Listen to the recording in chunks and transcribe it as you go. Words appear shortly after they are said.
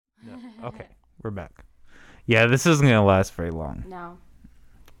Okay, we're back. Yeah, this isn't going to last very long. No.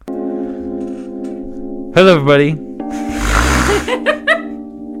 Hello, everybody.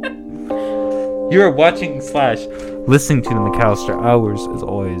 You are watching / listening to the McAllister Hours. As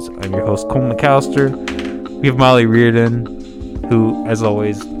always, I'm your host, Cole McAllister. We have Molly Reardon, who, as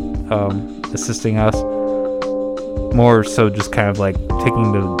always, assisting us. More so just kind of like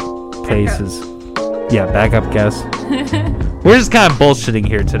taking the places. Yeah, backup guest. We're just kind of bullshitting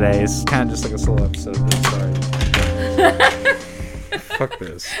here today. It's kind of just like a solo episode. Sorry. Fuck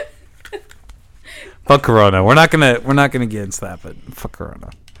this. Fuck Corona. We're not gonna get into that, but fuck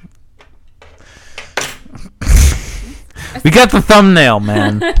Corona. We got the thumbnail,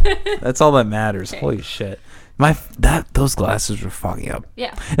 man. That's all that matters. Okay. Holy shit. Those glasses were fucking up.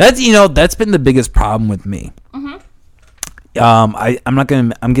 Yeah. That's been the biggest problem with me. Mm-hmm. I'm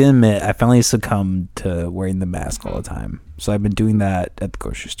gonna admit I finally succumbed to wearing the mask all the time. So I've been doing that at the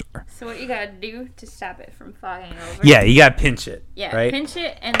grocery store. So what you gotta do to stop it from fogging over? Yeah, you gotta pinch it. Yeah, right? Pinch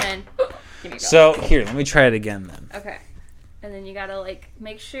it and then here you go. So here, let me try it again then. Okay. And then you gotta like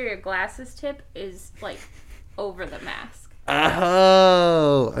make sure your glasses tip is like over the mask.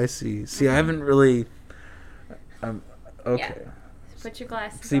 Oh, I see. See, I haven't really. Okay. Yeah. Put your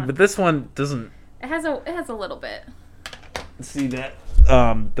glasses. See, on. but this one doesn't. It has a little bit. See that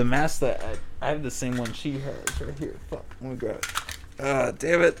the mask that I have the same one she has right here. Fuck, let me grab it.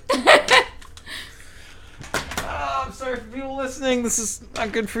 Damn it. I'm sorry for people listening. This is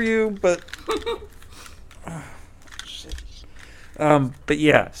not good for you, but shit. But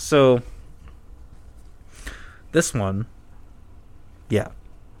yeah, so this one, yeah,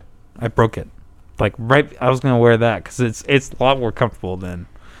 I broke it. Like I was gonna wear that because it's a lot more comfortable than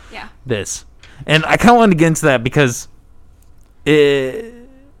this, and I kind of wanted to get into that because.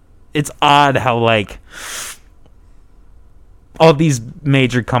 It's odd how like all these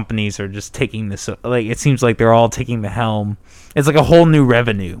major companies are just taking this, like it seems like they're all taking the helm. It's like a whole new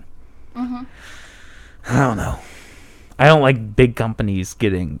revenue. Mm-hmm. I don't know. I don't like big companies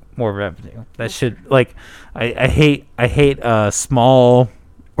getting more revenue. That should like I hate small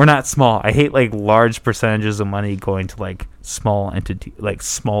or not small. I hate like large percentages of money going to like small entity, like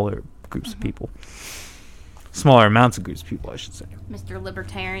smaller groups of people. Smaller amounts of groups of people, I should say. Mr.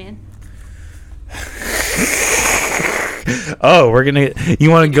 Libertarian. Oh, you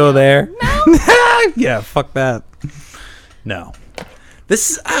want to go there? No. Yeah, fuck that. No. I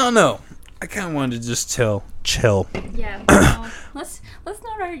don't know. I kind of wanted to just chill. Yeah. No. Let's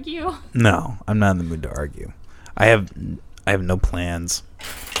not argue. No, I'm not in the mood to argue. I have no plans.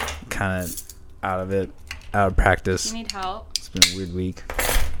 Kind of out of practice. You need help? It's been a weird week.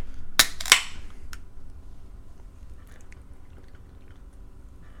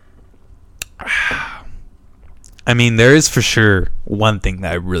 I mean, there is for sure one thing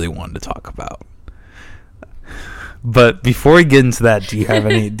that I really wanted to talk about. But before we get into that, do you have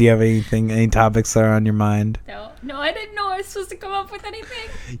any topics that are on your mind? No, I didn't know I was supposed to come up with anything.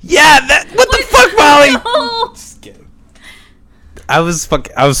 Yeah, what the fuck, Molly? No. Just kidding. I was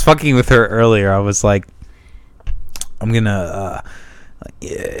fucking with her earlier. I was like, I'm gonna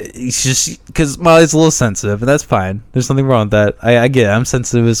it's just because Molly's a little sensitive, but that's fine. There's nothing wrong with that. I get it. I'm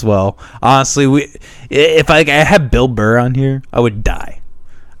sensitive as well. Honestly, if I had Bill Burr on here, I would die.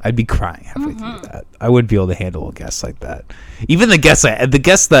 I'd be crying halfway through that. I wouldn't be able to handle a guest like that. Even the guests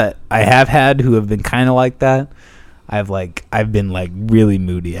that I have had who have been kind of like that, I've been like really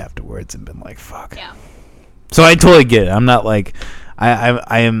moody afterwards and been like, fuck. Yeah. So I totally get it. I'm not like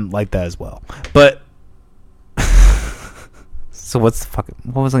I am like that as well. But so what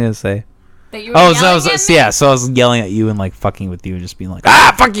was I gonna say? That you were yelling at me? So I was yelling at you and like fucking with you and just being like,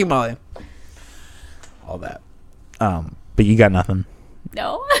 fuck you, Molly. All that. But you got nothing.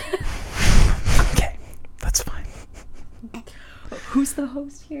 No. Okay, that's fine. Who's the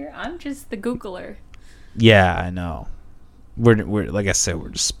host here? I'm just the Googler. Yeah, I know. We're like I said, we're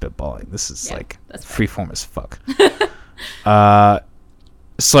just spitballing. This is freeform as fuck.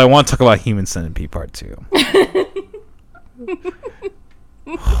 So I want to talk about Human Centipede Part 2.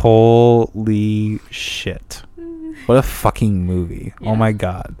 Holy shit. What a fucking movie. Yeah. Oh my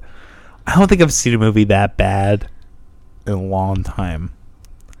god. I don't think I've seen a movie that bad in a long time.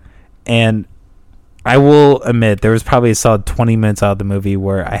 And I will admit there was probably a solid 20 minutes out of the movie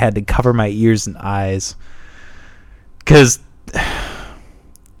where I had to cover my ears and eyes because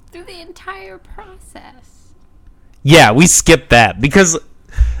through the entire process. Yeah, we skipped that because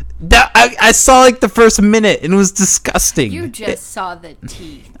I saw like the first minute and it was disgusting. You just saw the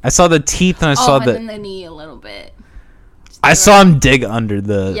teeth. I saw the teeth and I saw and then the knee a little bit. I saw him dig under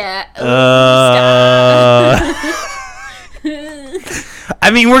the. Yeah.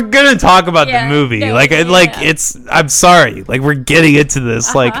 I mean, we're gonna talk about Yeah, the movie. no, like, yeah. like it's. I'm sorry. Like, we're getting into this.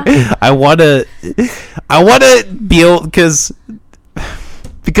 Uh-huh. Like, I wanna be able because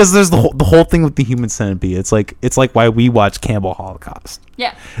there's the whole thing with the Human Centipede. It's like why we watch Cannibal Holocaust.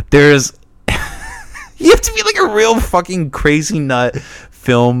 Yeah. There's you have to be like a real fucking crazy nut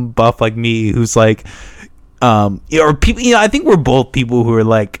film buff like me who's like or people, I think we're both people who are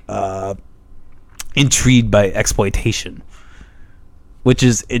like intrigued by exploitation, which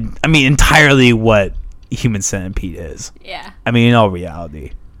is entirely what Human Centipede is. Yeah. I mean, in all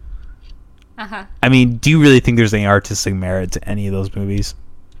reality. Uh-huh. I mean, do you really think there's any artistic merit to any of those movies?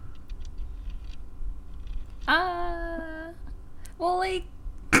 Well, like,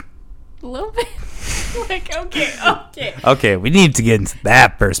 a little bit. Like, okay. Okay, we need to get into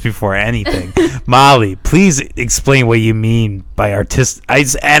that first before anything. Molly, please explain what you mean by artist.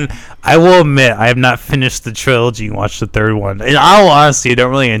 And I will admit, I have not finished the trilogy and watched the third one. In all honesty, I don't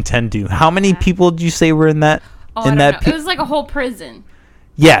really intend to. How many people did you say were in that? Oh, I don't know. It was like a whole prison.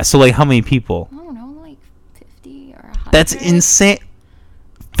 Yeah, so like how many people? I don't know, like 50 or 100. That's insane.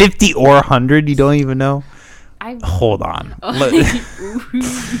 50 or 100? You don't even know? Hold on.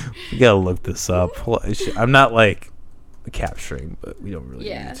 We gotta look this up. I'm not like capturing, but we don't really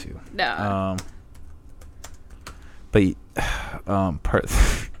need to. No. But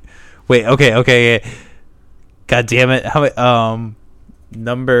wait. Okay. Yeah. God damn it! How many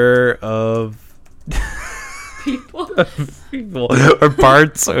number of People or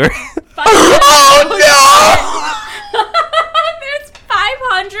parts or? Oh no! There's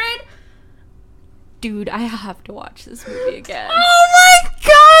 500. Dude, I have to watch this movie again. Oh my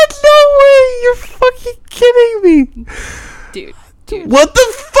god, no way! You're fucking kidding me. Dude. What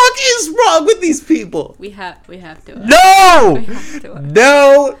the fuck is wrong with these people? We have to. No! We have to.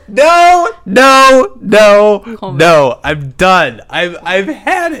 No. I'm done. I've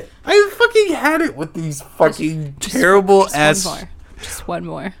had it. I fucking had it with these fucking terrible ass. Just one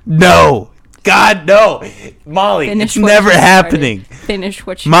more. No. God, no. Molly, it's never happening. Finish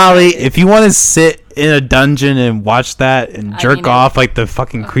what you Molly, started. if you want to sit in a dungeon and watch that and jerk off like the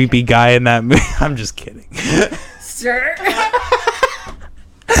fucking creepy guy in that movie, I'm just kidding. Sir.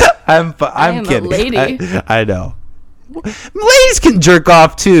 I'm kidding. A lady. I know. Ladies can jerk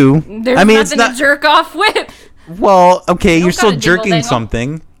off too. There's nothing to jerk off with. Well, okay, you're still gotta jerking dingle-dangle.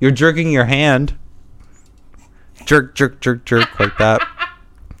 something. You're jerking your hand. Jerk like that.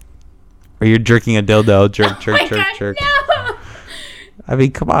 Or you're jerking a dildo. Jerk. No. I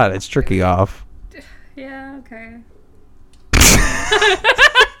mean, come on, it's jerking off. Yeah. Okay.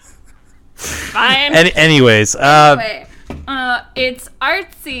 Fine. Anyways, Anyway, it's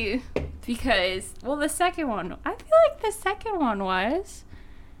artsy because the second one. I feel like the second one was.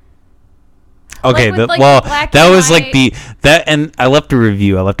 okay. Like with, like, black that and was like white. and I left a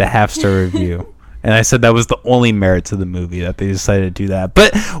review. I left a half-star review. And I said that was the only merit to the movie, that they decided to do that.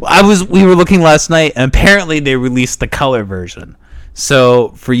 But we were looking last night, and apparently they released the color version. So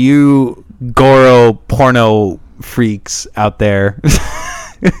for you Goro porno freaks out there,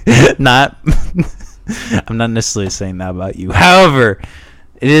 I'm not necessarily saying that about you. However,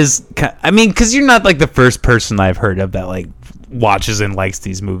 it is. I mean, because you're not like the first person I've heard of that like watches and likes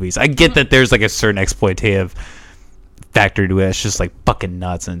these movies. I get that there's like a certain exploitative factor to it. It's just like fucking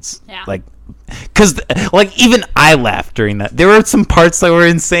nuts, and it's like. Because like even I laughed during that. There were some parts that were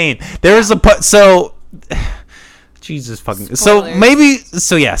insane. There was a part. So Jesus fucking.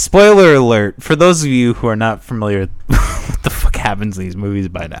 Spoiler alert for those of you who are not familiar with what the fuck happens in these movies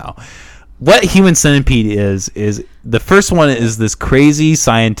by now. What Human Centipede is the first one is this crazy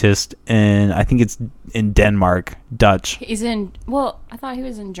scientist, and I think it's in Denmark, Dutch. He's in. Well, I thought he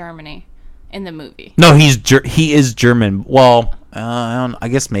was in Germany in the movie. No, he is German. Well. I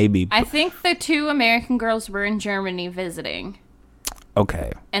guess maybe. I think the two American girls were in Germany visiting.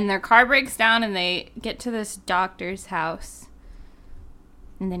 Okay. And their car breaks down and they get to this doctor's house.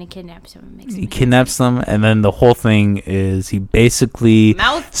 And then he kidnaps them and makes them. He kidnaps them, and then the whole thing is he basically...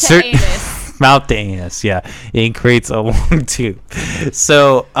 Mouth to anus. Mouth to anus, yeah. He creates a long tube.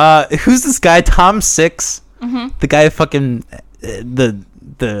 So, who's this guy? Tom Six? Mm-hmm. The guy fucking...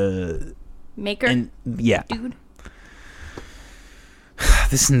 The... Maker? Yeah. Dude.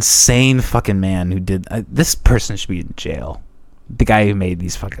 This insane fucking man who did... this person should be in jail. The guy who made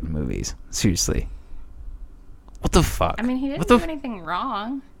these fucking movies. Seriously. What the fuck? I mean, he didn't do anything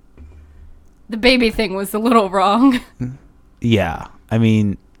wrong. The baby thing was a little wrong. Yeah. I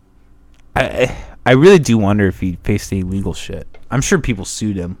mean... I really do wonder if he faced any legal shit. I'm sure people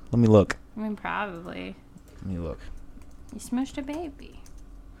sued him. Let me look. I mean, probably. Let me look. He smushed a baby.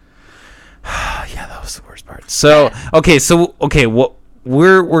 Yeah, that was the worst part. So, okay, what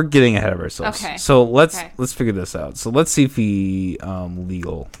we're getting ahead of ourselves. Okay. So let's Okay. figure this out. So let's see if he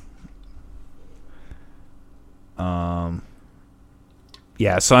legal.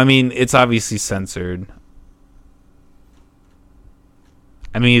 Yeah. So I mean, it's obviously censored.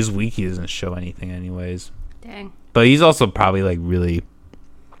 I mean, his wiki doesn't show anything, anyways. Dang. But he's also probably like really.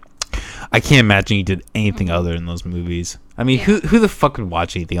 I can't imagine he did anything other than those movies. I mean, Yeah. who the fuck would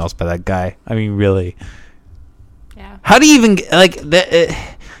watch anything else by that guy? I mean, really. Yeah. How do you even like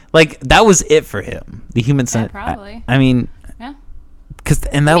that? Like that was it for him. The Human Centipede. probably. I mean, Yeah.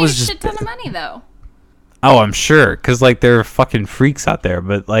 and that Made was a just. shit ton of money though. Oh, I'm sure, because like there are fucking freaks out there,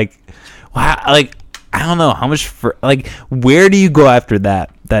 but like, wow, like I don't know how much for like where do you go after that?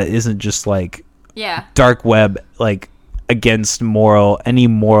 That isn't just like Yeah. dark web, like against any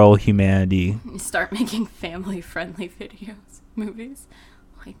moral humanity. You start making family-friendly videos, movies,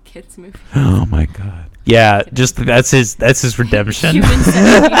 like kids' movies. Oh my god. Yeah, just that's his redemption. Human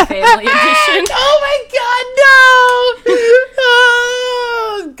Centipede Family Edition. Oh my god, no!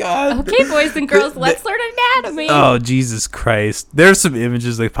 Oh god. Okay, boys and girls, let's learn anatomy. Oh Jesus Christ! There's some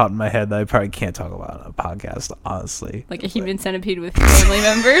images that popped in my head that I probably can't talk about on a podcast. Honestly, Like a human centipede with family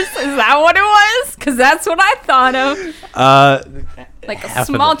members? Is that what it was? Because that's what I thought of. Like a half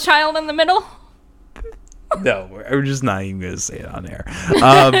of small the- child in the middle. No, we're just not even gonna say it on air.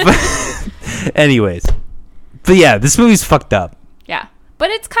 But anyways, but yeah, this movie's fucked up. Yeah, but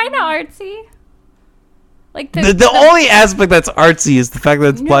it's kind of artsy. Like The only aspect that's artsy is the fact that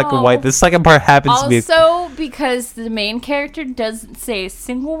it's black and No. white. The second part happens to be. also because the main character doesn't say a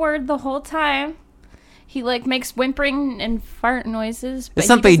single word the whole time. He like makes whimpering and fart noises. But It's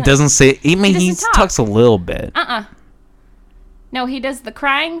not that he doesn't say. I mean, he doesn't talk. talks a little bit. No, he does the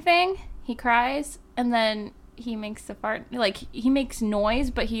crying thing. He cries and then he makes the fart. Like he makes noise,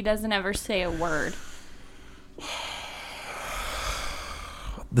 but he doesn't ever say a word,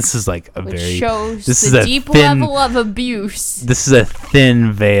 This is like a which very. shows this is the a deep thin- level of abuse. This is a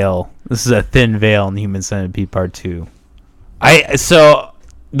thin veil. This is a thin veil in Human Centipede Part 2. So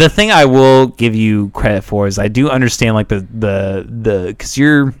the thing I will give you credit for is I do understand like the because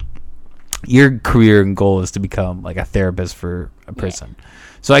your career and goal is to become like a therapist for a person.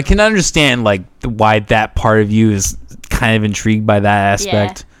 So I can understand like why that part of you is kind of intrigued by that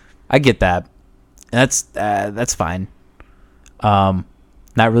aspect. I get that. And that's fine.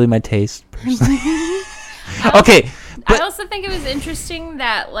 Not really my taste personally. Okay, I also think it was interesting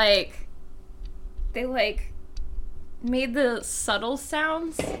that like they like made the subtle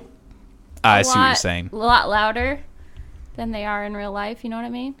sounds I see what you're saying. a lot louder than they are in real life. You know what I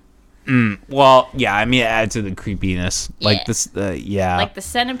mean? Well, yeah, I mean, it adds to the creepiness. Like Yeah. this, yeah. Like the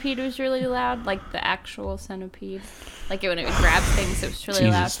centipede was really loud, like the actual centipede. Like when it would grab things, it was really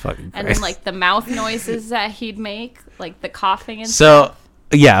Jesus loud. fucking And Christ. then like the mouth noises that he'd make, like the coughing and So,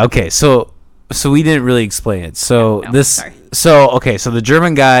 yeah, okay. So we didn't really explain it. So No, sorry. so the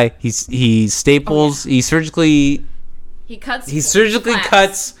German guy, he staples, he surgically flaps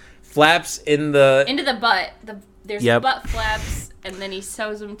cuts flaps in the. into the butt. There's Yep. butt flaps, and then he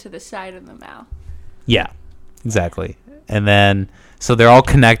sews them to the side of the mouth. Yeah, exactly. And then so they're all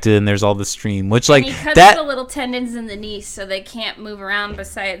connected, and there's all the stream, which like And he cuts that. the little tendons in the knee so they can't move around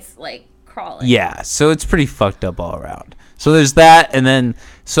besides like crawling. Yeah, so it's pretty fucked up all around. So there's that, and then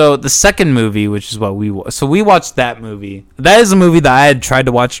so the second movie, which is what we watched that movie. That is a movie that I had tried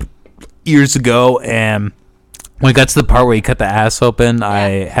to watch years ago, and when it got to the part where he cut the ass open,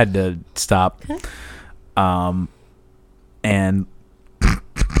 I had to stop. And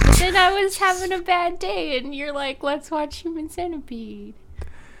But then I was having a bad day, and you're like, "Let's watch Human Centipede."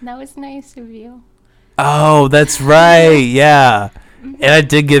 And that was nice of you. oh, that's right, yeah. And I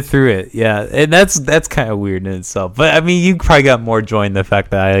did get through it, yeah. And that's kind of weird in itself. But I mean, you probably got more joy in the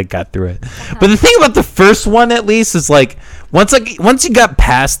fact that I got through it. But the thing about the first one, at least, is like once you got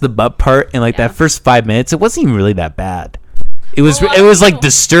past the butt part in like Yeah. that first 5 minutes, it wasn't even really that bad. It was Well, a lot it of was like people-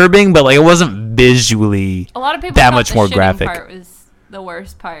 disturbing, but like it wasn't visually. A lot of people that thought much the more shitting graphic. part was the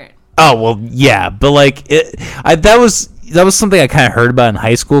worst part. Oh well, yeah, but like that was something I kind of heard about in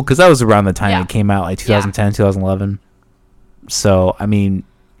high school because that was around the time Yeah. it came out, like 2010, 2011. So I mean,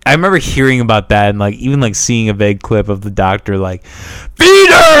 I remember hearing about that and like even like seeing a vague clip of the doctor like, feed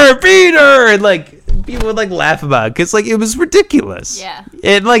her, and like people would like laugh about it because like it was ridiculous. Yeah.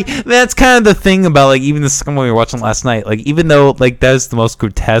 And like that's kind of the thing about like even the second one we were watching last night. Like even though like that was the most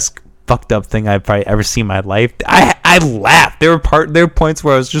grotesque, fucked up thing I've probably ever seen in my life, I laughed. There were points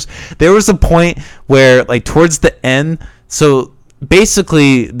where there was a point where like towards the end. So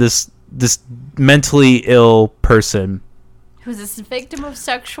basically, this mentally ill person. Who's a victim of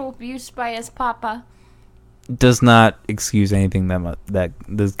sexual abuse by his papa. does not excuse anything that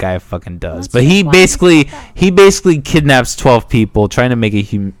this guy fucking does. That's But he just why basically kidnaps 12 people, trying to make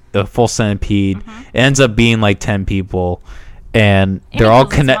a full centipede. Mm-hmm. It ends up being like 10 people, and And they're he all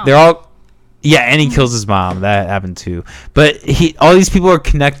kills his connect. mom. They're all yeah, and he kills his mom. That happened too. But all these people are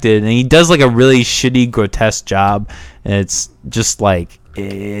connected, and he does like a really shitty, grotesque job, and it's just like.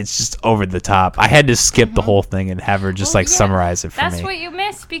 It's just over the top. I had to skip the whole thing and have her just Well, like yeah, summarize it for That's me. what you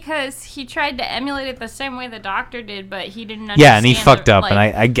missed because he tried to emulate it the same way the doctor did, but he didn't understand. Yeah, and he fucked up,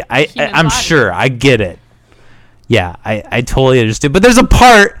 like, and human I'm body. sure I get it. Yeah, I totally understood. But there's a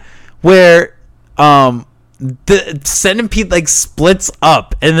part where the centipede like splits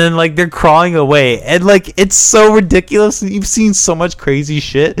up, and then like they're crawling away, and like it's so ridiculous. You've seen so much crazy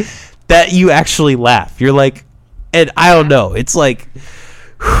shit that you actually laugh. You're like, and I don't know. It's like.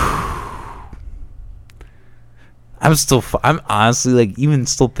 I'm honestly like even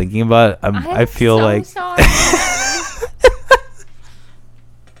still thinking about it. I feel so like sorry.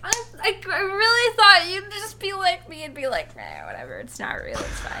 I really thought you'd just be like me and be like, nah, whatever. It's not real.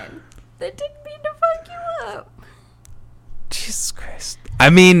 It's fine. That didn't mean to fuck you up. Jesus Christ. I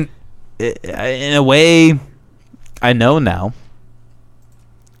mean, in a way, I know now.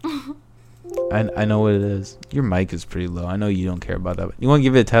 I know what it is. Your mic is pretty low. I know you don't care about that. But you want to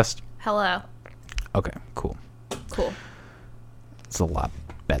give it a test? Hello. Okay, cool. Cool. It's a lot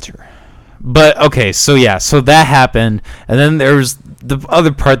better. But okay, so yeah, so that happened, and then there was the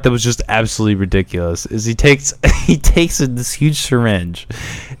other part that was just absolutely ridiculous. Is he takes this huge syringe,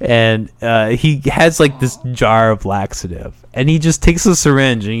 and he has like this jar of laxative, and he just takes the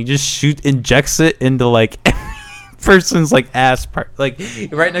syringe and he just injects it into like person's like ass part, like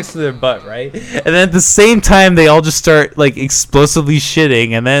right next to their butt, right? And then at the same time they all just start like explosively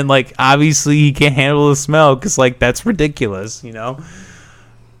shitting, and then like obviously he can't handle the smell because like that's ridiculous, you know.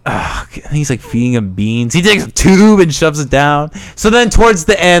 He's like feeding him beans. He takes a tube and shoves it down. So then towards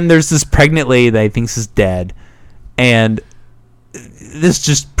the end there's this pregnant lady that he thinks is dead, and this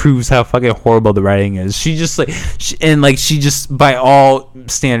just proves how fucking horrible the writing is. She just like she just by all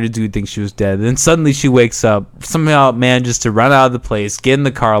standards you would think she was dead. And then suddenly she wakes up, somehow manages to run out of the place, get in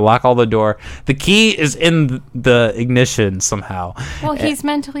the car, lock all the door. The key is in the ignition somehow. Well, he's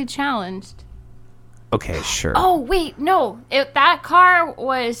mentally challenged. Okay, sure. Oh, wait, no. That car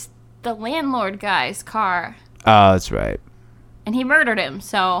was the landlord guy's car. Oh, that's right. And he murdered him,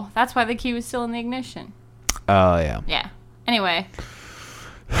 so that's why the key was still in the ignition. Oh, yeah. Yeah. Anyway.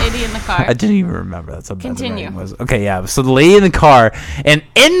 Lady in the car. I didn't even remember that's how bad the Continue. writing was. Okay, yeah. So the lady in the car, and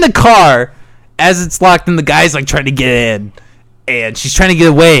in the car, as it's locked in, the guy's like trying to get in, and she's trying to get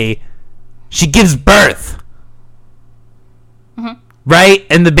away. She gives birth. Mm-hmm. Right?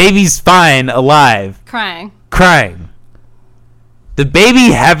 And the baby's fine, alive, Crying. crying. The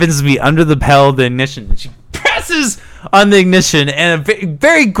baby happens to be under the pedal of the ignition, and she presses on the ignition, and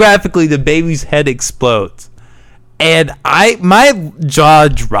very graphically, the baby's head explodes. And my jaw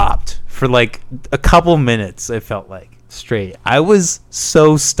dropped for like a couple minutes. It felt like straight. I was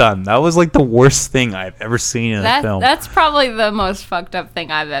so stunned. That was like the worst thing I've ever seen in a film. That's probably the most fucked up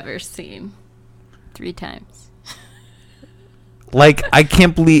thing I've ever seen. 3 times. Like I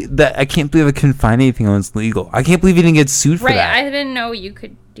can't believe I couldn't find anything that was legal. I can't believe he didn't get sued for Right, that. I didn't know you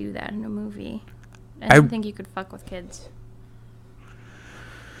could do that in a movie. I didn't think you could fuck with kids.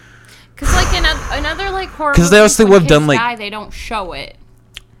 Because like in another like horror, 'Cause they movies, also when would've kids done, like- die, they don't show it.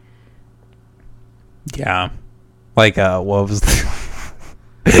 Yeah. Like what was the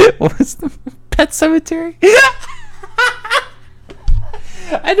Pet Cemetery?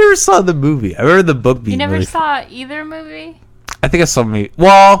 I never saw the movie. I remember the book being You never really saw either movie? I think I saw movie.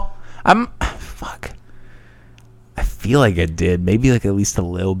 Well, fuck. I feel like I did. Maybe like at least a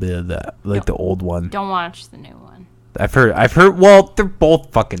little bit of the the old one. Don't watch the new one. I've heard well, they're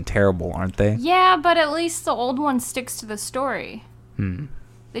both fucking terrible, aren't they? Yeah, but at least the old one sticks to the story. The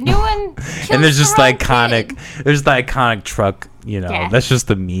new one kills And there's just the wrong iconic kid. there's the iconic truck, you know. Yeah. That's just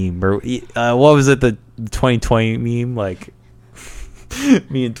the meme. Or what was it, the 2020 meme, like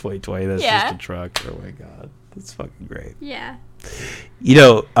me in 2020, that's Yeah. just a truck. Oh my god. That's fucking great. Yeah. You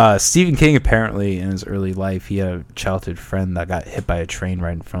know, Stephen King apparently in his early life he had a childhood friend that got hit by a train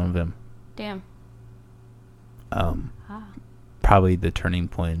right in front of him. Damn. Probably the turning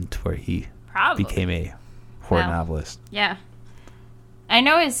point where he Probably. became a horror Wow. novelist. Yeah. I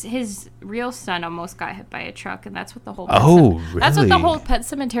know his real son almost got hit by a truck, and that's what the whole that's what the really? whole Pet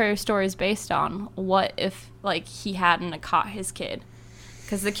Cemetery story is based on. What if like he hadn't caught his kid?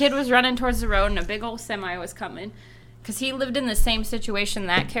 Because the kid was running towards the road, and a big old semi was coming. Because he lived in the same situation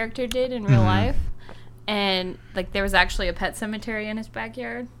that character did in real life, and like there was actually a pet cemetery in his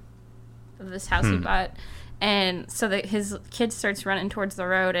backyard of this house he bought, And so that his kid starts running towards the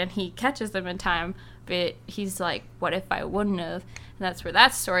road, and he catches them in time. But he's like, "What if I wouldn't have?" And that's where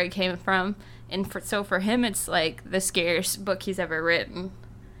that story came from. And for him, it's like the scariest book he's ever written.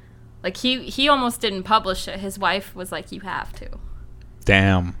 Like he almost didn't publish it. His wife was like, "You have to."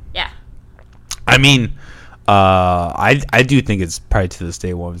 Damn. Yeah. I mean, I do think it's probably to this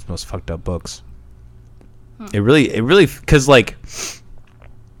day one of his most fucked up books. It really, because like,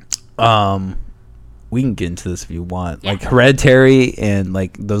 we can get into this if you want. Yeah. Like Hereditary and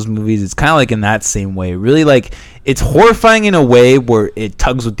like those movies, it's kind of like in that same way. Really, like it's horrifying in a way where it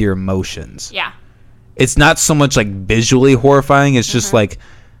tugs with your emotions. Yeah. It's not so much like visually horrifying. It's just like,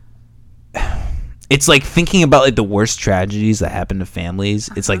 it's like thinking about like the worst tragedies that happen to families.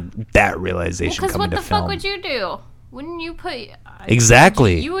 It's like that realization Because coming what to the film. fuck would you do? Wouldn't you put...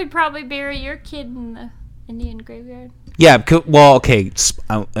 Exactly. You would probably bury your kid in the Indian graveyard. Yeah, well, okay.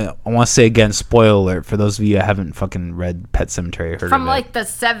 I want to say again, spoiler alert for those of you that haven't fucking read Pet Sematary. Heard From of like it. the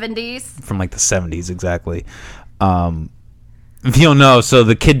 70s. From like the 70s, exactly. If you don't know, so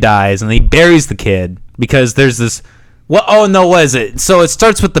the kid dies and he buries the kid because there's this. What? Oh no, what is it? So it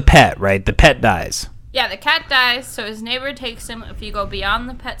starts with the pet, right? The pet dies. Yeah, the cat dies, so his neighbor takes him. If you go beyond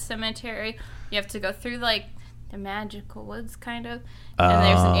the pet cemetery, you have to go through like the magical woods, kind of. And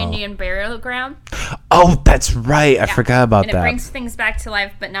there's an Indian burial ground. Oh, that's right. I forgot about and that. it brings things back to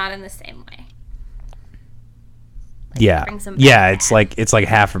life, but not in the same way. Like, Yeah, it brings them yeah. back. It's like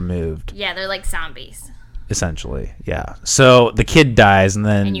half removed, Yeah, they're like zombies. essentially. Yeah. So the kid dies, and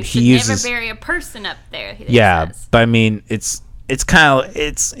then And you he should uses. never bury a person up there. He Yeah, says. but I mean, it's kind of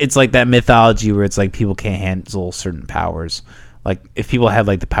it's like that mythology where it's like people can't handle certain powers. Like if people had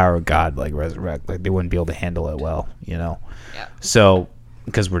like the power of God, like resurrect, like they wouldn't be able to handle it well, you know. Yeah. So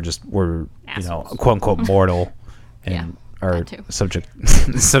because we're you know, Assholes. quote unquote mortal, and Yeah, are that too.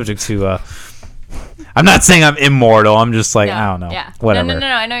 subject to. I'm not saying I'm immortal. I'm just like, No, I don't know. Yeah. Whatever. No.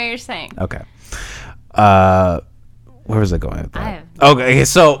 I know what you're saying. Okay. Where was I going with that? I have- Okay,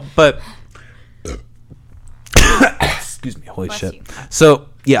 so but excuse me, holy Bless shit. you. So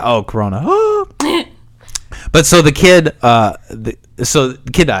yeah, Corona. But so the kid, so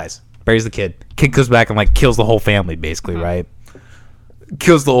the kid dies, buries the kid. Kid comes back and like kills the whole family, basically, right?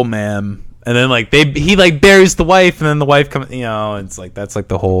 Kills the old man, and then like he like buries the wife, and then the wife comes, you know, it's like that's like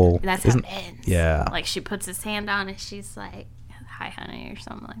the whole. That's how it ends. Yeah. Like she puts his hand on it. She's like, "Hi, honey," or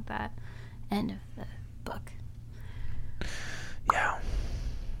something like that. End of the book. Yeah.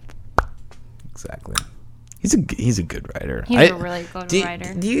 Exactly. He's a good writer. He's a really good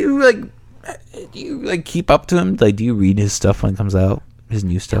writer. Do you like keep up to him? Like, do you read his stuff when it comes out? His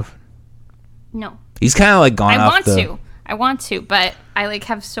new stuff? No. He's kind of like gone I off want to, but I like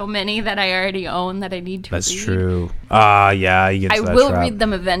have so many that I already own that I need to That's read. true. Yeah, you get I to that will trap. read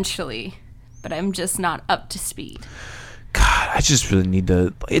them eventually, but I'm just not up to speed. God, I just really need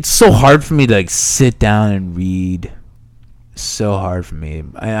to. It's so hard for me to like sit down and read. So hard for me.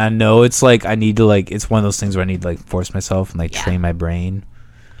 I know it's like I need to like. It's one of those things where I need to like force myself and like Yeah. train my brain.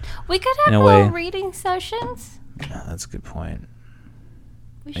 We could In have a way. little reading sessions. Yeah, that's a good point.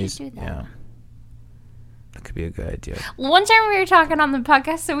 We should do that. Yeah, that could be a good idea. One time we were talking on the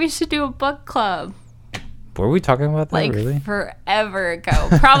podcast, so we should do a book club. Were we talking about that Like really? forever ago.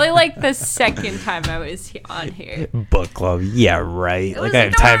 Probably like the second time I was on here. Book club. Yeah, right. Like was I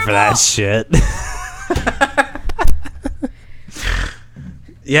have time for that adorable. shit.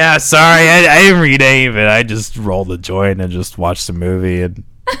 Yeah, sorry, I didn't read any of it. I just rolled a joint and just watched the movie, and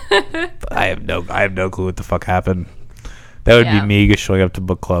I have no clue what the fuck happened. That would Yeah. be me showing up to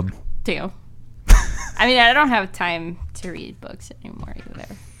book club. Damn. I mean, I don't have time to read books anymore either.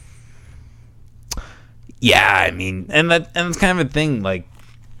 Yeah, I mean, and it's kind of a thing. Like,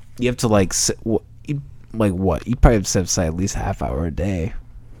 you have to like sit, you probably have to set aside at least half hour a day.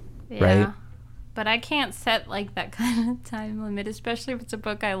 Yeah. Right. But I can't set like that kind of time limit, especially if it's a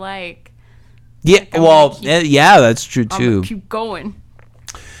book I like. Yeah, Like, I'm well, gonna keep- yeah, that's true I'm too. gonna keep going.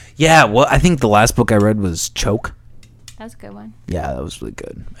 Yeah, well, I think the last book I read was Choke. That's a good one. Yeah, that was really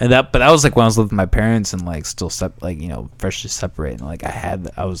good. And that was like when I was living with my parents and like still freshly separated. And, like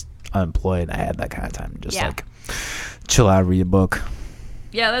I was unemployed. And I had that kind of time to just Yeah. like chill out, read a book.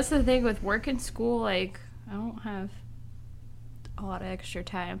 Yeah, that's the thing with work and school. Like, I don't have a lot of extra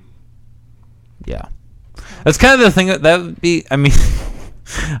time. Yeah, that's kind of the thing that would be. I mean,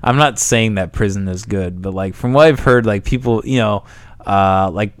 I'm not saying that prison is good, but like from what I've heard, like people,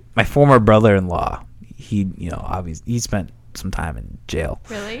 like my former brother-in-law, he, obviously he spent some time in jail.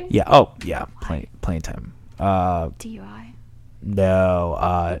 Really? Yeah. Oh, yeah. Plenty of time. DUI. No.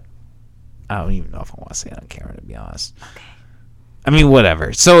 I don't even know if I want to say it on camera, to be honest. Okay. I mean,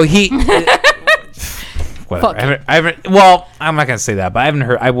 whatever. So he. whatever. Fuck it. I haven't. Well, I'm not gonna say that, but I haven't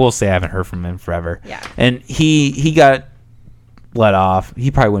heard. I will say I haven't heard from him forever. Yeah. And he got let off.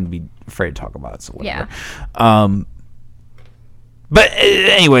 He probably wouldn't be afraid to talk about it. So whatever. Yeah. But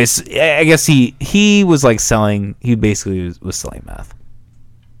anyways, I guess he was like selling. He basically was selling meth.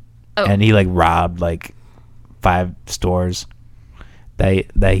 Oh. And he like robbed like 5 stores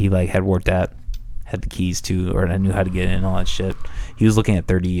that he like had worked at, had the keys to, or I knew how to get in and all that shit. He was looking at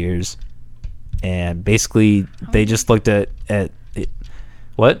 30 years, and basically they just looked at it.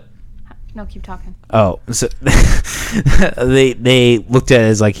 What? No, keep talking. Oh, so they looked at it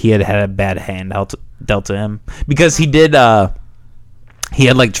as like he had a bad hand dealt to him, because he did he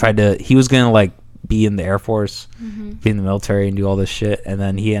had like tried to, he was gonna like be in the Air Force, be in the military and do all this shit, and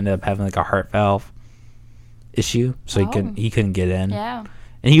then he ended up having like a heart valve issue, so he couldn't get in. Yeah.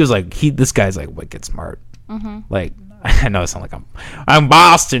 And he was like, this guy's like wicked smart. Like, I know it sounds like I'm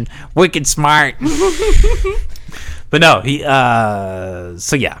Boston, wicked smart. But no, he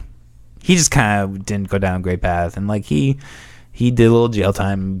so yeah, he just kind of didn't go down a great path, and like he did a little jail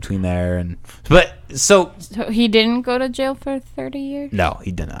time in between there, but so he didn't go to jail for 30 years? No,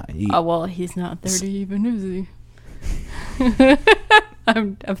 he did not. Oh, well, he's not 30 even, is he?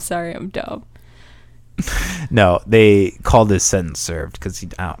 I'm sorry, I'm dumb. No, they called his sentence served because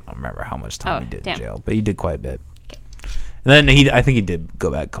I don't remember how much time he did in jail, but he did quite a bit. Okay. And then I think he did go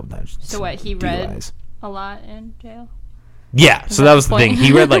back a couple times. So what, he read a lot in jail? Yeah, so that was the thing.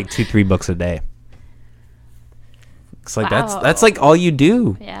 He read like 2-3 books a day. It's like that's like all you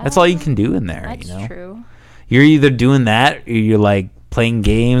do. Yeah. That's all you can do in there. That's true. You're either doing that, or you're like playing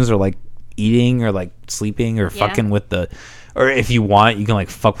games, or like eating, or like sleeping, or fucking with the, or if you want, you can like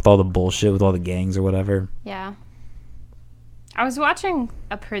fuck with all the bullshit with all the gangs or whatever. Yeah. I was watching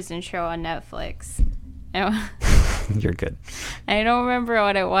a prison show on Netflix. You're good. I don't remember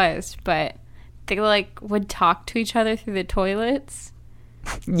what it was, but they like would talk to each other through the toilets.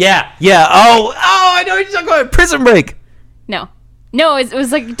 Yeah. Oh, I know what you're talking about. Prison Break. No, it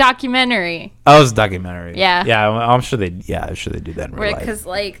was like a documentary. Oh, it was a documentary. Yeah. I'm sure they do that in real life. Because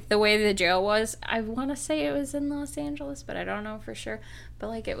like the way the jail was, I want to say it was in Los Angeles, but I don't know for sure. But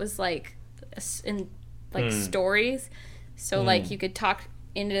like it was like in like stories, so like you could talk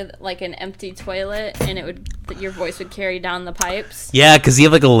into like an empty toilet, and your voice would carry down the pipes. Yeah, because you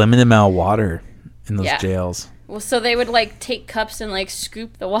have like a limited amount of water in those jails. Well, so they would like take cups and like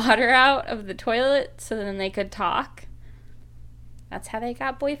scoop the water out of the toilet, so then they could talk. That's how they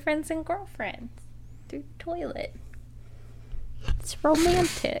got boyfriends and girlfriends, through the toilet. It's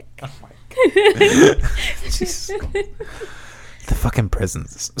romantic. Oh my God. The fucking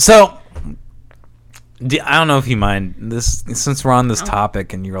prisons. So, I don't know if you mind this, since we're on this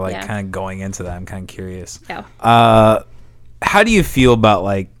topic and you're like kind of going into that. I'm kind of curious. Yeah. How do you feel about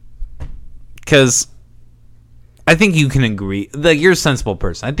like? Because I think you can agree. Like, you're a sensible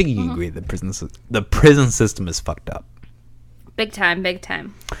person. I think you can agree that the prison system is fucked up. Big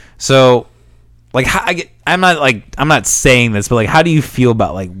time. So, like, I'm not saying this, but like, how do you feel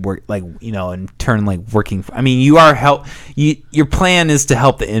about like work, like, in turn, like working? I mean, you are your plan is to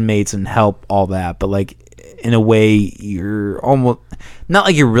help the inmates and help all that, but like, in a way, you're almost not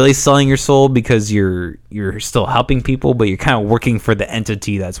like you're really selling your soul, because you're still helping people, but you're kind of working for the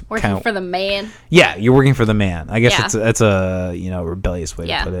entity that's working for the man. Yeah, you're working for the man. I guess that's a rebellious way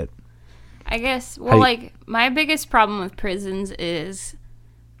to put it. I guess. Well, like, my biggest problem with prisons is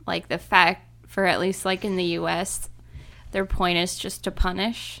like the fact, for at least like in the U.S., their point is just to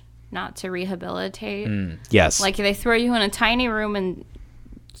punish, not to rehabilitate. Yes. Like, they throw you in a tiny room and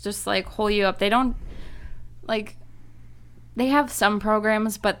just like hold you up. They don't like. They have some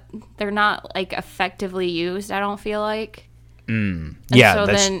programs, but they're not like effectively used, I don't feel like. Yeah. So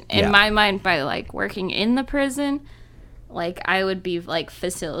then, in my mind, by like working in the prison, like I would be like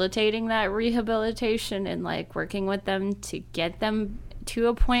facilitating that rehabilitation and like working with them to get them to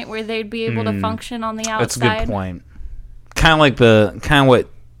a point where they'd be able to function on the outside. That's a good point. Kind of what,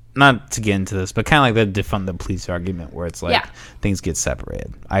 not to get into this, but kind of like the defund the police argument, where it's like things get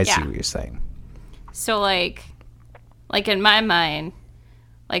separated. I see what you're saying. So like in my mind,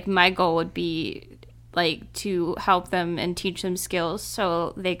 like my goal would be like to help them and teach them skills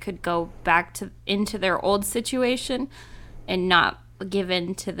so they could go back into their old situation and not give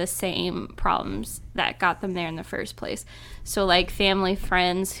in to the same problems that got them there in the first place. So like family,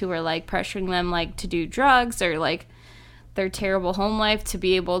 friends who are like pressuring them like to do drugs or like their terrible home life, to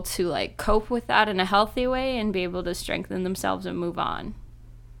be able to like cope with that in a healthy way and be able to strengthen themselves and move on.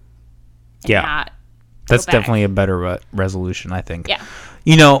 And that's definitely a better resolution, I think. Yeah.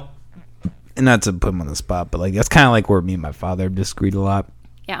 And not to put him on the spot, but like that's kind of like where me and my father disagreed a lot.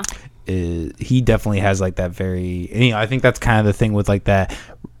 Yeah. He definitely has like that very, I think that's kind of the thing with like that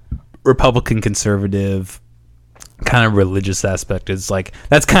Republican conservative kind of religious aspect. Is like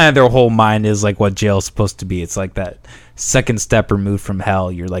that's kind of their whole mind, is like what jail is supposed to be. It's like that second step removed from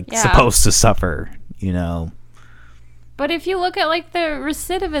hell. You're like supposed to suffer, But if you look at like the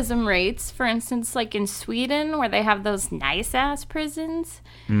recidivism rates, for instance, like in Sweden, where they have those nice ass prisons,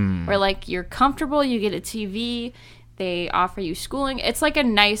 where like you're comfortable, you get a TV, they offer you schooling. It's like a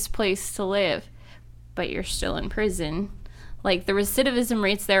nice place to live, but you're still in prison. Like the recidivism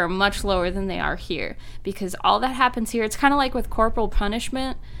rates there are much lower than they are here, because all that happens here, it's kind of like with corporal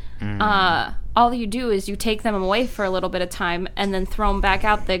punishment. All you do is you take them away for a little bit of time and then throw them back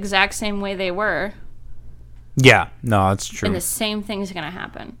out the exact same way they were. Yeah, no, that's true. And the same thing's going to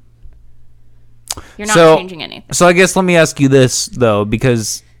happen. You're not changing anything. So I guess let me ask you this, though,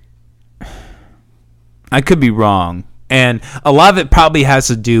 because I could be wrong. And a lot of it probably has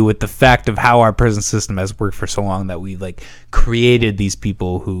to do with the fact of how our prison system has worked for so long, that we like created these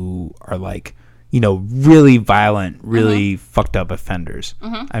people who are like, really violent, really fucked up offenders.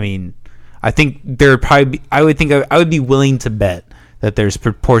 I mean, I think there would probably be, I would be willing to bet that there's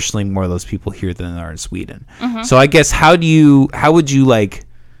proportionally more of those people here than there are in Sweden. So I guess how would you like,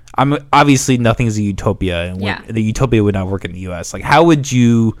 obviously nothing is a utopia, and the utopia would not work in the US. Like, how would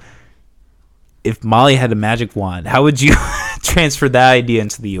you, if Molly had a magic wand, how would you transfer that idea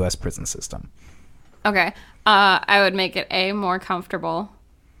into the US prison system? Okay. I would make it more comfortable,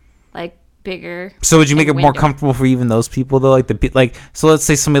 like bigger. So would you make it more comfortable for even those people though? Like so let's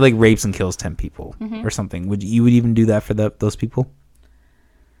say somebody like rapes and kills 10 people or something. Would you even do that for those people?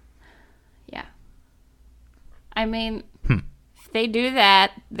 Yeah. I mean, if they do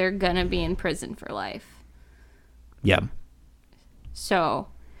that, they're going to be in prison for life. Yeah. So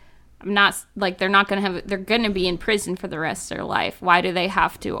I'm not like they're going to be in prison for the rest of their life. Why do they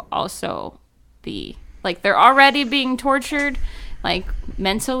have to also be like, they're already being tortured, like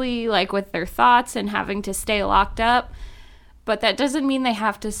mentally, like with their thoughts and having to stay locked up. But that doesn't mean they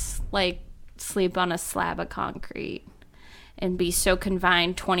have to like sleep on a slab of concrete and be so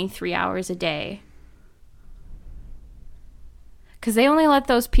confined 23 hours a day. Because they only let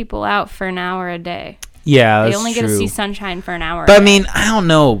those people out for an hour a day. Yeah, they only get to see sunshine for an hour. But I mean, I don't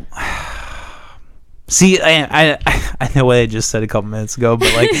know. See, I know what I just said a couple minutes ago,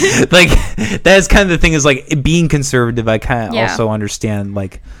 but like that's kind of the thing, is like being conservative. I kind of also understand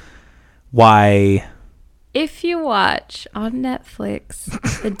like why. If you watch on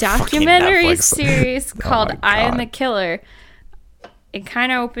Netflix the documentary series called "I Am the Killer," it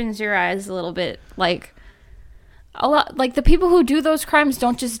kind of opens your eyes a little bit. Like a lot, like the people who do those crimes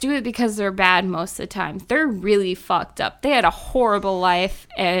don't just do it because they're bad most of the time. They're really fucked up. They had a horrible life,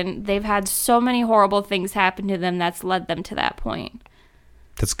 and they've had so many horrible things happen to them that's led them to that point.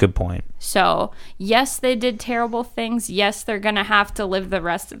 That's a good point. So, yes, they did terrible things. Yes, they're going to have to live the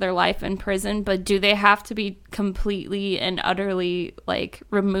rest of their life in prison, but do they have to be completely and utterly, like,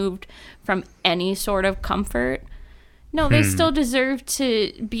 removed from any sort of comfort? No, they still deserve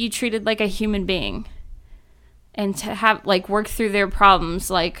to be treated like a human being and to have, like, work through their problems.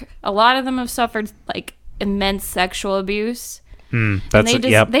 Like, a lot of them have suffered, like, immense sexual abuse. That's and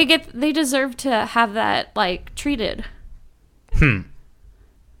they deserve to have that, like, treated.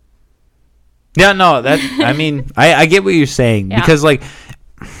 Yeah, no, that, I mean, I get what you're saying, because like,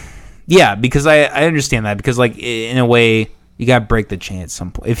 because I understand that, because like in a way you gotta break the chain at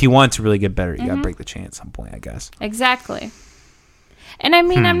some point. If you want to really get better, you gotta break the chain at some point, I guess. Exactly. And I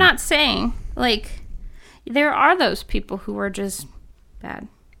mean, I'm not saying like there are those people who are just bad.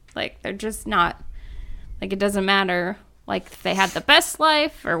 Like they're just not, like it doesn't matter like if they had the best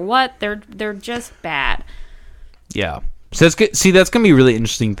life or what, they're just bad. Yeah. So that's good. See, that's gonna be a really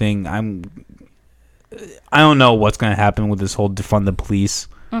interesting thing. I don't know what's gonna happen with this whole defund the police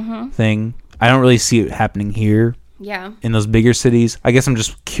thing. I don't really see it happening here. Yeah. In those bigger cities. I guess I'm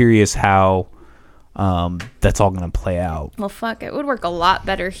just curious how that's all gonna play out. Well, fuck, it would work a lot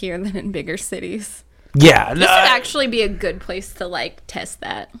better here than in bigger cities. Yeah. This would actually be a good place to like test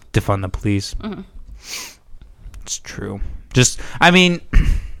that. Defund the police. It's true. I mean,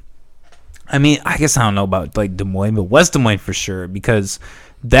 I guess I don't know about like Des Moines, but West Des Moines for sure, because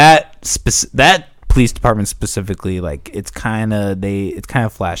that police department specifically, like it's kind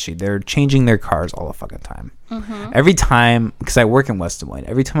of flashy. They're changing their cars all the fucking time. Every time, because I work in West Des Moines,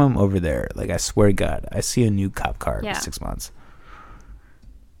 every time I'm over there, like I swear to God, I see a new cop car every 6 months.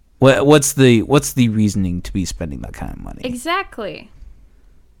 What's the reasoning to be spending that kind of money? Exactly.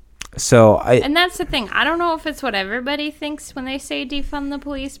 So and that's the thing. I don't know if it's what everybody thinks when they say defund the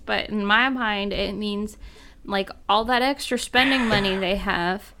police, but in my mind, it means like all that extra spending money they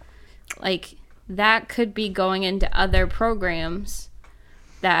have, like that could be going into other programs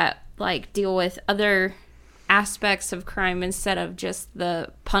that like deal with other aspects of crime instead of just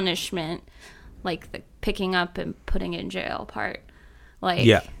the punishment, like the picking up and putting in jail part. Like,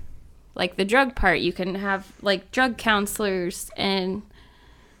 Yeah. like the drug part, you can have like drug counselors and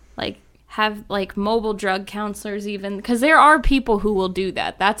like have like mobile drug counselors even, because there are people who will do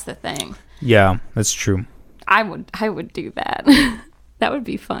that. That's the thing. Yeah, that's true. I would do that. That would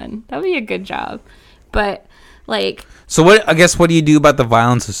be fun. That would be a good job. But like, So what do you do about the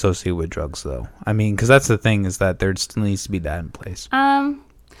violence associated with drugs though? I mean, because that's the thing, is that there still needs to be that in place.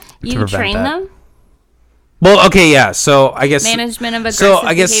 you prevent train that. them. Well, okay, yeah. So I guess Management of aggressive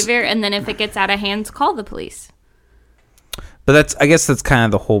I guess- behavior, and then if it gets out of hand, call the police. But I guess that's kind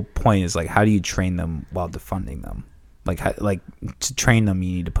of the whole point, is like, how do you train them while defunding them? Like to train them,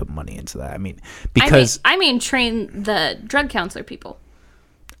 you need to put money into that. I mean, because I mean train the drug counselor people.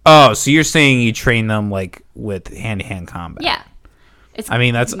 oh, so you're saying you train them like with hand-to-hand combat? Yeah. It's I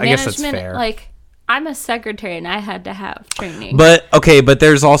mean, I guess that's management, fair. Like, I'm a secretary and I had to have training. But okay, but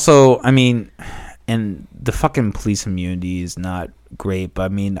there's also, I mean, and the fucking police immunity is not great. But I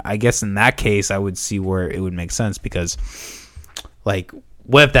mean, I guess in that case, I would see where it would make sense, because, like,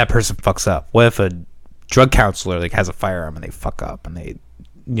 what if that person fucks up? What if a drug counselor like has a firearm and they fuck up and they,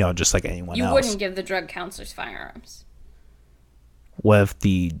 just like anyone you else? wouldn't give the drug counselors firearms. What if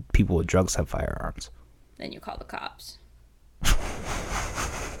the people with drugs have firearms? Then you call the cops.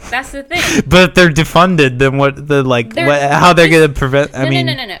 That's the thing. But if they're defunded, then what? How they're gonna prevent? I mean,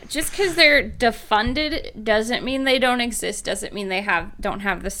 no. Just because they're defunded doesn't mean they don't exist. Doesn't mean they don't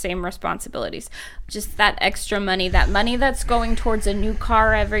have the same responsibilities. Just that extra money, that money that's going towards a new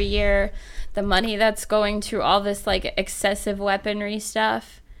car every year, the money that's going to all this like excessive weaponry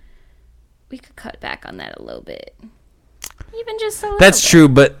stuff. We could cut back on that a little bit, even just a little. That's bit. true,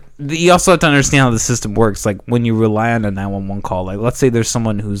 but you also have to understand how the system works. Like, when you rely on a 911 call, like, let's say there's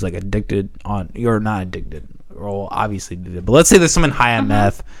someone who's like addicted on, you're not addicted, or obviously addicted, but let's say there's someone high on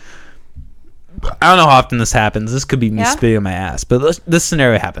meth. I don't know how often this happens. This could be me spitting in my ass, but this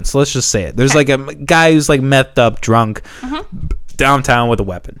scenario happens. So let's just say it. There's like a guy who's like methed up, drunk, downtown with a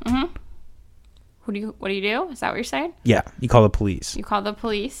weapon. What do you do? Is that what you're saying? Yeah, you call the police. You call the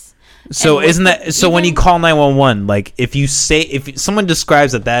police. So And isn't that so? When you even- call 911, like, if someone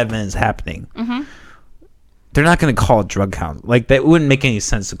describes that event is happening, they're not going to call a drug counselor. Like, that wouldn't make any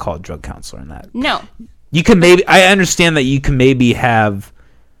sense to call a drug counselor in that. No. You can I understand that you can maybe have,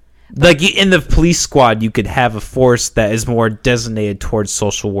 like, in the police squad, you could have a force that is more designated towards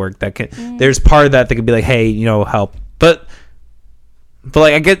social work. That can there's part of that could be like, hey, help. But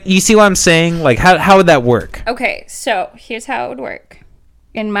like, you see what I'm saying? Like, how would that work? Okay, so here's how it would work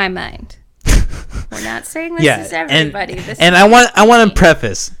in my mind. We're not saying this is everybody. And I want to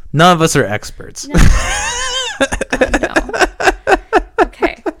preface, none of us are experts. No.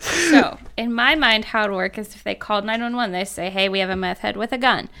 Okay, so in my mind, how it would work is if they called 911, they say, hey, we have a meth head with a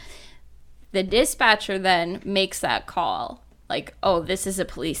gun. The dispatcher then makes that call, like, oh, this is a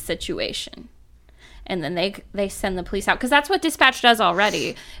police situation. And then they send the police out, because that's what dispatch does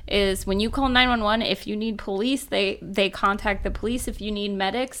already. Is when you call 911, if you need police, they contact the police. If you need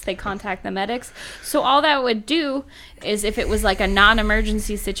medics, they contact the medics. So all that would do is, if it was like a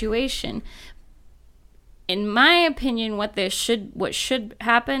non-emergency situation, in my opinion, what should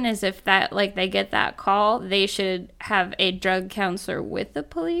happen is, if that, like, they get that call, they should have a drug counselor with the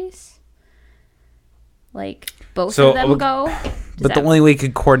police. Like, both of them go. But the only way you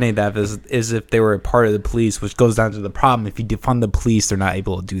could coordinate that is if they were a part of the police, which goes down to the problem. If you defund the police, they're not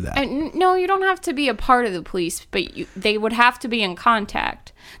able to do that. No, you don't have to be a part of the police, but they would have to be in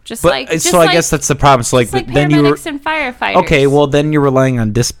contact. I guess that's the problem. So, like then paramedics and firefighters. Okay, well, then you're relying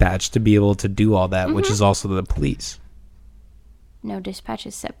on dispatch to be able to do all that, which is also the police. No, dispatch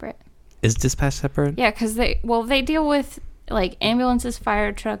is separate. Is dispatch separate? Yeah, because they deal with like ambulances,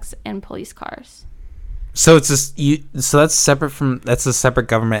 fire trucks, and police cars. So it's just so that's a separate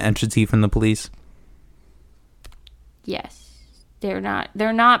government entity from the police. Yes, they're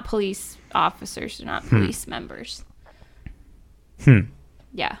not police officers. They're not police members.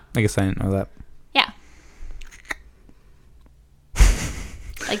 Yeah. I guess I didn't know that. Yeah.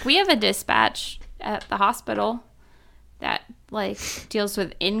 Like, we have a dispatch at the hospital that like deals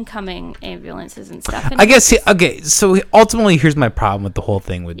with incoming ambulances and stuff. And I guess okay. So ultimately, here's my problem with the whole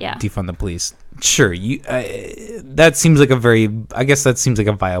thing with Yeah. defund the police. Sure, that seems like a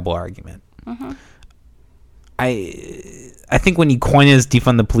viable argument. I think when you coin it as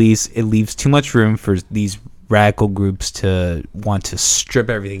defund the police, it leaves too much room for these radical groups to want to strip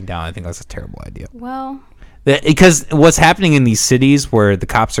everything down. I think that's a terrible idea. Well, Because what's happening in these cities where the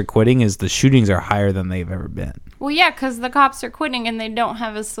cops are quitting is the shootings are higher than they've ever been. Well, yeah, because the cops are quitting and they don't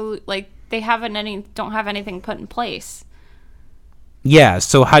have don't have anything put in place. Yeah,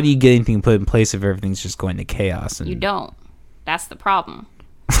 so how do you get anything put in place if everything's just going to chaos? And You don't. That's the problem.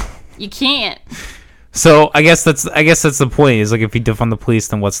 You can't. So I guess that's the point. Is like, if you defund the police,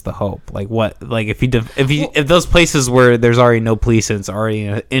 then what's the hope? Like what? Like if those places where there's already no police and it's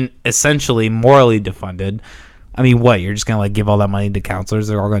already essentially morally defunded, I mean, what, you're just gonna like give all that money to counselors?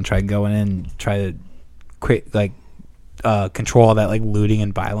 They're all gonna try to go in and try to create like control all that like looting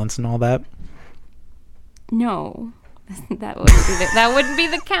and violence and all that. No, that wouldn't be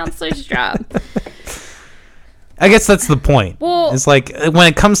the counselor's job. I guess that's the point. Well, it's like when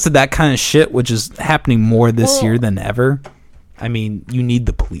it comes to that kind of shit, which is happening more this year than ever. I mean, you need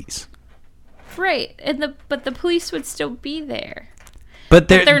the police, right? But the police would still be there. But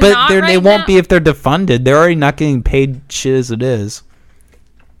they won't be if they're defunded. They're already not getting paid shit as it is.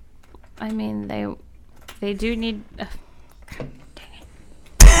 I mean, they do need.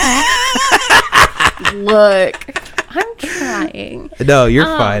 Look, I'm trying. No, you're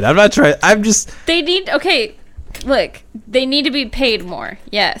fine. I'm not trying. I'm just. They need. Okay. Look, they need to be paid more.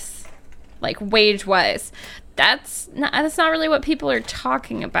 Yes, like wage wise. That's not really what people are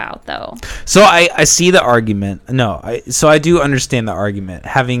talking about, though. So I see the argument. So I do understand the argument.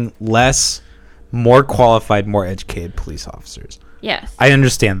 Having less, more qualified, more educated police officers. Yes, I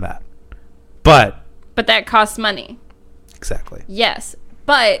understand that, but that costs money. Exactly. Yes,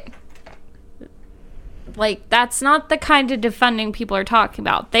 but like that's not the kind of defunding people are talking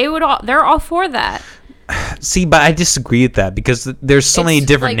about. They're all for that. See, but I disagree with that because there's so many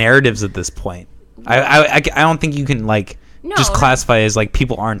different narratives at this point. I don't think you can just classify it as like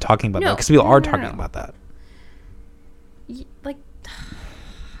people aren't talking about that, because people are talking about that. Like,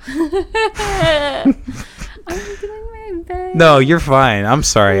 I'm doing my best. No, you're fine. I'm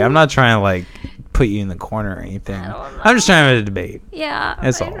sorry. I'm not trying to like put you in the corner or anything. I'm just trying to have a debate. Yeah,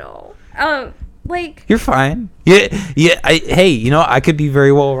 that's all. Know. Like, you're fine. Yeah. Hey, I could be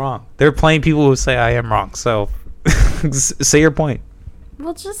very well wrong. There are plenty of people who say I am wrong. So, say your point.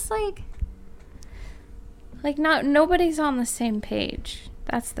 Well, just like nobody's on the same page.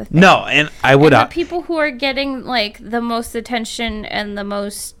 That's the thing. No, and I would. And the people who are getting like the most attention and the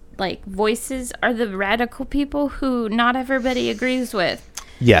most like voices are the radical people who not everybody agrees with.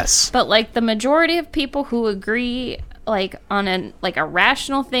 Yes. But like the majority of people who agree like on a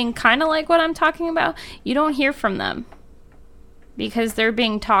rational thing, kind of like what I'm talking about, you don't hear from them because they're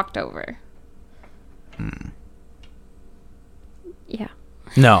being talked over. Yeah.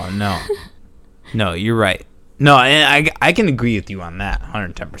 No, you're right. No, and I can agree with you on that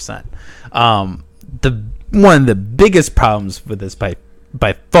 110%. One of the biggest problems with this by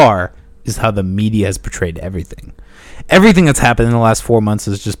far is how the media has portrayed everything. Everything that's happened in the last 4 months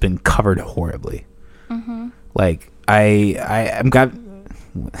has just been covered horribly. Mm-hmm. Like I'm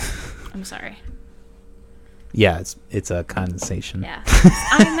sorry. Yeah, it's a condensation. Yeah,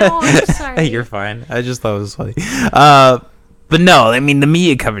 I know. I'm sorry. You're fine. I just thought it was funny. But no, I mean the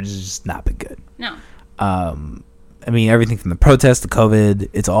media coverage has just not been good. No. I mean everything from the protests to COVID,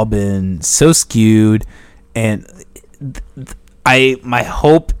 it's all been so skewed, and my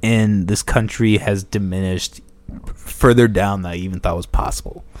hope in this country has diminished further down than I even thought was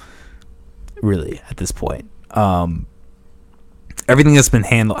possible. Really, at this point. Everything that's been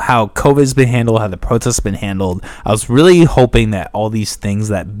handled, how COVID's been handled, how the protests have been handled, I was really hoping that all these things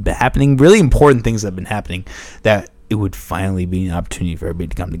that have been happening, really important things that have been happening, that it would finally be an opportunity for everybody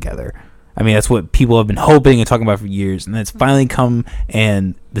to come together. I mean, that's what people have been hoping and talking about for years, and it's finally come,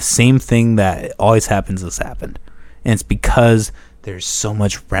 and the same thing that always happens has happened. And it's because there's so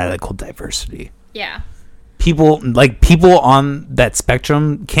much radical diversity. Yeah. People on that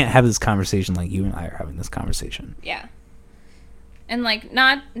spectrum can't have this conversation like you and I are having this conversation. Yeah. And like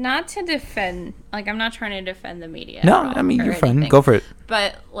not to defend, like I'm not trying to defend the media. No, I mean you're fine. Go for it.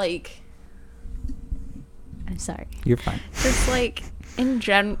 But like, I'm sorry. You're fine. Just like in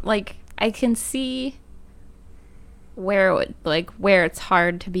general, like I can see where it's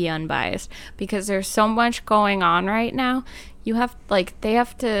hard to be unbiased because there's so much going on right now. They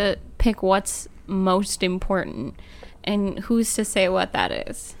have to pick what's most important, and who's to say what that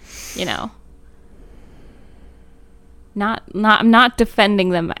is? I'm not defending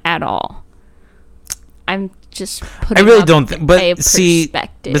them at all. I'm just putting. I really don't think. But see,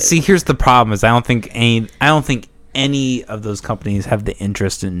 here's the problem: is I don't think any of those companies have the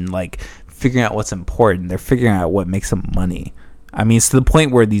interest in like figuring out what's important. They're figuring out what makes them money. I mean, it's to the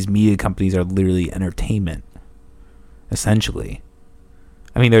point where these media companies are literally entertainment, essentially.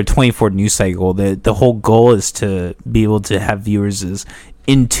 I mean, they're a 24 news cycle. The whole goal is to be able to have viewers as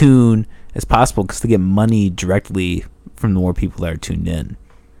in tune as possible because they get money directly from the more people that are tuned in.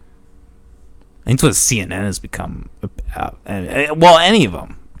 I think that's what CNN has become. Well, any of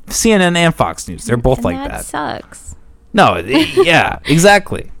them. CNN and Fox News. They're both like that. That sucks. No, yeah,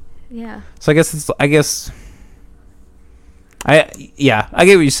 exactly. Yeah. So I get what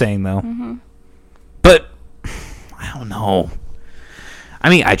you're saying though. Mm-hmm. But I don't know. I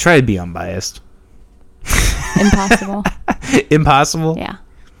mean, I try to be unbiased. Impossible. Impossible? Yeah.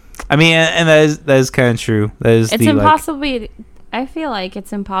 I mean, and that is kind of true. That is It's impossible. I feel like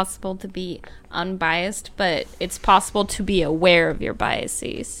it's impossible to be unbiased, but it's possible to be aware of your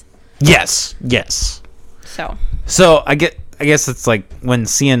biases. Yes. So I guess it's like when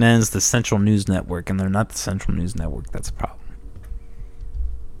CNN is the central news network and they're not the central news network. That's a problem.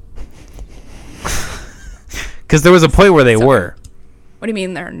 Because there was a point where they were. What do you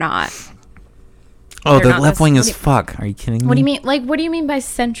mean they're not? Oh, they're left wing as fuck. Are you kidding me? What do you mean? Like, what do you mean by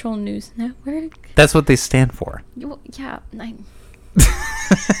Central News Network? That's what they stand for. Yeah,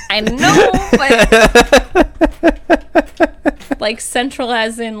 I know, but like central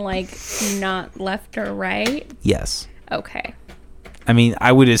as in like not left or right? Yes. Okay. I mean,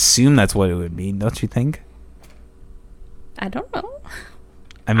 I would assume that's what it would mean, don't you think? I don't know.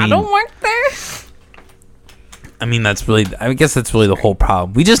 I mean, I don't work there. I mean, I guess that's really the whole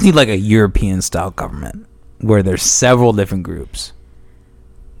problem. We just need like a European style government where there's several different groups.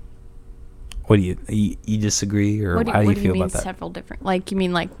 What do you disagree, or how do you feel about that? Several different, like you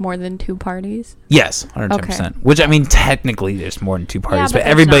mean like more than two parties? Yes, 110%. Okay. Which I mean, technically, there's more than two parties, but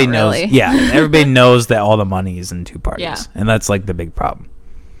everybody knows. Really. Yeah, everybody knows that all the money is in two parties, yeah. And that's like the big problem.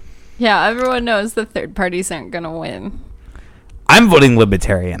 Yeah, everyone knows the third parties aren't gonna win. I'm voting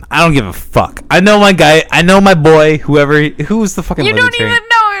libertarian. I don't give a fuck. I know my guy. I know my boy. Who's the fucking libertarian? You don't even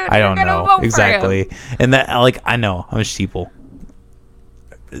know. I don't know exactly. And that I know I'm a sheeple.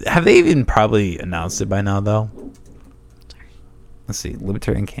 Have they even probably announced it by now, though? Let's see.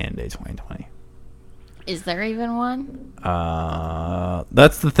 Libertarian candidate 2020. Is there even one?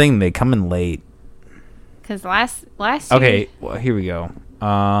 That's the thing. They come in late. Because last year... Okay, well, here we go.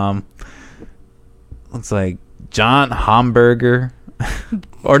 Looks like John Hamburger.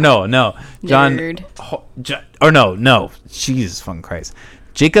 Or no. John... Nerd. No. Jesus fucking Christ.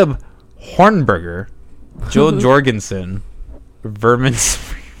 Jacob Hornberger. Joe Jorgensen. Vermin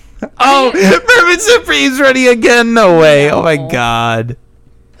Supreme. Oh, Vermin Supreme's ready again. No way. Oh my god.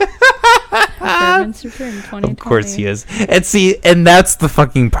 Vermin Supreme 2020. Of course he is. And that's the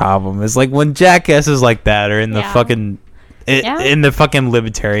fucking problem. Is like when jackasses like that are in the fucking in the fucking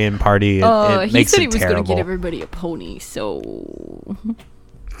libertarian party. It makes it terrible. He said he was going to get everybody a pony, so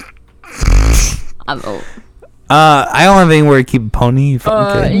I'm out. I don't have anywhere to keep a pony.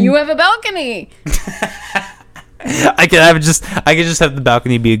 You have a balcony. I can just have the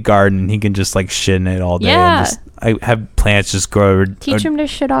balcony be a garden. He can just like shit in it all day. Yeah. And I have plants just grow. Teach him to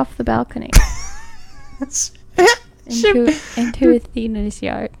shit off the balcony. into Athena's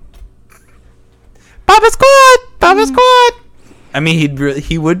yard. Papa Squad. I mean,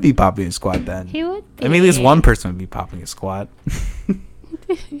 he would be popping a squat then. He would be. I mean, at least one person would be popping a squat.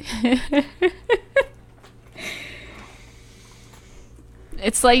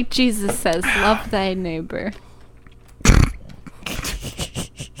 It's like Jesus says, love thy neighbor.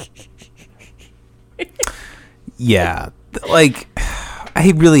 Yeah, like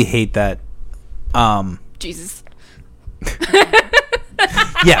I really hate that. Jesus.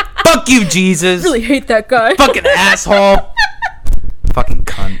 Yeah, fuck you, Jesus. Really hate that guy. Fucking asshole. Fucking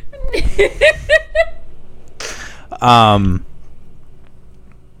cunt.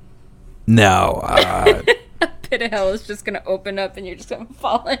 No. A pit of hell is just gonna open up and you're just gonna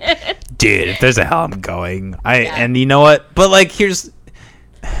fall in it. Dude, if there's a hell, I'm going. And you know what? But like,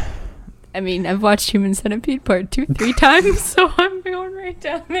 I mean, I've watched Human Centipede Part 2 3 times, so I'm going right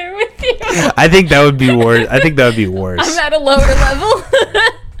down there with you. I think that would be worse. I'm at a lower level.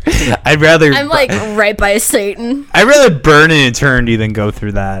 I'm like right by Satan. I'd rather burn in eternity than go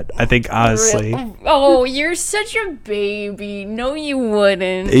through that. I think, honestly. Oh, you're such a baby. No, you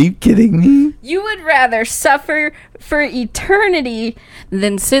wouldn't. Are you kidding me? You would rather suffer for eternity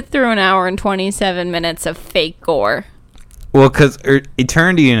than sit through an hour and 27 minutes of fake gore. Well, because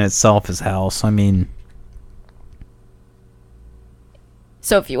eternity in itself is hell, so I mean...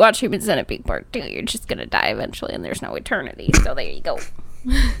 So if you watch Human Centipede Part 2, you're just going to die eventually, and there's no eternity. So there you go.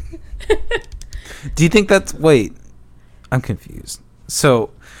 Do you think that's... Wait. I'm confused.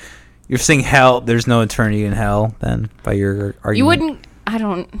 So, you're saying hell, there's no eternity in hell, then, by your argument? You wouldn't... I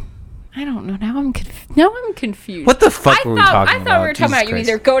don't... I don't know. Now I'm confused. What the fuck were we talking about? I thought we were talking about you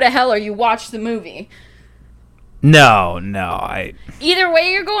either go to hell or you watch the movie. No, Either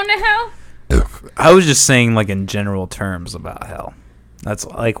way, you're going to hell? I was just saying, like, in general terms about hell. That's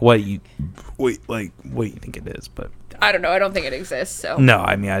like what you think it is, but I don't know. I don't think it exists. So no,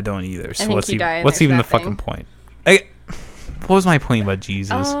 I mean I don't either. So what's die and what's there's even the nothing. fucking point? What was my point about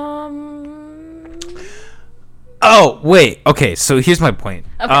Jesus? Oh wait, okay. So here's my point.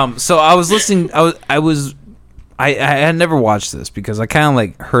 Okay. So I was listening. I had never watched this because I kind of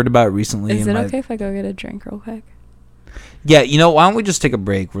like heard about it recently. Is it okay if I go get a drink real quick? Yeah, why don't we just take a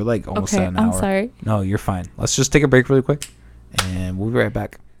break? We're like almost at an hour. I'm sorry. No, you're fine. Let's just take a break really quick, and we'll be right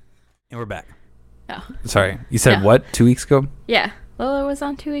back. And we're back. Oh. Sorry, you said No. what? 2 weeks ago? Yeah. Lola was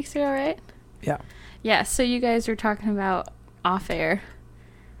on 2 weeks ago, right? Yeah. Yeah. So you guys were talking about off air,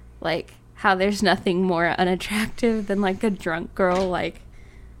 like how there's nothing more unattractive than like a drunk girl like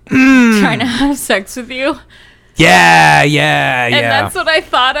trying to have sex with you. Yeah. And that's what I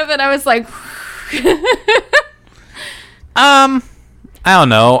thought of, and I was like. I don't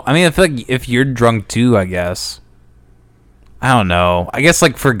know. I mean, I feel like if you're drunk too, I guess. I don't know. I guess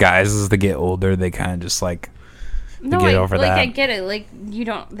like for guys as they get older, they kind of just like No, get over like that. I get it. Like they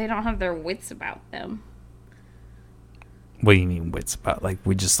don't have their wits about them. What do you mean wits about? Like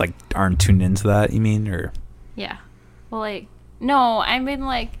we just like aren't tuned into that, you mean? Or Yeah. Well, like no, I mean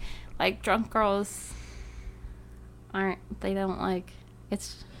like drunk girls they don't like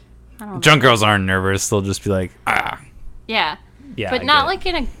it's I don't know. drunk girls aren't nervous, they'll just be like, Yeah. Yeah. But I not get like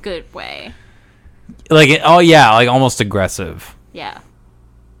in a good way. it. Like like almost aggressive. Yeah.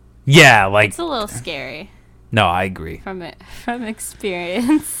 Yeah, like It's a little scary no, I agree. from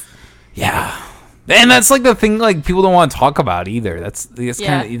experience. Yeah. And that's like the thing like people don't want to talk about either. That's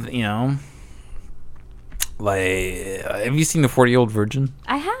Yeah. kind of, like have you seen The 40-Year-Old Virgin?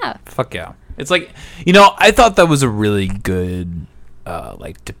 I have. Fuck yeah. It's like, I thought that was a really good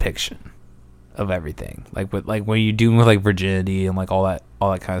like depiction of everything. Like when you're doing with like virginity and like all that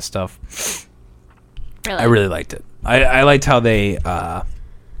kind of stuff. Really? I really liked it. I liked how they I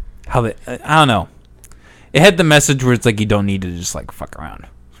don't know. It had the message where it's like you don't need to just like fuck around.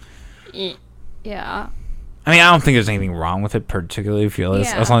 Yeah. I mean, I don't think there's anything wrong with it particularly if you're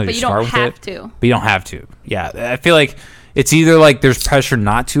as long as but you're you smart don't with have it. to. But you don't have to. Yeah, I feel like it's either like there's pressure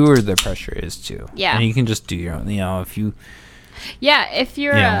not to or the pressure is to. Yeah. And you can just do your own, if you Yeah, if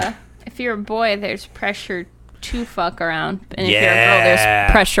you're a boy, there's pressure to fuck around, and if you're a girl,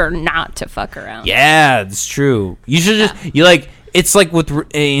 there's pressure not to fuck around. Yeah, it's true. You should just it's like with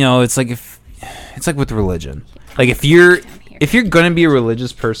it's like with religion. Like if you're gonna be a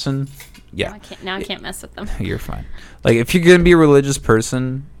religious person, yeah. I can't mess with them. You're fine. Like if you're gonna be a religious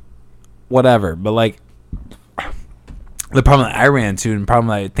person, whatever. But like the problem that I ran into, and the problem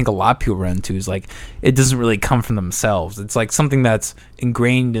that I think a lot of people run into, is like it doesn't really come from themselves. It's like something that's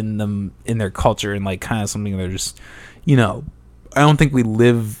ingrained in them, in their culture, and like kind of something they're just, I don't think we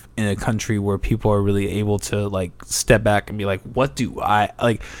live in a country where people are really able to like step back and be like, what do I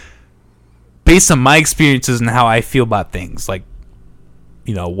like? Based on my experiences and how I feel about things, like,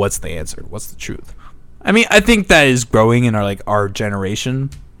 what's the answer? What's the truth? I mean, I think that is growing in our generation,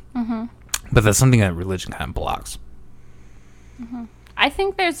 but that's something that religion kind of blocks. I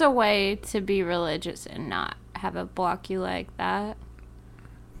think there's a way to be religious and not have it block you like that.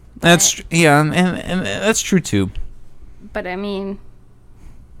 That's and that's true too. But I mean,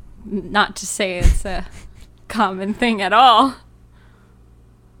 not to say it's a common thing at all.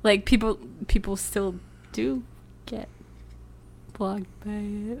 Like people still do get blocked by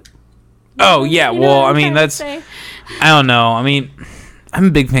it. Oh yeah, You know well, what I I'm mean trying to that's say? I don't know. I mean, I'm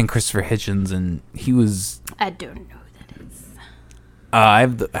a big fan of Christopher Hitchens, and he was. I don't know who that is. I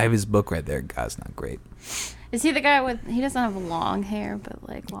have his book right there. God's not great. Is he the guy with? He doesn't have long hair, but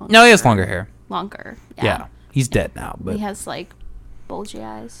like long. No, he has longer hair. Longer. Yeah, he's dead now, but He has like bulgy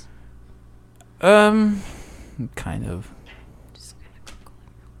eyes. kind of. Just gonna Google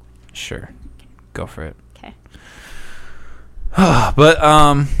it. Sure, go for it. Okay.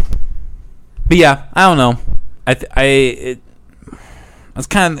 But yeah, I don't know. I was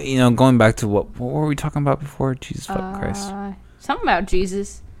kind of going back to what were we talking about before? Jesus fuck Christ. Something about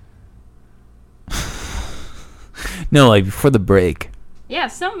Jesus. No, like before the break. Yeah,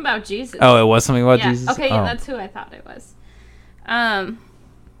 something about Jesus. Oh, it was something about yeah. Jesus. Okay, yeah, Oh. that's who I thought it was. Well,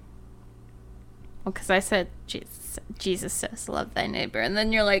 because I said Jesus says, "Love thy neighbor," and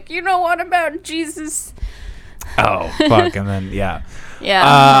then you're like, what about Jesus? Oh fuck, and then yeah. Yeah.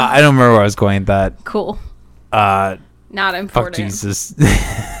 I don't remember where I was going with that. Cool. Not Not important. fuck Jesus.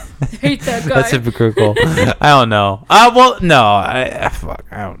 Hate that guy. That's hypocritical. I don't know. Well, no. Fuck.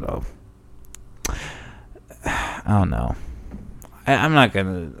 I don't know. I don't know. I'm not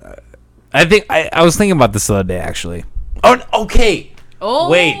gonna. I think I was thinking about this the other day actually. Oh, okay. Oh,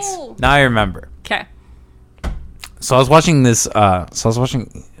 wait. Now I remember. Okay. So I was watching this.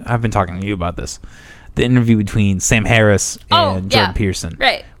 I've been talking to you about this. The interview between Sam Harris and Jordan Peterson.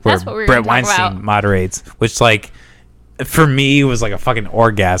 Right. Where That's what we were Brett talking Weinstein about. moderates, which like for me was like a fucking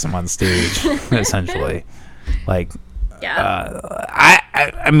orgasm on stage, essentially. Like,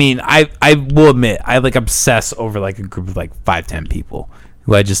 I mean, I will admit I like obsess over like a group of like 5-10 people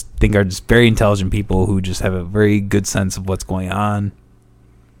who I just think are just very intelligent people who just have a very good sense of what's going on.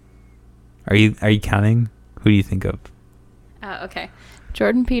 Are you counting? Who do you think of? Okay.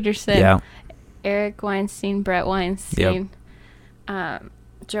 Jordan Peterson. Yeah. Eric Weinstein, Brett Weinstein,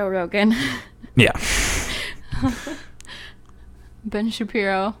 Joe Rogan. Yeah. Ben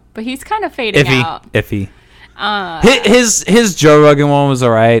Shapiro, but he's kind of fading out. Iffy. His Joe Rogan one was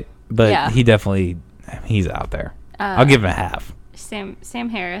alright, but he's out there. I'll give him a half. Sam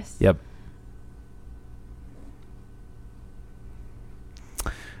Harris. Yep.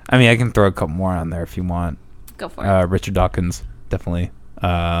 I mean, I can throw a couple more on there if you want. Go for it. Richard Dawkins, definitely.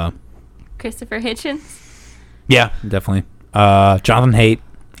 Christopher Hitchens. Yeah, definitely. Jonathan Haidt,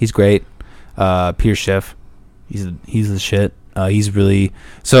 he's great. Peter Schiff, he's the shit. He's really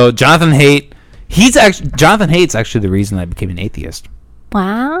Jonathan Haidt. Jonathan Haidt's actually the reason I became an atheist.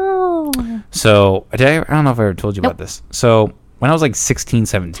 Wow. So I don't know if I ever told you about this. So when I was like 16,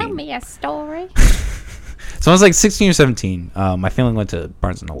 17. Tell me a story. So I was like 16 or 17. My family went to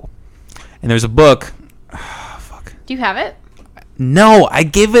Barnes & Noble. And there's a book. Fuck. Do you have it? No, I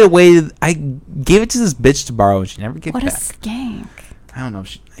gave it away. I gave it to this bitch to borrow, and she never gave it back. What a skank. I don't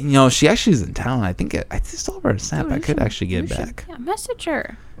know. She actually is in town. I think I still have her snap. I could actually get it back. Yeah, message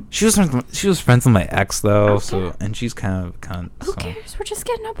her. She was friends with my ex though, and she's kind of a cunt. Who cares? We're just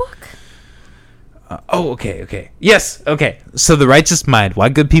getting a book. Okay. Yes, okay. So The Righteous Mind: Why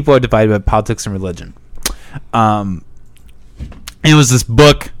Good People Are Divided by Politics and Religion. It was this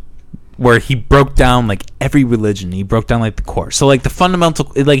book where he broke down like every religion. He broke down like the core. So like the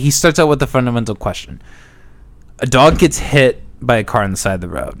fundamental, like he starts out with the fundamental question: a dog gets hit by a car on the side of the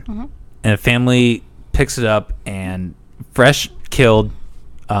road, and a family picks it up and fresh killed,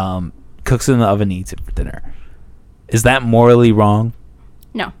 cooks it in the oven, eats it for dinner. Is that morally wrong?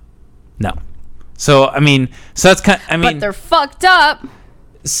 No. So that's kind. But they're fucked up.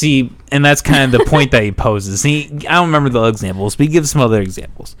 See, and that's kind of the point that he poses. I don't remember the examples, but he gives some other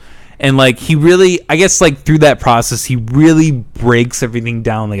examples. And like he really, I guess like through that process, he really breaks everything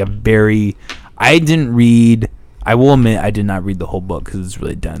down like a very. I will admit I did not read the whole book because it's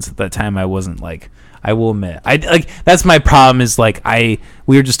really dense. At that time, I wasn't like. I will admit that's my problem. Is like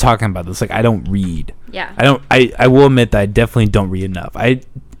we were just talking about this. Like I don't read. Yeah. I will admit that I definitely don't read enough. I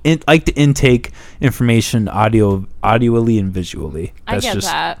like to intake information audioly and visually. That's I get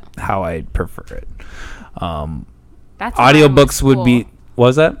just that. how I prefer it. That's audiobooks would be. What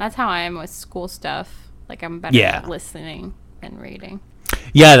was that? That's how I am with school stuff. Like I'm better at listening than reading.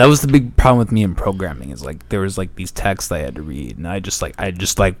 Yeah, that was the big problem with me in programming. Is like there was like these texts I had to read, and I just went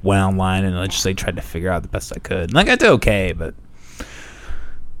online and I just like tried to figure out the best I could. And, like I did okay, but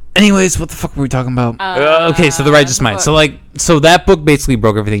anyways, what the fuck were we talking about? Okay, so The Righteous Mind. So that book basically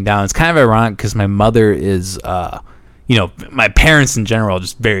broke everything down. It's kind of ironic because my mother is, my parents in general are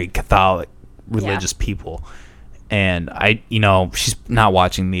just very Catholic, religious people. And she's not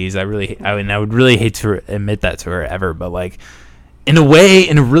watching these. I would really hate to admit that to her ever, but like, in a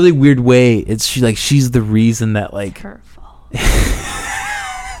really weird way, she's the reason that like. It's her fault.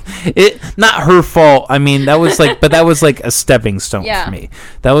 Not her fault. I mean, that was like a stepping stone for me.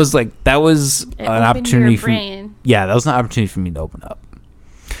 That was an opportunity for me. Yeah, that was an opportunity for me to open up.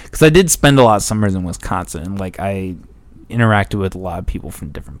 Because I did spend a lot of summers in Wisconsin, and like I interacted with a lot of people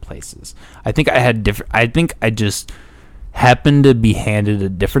from different places. I think I just happened to be handed a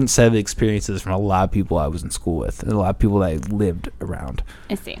different set of experiences from a lot of people I was in school with, and a lot of people that I lived around.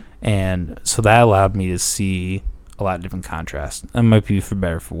 I see. And so that allowed me to see a lot of different contrasts. That might be for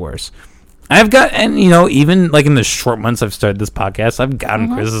better or for worse. Even like in the short months I've started this podcast, I've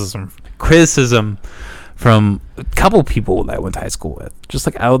gotten criticism from a couple people that I went to high school with, just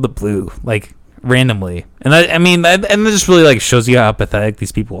like out of the blue, like randomly. And that just really like shows you how pathetic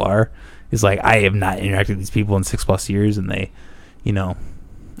these people are. Is like I have not interacted with these people in 6+ years, and they, I don't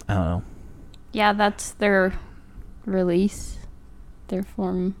know. Yeah, that's their release, their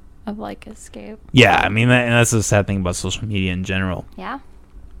form of like escape. Yeah, and that's the sad thing about social media in general. Yeah.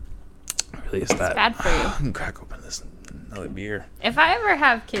 It really is it's bad for you. I can crack open another beer. If I ever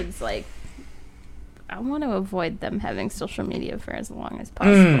have kids, like, I want to avoid them having social media for as long as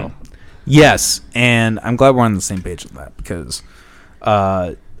possible. Yes, and I'm glad we're on the same page with that because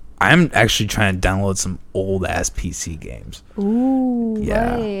I'm actually trying to download some old ass PC games. Ooh,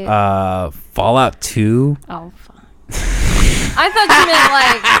 Yeah, right. Fallout 2. Oh, fine. I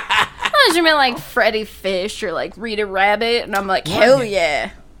thought you meant like Freddy Fish or like Rita Rabbit, and I'm like, hell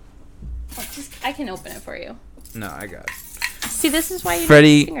yeah. I can open it for you. No, I got it. See, this is why you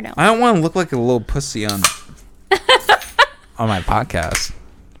Freddy. need fingernails. I don't want to look like a little pussy on my podcast.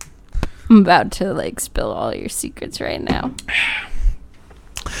 I'm about to like spill all your secrets right now.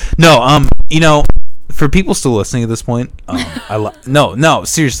 No, for people still listening at this point, no,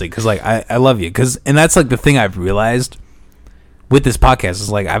 seriously, because like I love you, and that's like the thing I've realized with this podcast is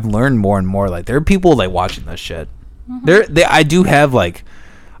like I've learned more and more. Like there are people like watching this shit. I do have like,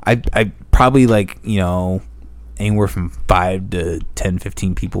 I probably like anywhere from 5 to 10,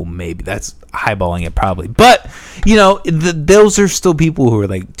 15 people maybe. That's highballing it probably, but those are still people who are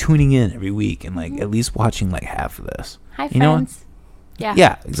like tuning in every week and like at least watching like half of this. Hi, friends.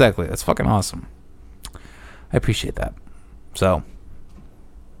 Yeah, exactly. That's fucking awesome. I appreciate that. So,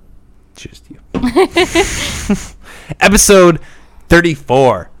 cheers to you. Episode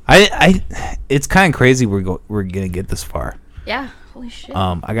 34. It's kind of crazy we're gonna get this far. Yeah. Holy shit.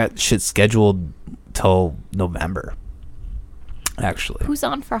 I got shit scheduled till November. Actually. Who's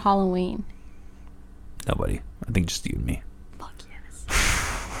on for Halloween? Nobody. I think just you and me. Fuck yes.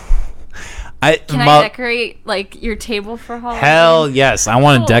 Can I decorate like your table for Halloween? Hell yes. I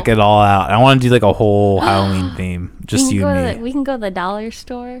want to deck it all out. I want to do like a whole Halloween theme. Just you and me. We can go to the dollar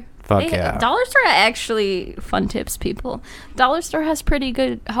store. Fuck yeah. Dollar Store actually, fun tips, people. Dollar Store has pretty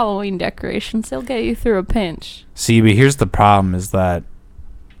good Halloween decorations. They'll get you through a pinch. See, but here's the problem is that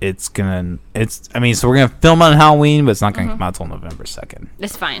so we're going to film on Halloween, but it's not going to come out till November 2nd.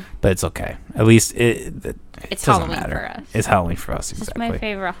 It's fine. But it's okay. At least it it's doesn't Halloween matter. for us. It's Halloween for us, It's exactly. my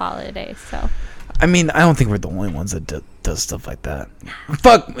favorite holiday, so. I mean, I don't think we're the only ones that does stuff like that.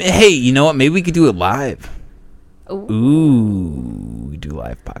 Fuck. Hey, you know what? Maybe we could do it live. Ooh, we do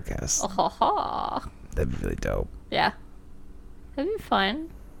live podcasts. That'd be really dope. Yeah. That'd be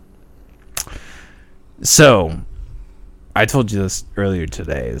fun. So, I told you this earlier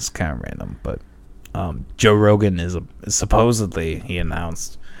today. It's kind of random, but Joe Rogan is supposedly, he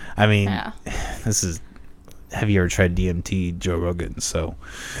announced. I mean, this is. Have you ever tried DMT, Joe Rogan? So,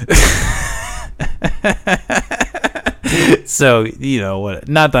 so what?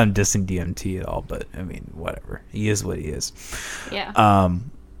 Not that I'm dissing DMT at all, but I mean, whatever. He is what he is. Yeah.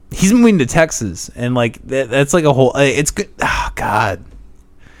 He's moving to Texas, and like that's like a whole. It's good. Oh God.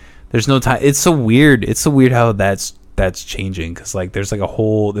 There's no time. It's so weird. It's so weird how that's changing because like there's like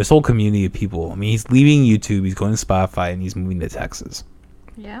this whole community of people. I mean, he's leaving YouTube. He's going to Spotify, and he's moving to Texas.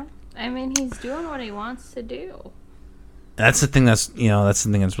 Yeah. I mean, he's doing what he wants to do. That's the thing that's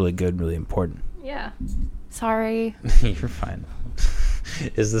really good, really important. Yeah. Sorry. You're fine.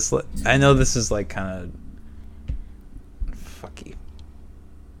 Is this? I know this is like kind of. Fuck you.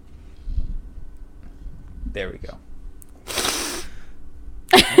 There we go.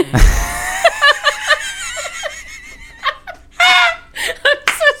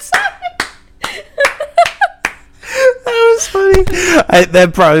 Funny.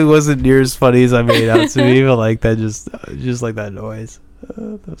 That probably wasn't near as funny as I made out to me, but like that just like that noise.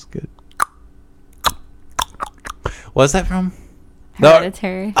 That was good. What's that from?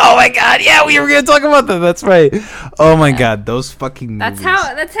 Hereditary. No. Oh my god! Yeah, we were gonna talk about that. That's right. Oh my god, those fucking movies.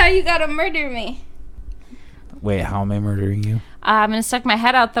 That's how you gotta murder me. Wait, how am I murdering you? I'm gonna stick my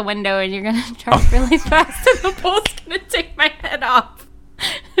head out the window, and you're gonna drive really fast, and the bull's gonna take my head off.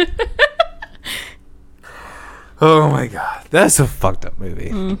 Oh my god, that's a fucked up movie.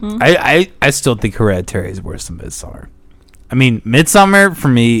 Mm-hmm. I still think Hereditary is worse than Midsommar. I mean, Midsommar for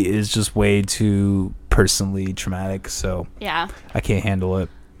me is just way too personally traumatic, so yeah, I can't handle it.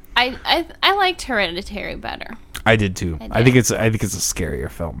 I liked Hereditary better. I did too. I think it's a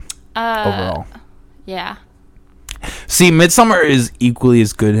scarier film overall. Yeah. See, Midsommar is equally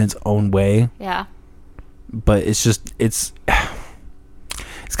as good in its own way. Yeah. But it's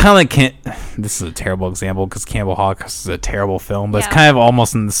kind of like this is a terrible example because Campbell Holocaust is a terrible film, but it's kind of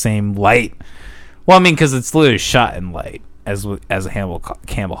almost in the same light. Well, I mean, because it's literally shot in light as a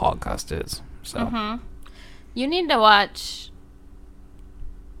Campbell Holocaust is. So you need to watch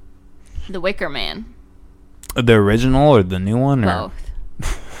The Wicker Man. The original or the new one? Both.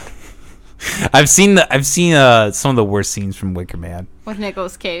 I've seen some of the worst scenes from Wicker Man with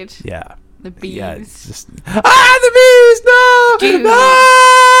Nicolas Cage. Yeah. The bees. Yeah, it's just the bees! No! Dude. No!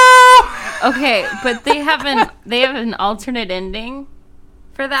 Okay, but they have an alternate ending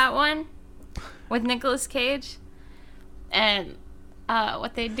for that one. with Nicolas Cage. And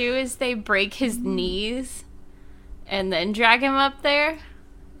what they do is they break his knees and then drag him up there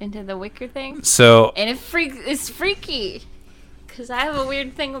into the wicker thing. So And it's freaky. Because I have a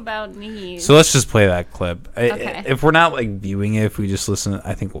weird thing about knees. So let's just play that clip. Okay. If we're not like viewing it, if we just listen,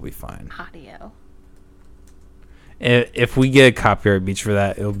 I think we'll be fine. Audio. If we get a copyright beach for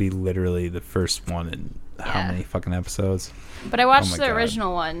that, it'll be literally the first one in how Yeah. many fucking episodes? But I watched my the God.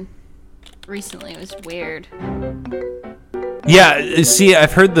 original one recently. It was weird. Yeah, see,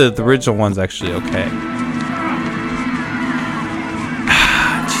 I've heard the original one's actually okay.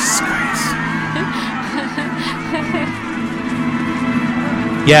 Jesus Christ.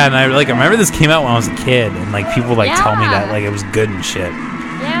 Yeah, and I remember this came out when I was a kid, and like people tell me that Yeah. like it was good and shit.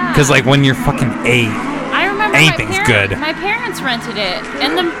 Yeah. Because like when you're fucking 8, I remember anything's good. My parents rented it,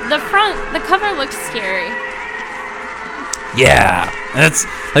 and the cover looked scary. yeah, that's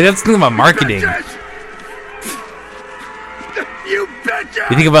the thing about marketing. You betcha!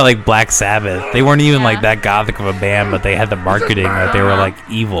 You think about like Black Sabbath, they weren't even like that gothic of a band, but they had the marketing that they were like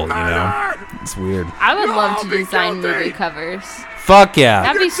evil, you know? It's weird. I would love to I'll be design guilty. movie covers. Fuck yeah.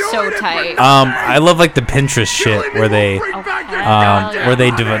 That'd be so tight. I love like the Pinterest shit where they Where they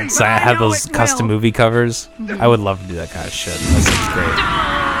have those custom movie covers. I would love to do that kind of shit. That sounds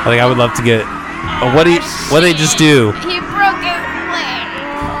great. I would love to get. What do they just do? He broke his leg.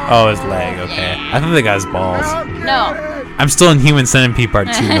 Oh, his leg. Okay, I thought they got his balls. No. I'm still in Human Centipede Part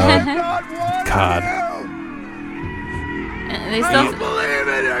 2 mode. God. They I still don't believe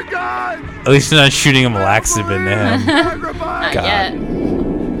in your God! At least you're not shooting him laxative into him. not God. yet.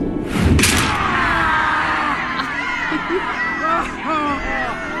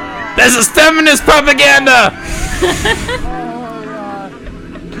 This is feminist propaganda.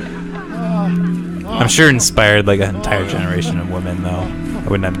 I'm sure inspired like an entire generation of women, though. I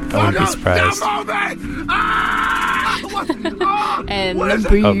wouldn't be surprised. And What is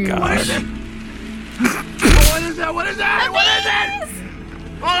the it? Oh bees. gosh. What is it? What is that? What is it?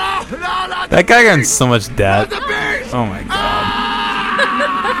 Oh, no, not That guy got in so much debt. the bees! Oh my god.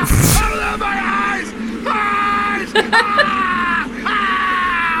 Out of my eyes! Eyes!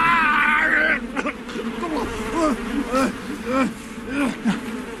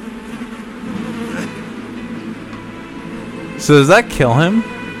 So does that kill him?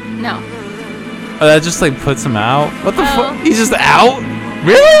 No. Oh, that just like puts him out? What the Oh. fuck? He's just out?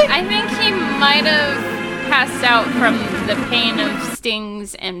 Really? I think he might have passed out from the pain of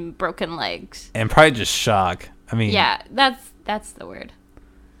stings and broken legs. And probably just shock. I mean, Yeah, that's the word.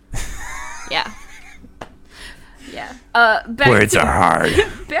 Yeah. Yeah. Back words to, are hard.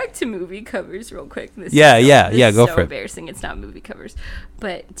 Back to movie covers real quick. This Yeah, is yeah, this yeah, is go so for it. embarrassing. It's not movie covers.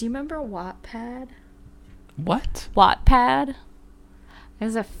 But do you remember Wattpad? What? Wattpad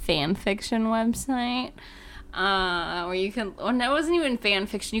is a fan fiction website where you can. Well, no, it wasn't even fan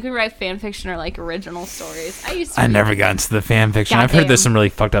fiction. You could write fan fiction or like original stories. I used to. I read never them. got into the fan fiction. I've heard Goddamn. there's some really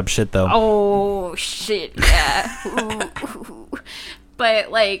fucked up shit though. Oh shit! Yeah. Ooh.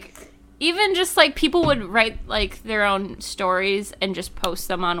 But like, even just like people would write like their own stories and just post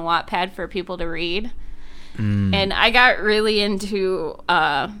them on Wattpad for people to read. And I got really into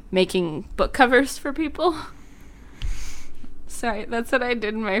making book covers for people. Sorry, that's what I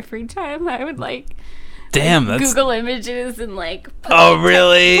did in my free time. I would like Damn, that's. Google images and like put, Oh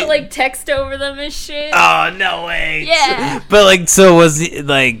really? put like text over them and shit. Oh no way. Yeah. But like, so was it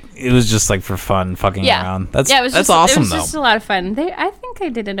like it was just like for fun, fucking around. That's yeah, it was that's just, awesome It was though. just a lot of fun. I think I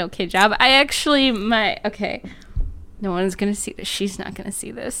did an okay job. I actually no one's gonna see this. She's not gonna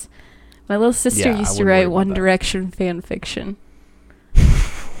see this. My little sister Yeah, I used to wouldn't worry write about One that. Direction fan fiction,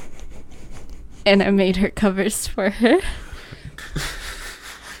 and I made her covers for her.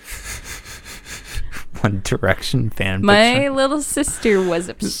 One Direction fan My fiction. little sister was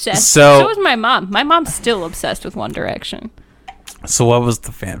obsessed. So- So was my mom. My mom's still obsessed with One Direction. So what was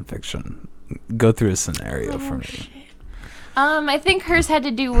the fan fiction? Go through a scenario Oh, for me. I think hers had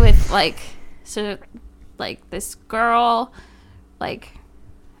to do with this girl,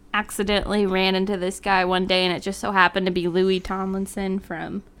 accidentally ran into this guy one day, and it just so happened to be Louis Tomlinson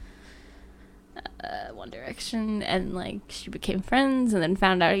from One Direction, and she became friends, and then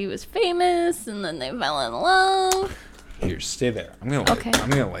found out he was famous, and then they fell in love. Here, stay there. I'm gonna light, Okay. I'm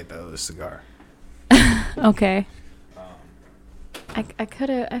gonna light the other cigar. Okay. I could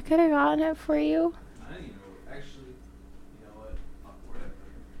have gotten it for you. I don't even know. Actually, you know what? Whatever.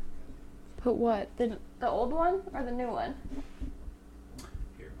 But what? The old one or the new one?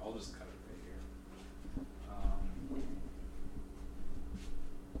 Here, I'll just cut it right here.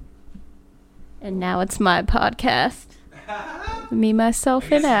 And now it's my podcast. Me,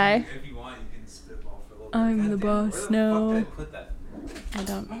 myself, and I. If you want, you can spit I'm the boss Where the now. fuck did I put that? I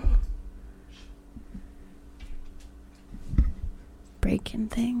don't know. Breaking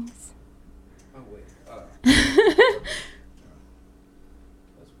things. Oh wait.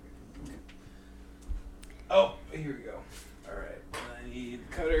 Oh, here we go. All right. I need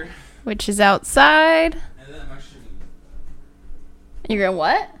cutter, Which is outside. and then I'm actually You're gonna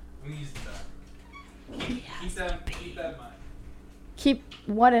what? I'm using that. Keep that in mind. Keep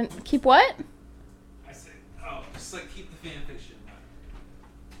what in? Keep what? I said, just like keep the fan fiction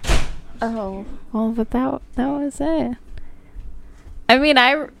in mind. Oh, well, but that was it. I mean,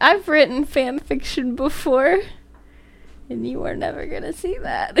 I've written fan fiction before, and you are never gonna see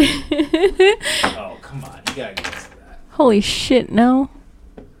that. Oh, come on. You gotta get to that. Holy shit, no.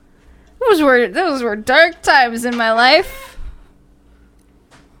 Those were dark times in my life.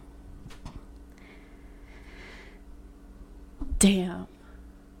 Damn.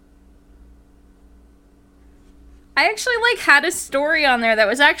 I actually had a story on there that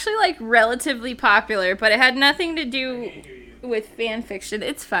was actually relatively popular, but it had nothing to do with fan fiction.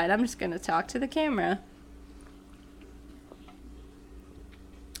 It's fine. I'm just going to talk to the camera.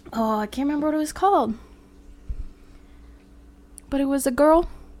 Oh, I can't remember what it was called. But it was a girl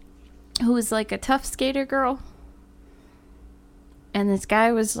who was a tough skater girl. And this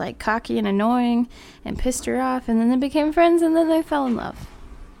guy was cocky and annoying and pissed her off, and then they became friends, and then they fell in love.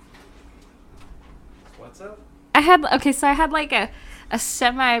 What's up? I had a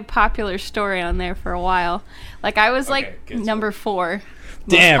semi-popular story on there for a while. I was Okay, get to number 4.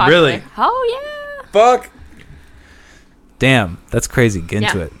 Damn, most popular. really? Oh yeah. Fuck. Damn, that's crazy. Get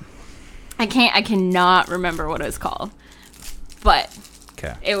into Yeah. it. I cannot remember what it was called. But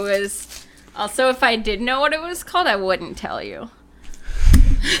Okay. it was also, if I did know what it was called, I wouldn't tell you.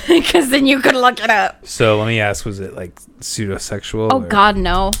 Because then you could look it up. So let me ask, was it pseudosexual? Oh God,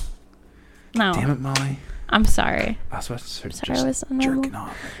 no. No. Damn it, Molly. I'm sorry. I was about to start Sorry, just I was a normal- jerking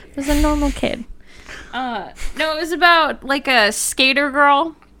off. It was a normal kid. No, it was about a skater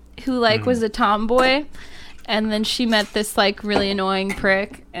girl who was a tomboy, and then she met this really annoying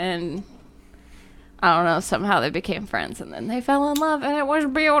prick, and I don't know, somehow they became friends, and then they fell in love, and it was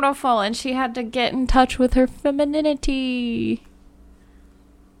beautiful, and she had to get in touch with her femininity.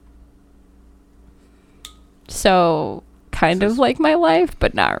 So, kind of like my life,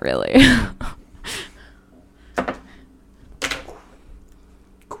 but not really.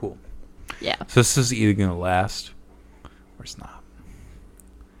 Cool. Yeah. So this is either gonna last or it's not.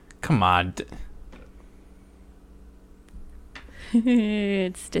 Come on.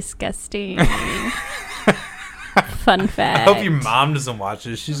 It's disgusting. Fun fact. I hope your mom doesn't watch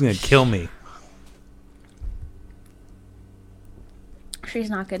this. She's gonna kill me. She's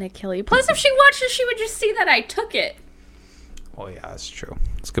not gonna kill you. Plus, if she watches, she would just see that I took it. Oh yeah, that's true.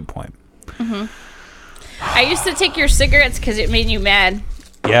 That's a good point. I used to take your cigarettes because it made you mad,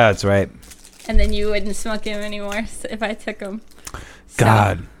 Yeah, that's right. and then you wouldn't smoke them anymore if I took them.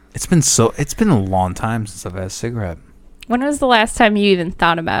 God, it's been a long time since I've had a cigarette. When was the last time you even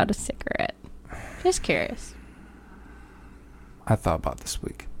thought about a cigarette? Just curious. I thought about this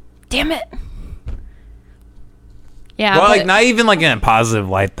week. Damn it. Yeah. Well, but- not even in a positive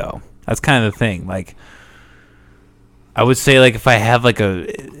light though. That's kind of the thing. I would say if I have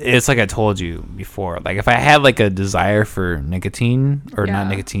it's like I told you before. If I had a desire for nicotine or Yeah. not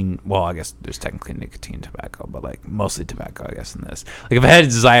nicotine. Well, I guess there's technically nicotine in tobacco, but mostly tobacco. I guess in this. If I had a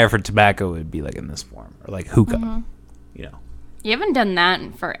desire for tobacco, it would be in this form or hookah. You know. You haven't done that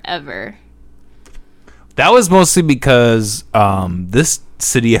in forever. That was mostly because this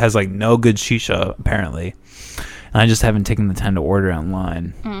city has no good shisha apparently, and I just haven't taken the time to order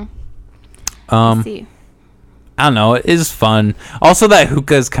online. I see. I don't know. It is fun. Also, that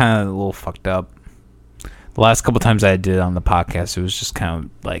hookah is kind of a little fucked up. The last couple times I did it on the podcast, it was just kind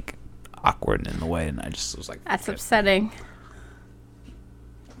of awkward in the way, and I just was like, That's upsetting.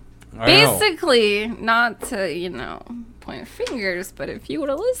 I know. Basically, not to, point fingers, but if you would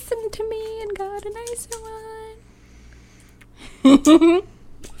have listened to me and got a nicer one.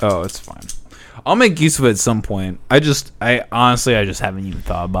 Oh, it's fine. I'll make use of it at some point. I honestly haven't even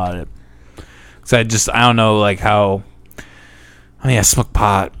thought about it. Cause I don't know how. I mean, I smoke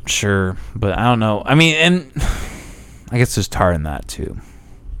pot, sure, but I don't know. I mean, and I guess there's tar in that too.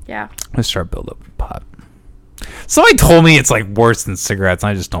 Yeah. I'm gonna start build up with pot. Somebody told me it's worse than cigarettes,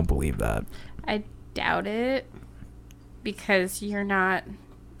 and I just don't believe that. I doubt it. Because you're not...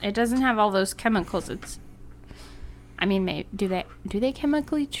 It doesn't have all those chemicals. I mean, do they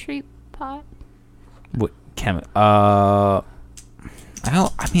chemically treat pot? What I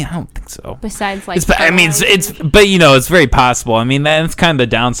don't think so. Besides, It's very possible. I mean, that's kind of the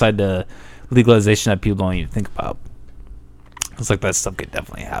downside to legalization that people don't even think about. It's like that stuff could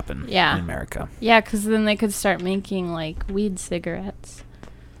definitely happen in America. Yeah, because then they could start making like weed cigarettes.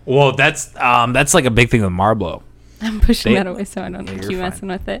 Well, that's like a big thing with Marlboro. I'm pushing that away so I don't keep messing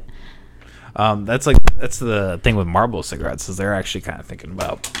with it. That's the thing with Marlboro cigarettes is they're actually kind of thinking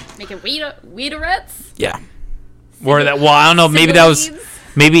about making weederettes. Yeah. Or that. Well, I don't know. Maybe that was.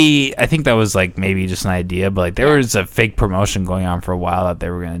 Maybe I think that was like maybe just an idea, but like there was a fake promotion going on for a while that they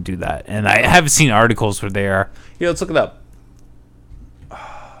were going to do that, and I have seen articles where they are. Yeah, let's look it up.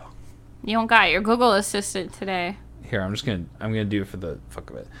 You don't got your Google Assistant today. Here, I'm gonna do it for the fuck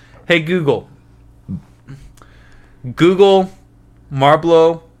of it. Hey Google. Google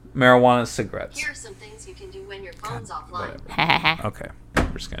Marlboro marijuana cigarettes. Here are some things you can do when your phone's offline. Okay,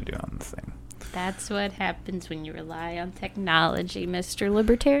 we're just gonna do it on the thing. That's what happens when you rely on technology, Mr.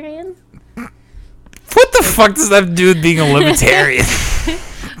 Libertarian. What the fuck does that have to do with being a libertarian?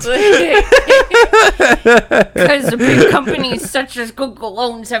 Because the big companies such as Google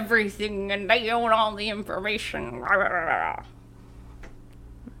owns everything and they own all the information.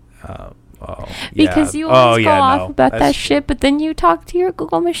 Because you always go off about that shit, but then you talk to your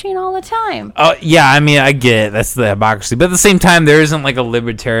Google machine all the time. Oh, yeah, I mean, I get it. That's the hypocrisy. But at the same time, there isn't, like, a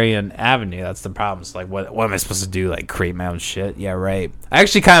libertarian avenue. That's the problem. It's like, what am I supposed to do? Like, create my own shit? Yeah, right. I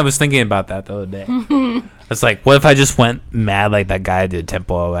actually kind of was thinking about that the other day. It's like, what if I just went mad like that guy did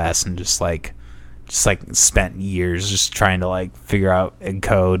Temple OS and just spent years just trying to, like, figure out and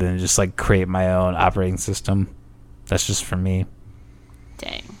code and just, like, create my own operating system? That's just for me.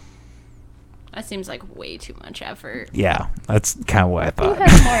 Dang. That seems like way too much effort. Yeah, that's kind of what I thought.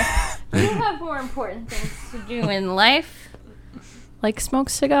 You have more important things to do in life, like smoke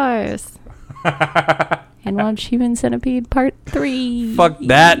cigars and watch Human Centipede Part 3. Fuck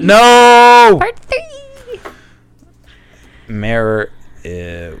that! No. Part 3.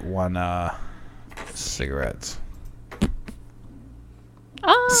 Marijuana cigarettes.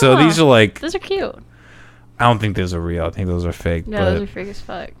 Oh, so these are like. Those are cute. I don't think those are real. I think those are fake. No, those are fake as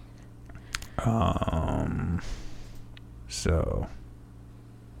fuck. So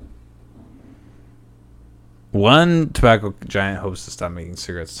one tobacco giant hopes to stop making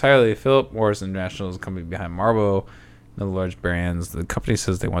cigarettes entirely. Philip Morris International is the company behind Marlboro and other large brands. The company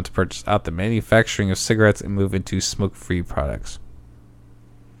says they want to purchase out the manufacturing of cigarettes and move into smoke-free products.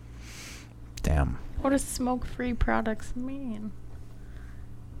 Damn. What does smoke-free products mean?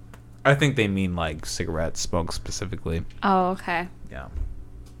 I think they mean like cigarette smoke specifically. Oh, okay. Yeah.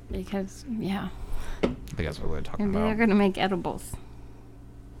 Because, yeah. I think that's what we're talking Maybe about. they're going to make edibles.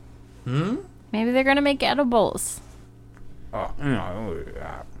 Maybe they're going to make edibles. Oh, no.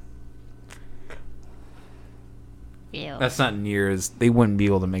 Ew. That's not near as... They wouldn't be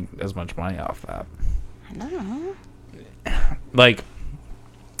able to make as much money off that. I don't know. Like,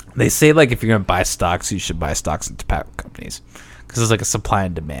 they say, like, if you're going to buy stocks, you should buy stocks in tobacco companies. Because it's like a supply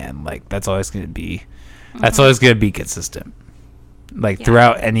and demand. Like, that's always going to be... That's always going to be consistent. Like,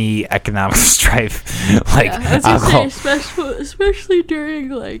 throughout any economic strife. Like, alcohol. Especially during,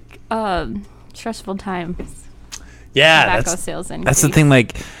 like, stressful times. Yeah, tobacco sales increase. That's the thing.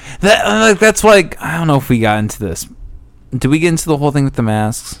 Like, that's like, I don't know if we got into this. Did we get into the whole thing with the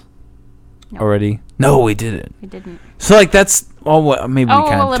masks already? No, we didn't. We didn't. So, like, that's... Well, maybe we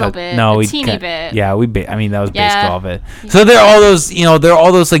kind of... a little bit. No, a we teeny bit. Yeah, I mean, that was basically all of it. So, there are all those, there are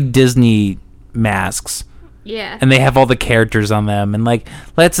all those, like, Disney masks. Yeah. And they have all the characters on them. And, like,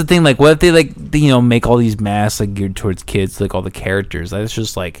 that's the thing. Like, what if they, like, make all these masks, like, geared towards kids, like, all the characters? That's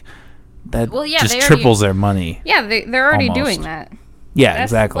just, like... That just triples their money. Yeah, they're already doing that. Yeah,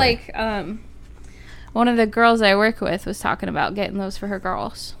 That's exactly. Like, one of the girls I work with was talking about getting those for her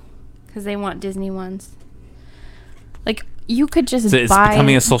girls. Because they want Disney ones. Like, you could just buy... It's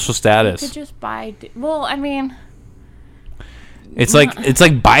becoming a social status. You could just buy... Well, I mean... It's like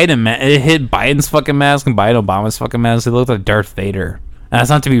Biden. It hit Biden's fucking mask and Biden Obama's fucking mask. They look like Darth Vader. And that's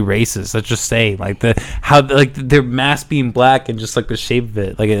not to be racist. That's just saying like their mask being black and just like the shape of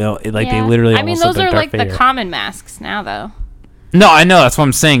it. Like they literally. I mean, those are like the common masks now, though. No, I know. That's what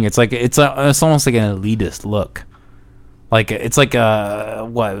I'm saying. It's like it's almost like an elitist look. Like it's like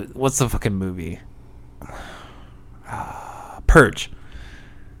what's the fucking movie? Purge.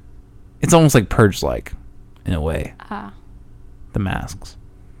 It's almost like Purge, like in a way. The masks.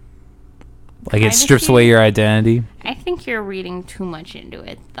 Like it strips away your identity. I think you're reading too much into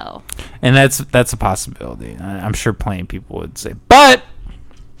it, though. And that's a possibility. I'm sure plenty of people would say, but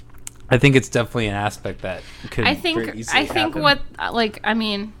I think it's definitely an aspect that could. I think happen. what I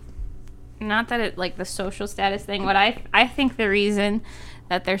mean, not that it like the social status thing. What I think the reason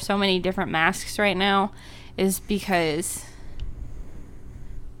that there's so many different masks right now is because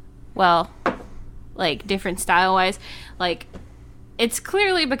well, like different style wise, like it's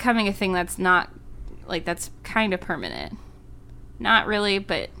clearly becoming a thing that's not like that's kind of permanent. Not really,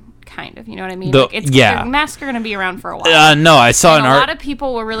 but kind of. You know what I mean? Like masks are going to be around for a while. No, I saw a lot of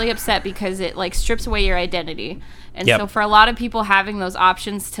people were really upset because it like strips away your identity. And Yep. so for a lot of people having those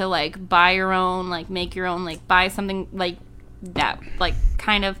options to like buy your own, like make your own, like buy something like that, like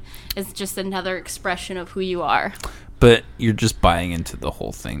kind of is just another expression of who you are. But you're just buying into the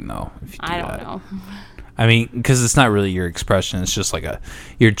whole thing, though. If you do I don't that. know. I mean, because it's not really your expression. It's just like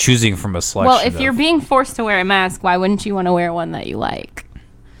you're choosing from a selection. Well, if you're being forced to wear a mask, why wouldn't you want to wear one that you like?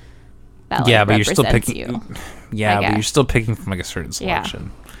 That, like, but you're still picking. you, yeah, but you're still picking from like a certain Yeah.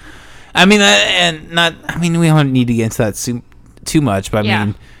 selection. I mean, we don't need to get into that too much, but I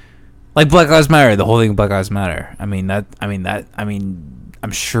mean, like Black Lives Matter, the whole thing of Black Lives Matter. I'm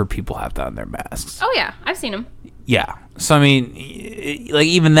sure people have that on their masks. Oh yeah, I've seen them. Yeah. So I mean, like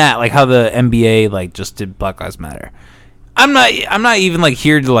even that, like how the NBA like just did Black Lives Matter. I'm not even like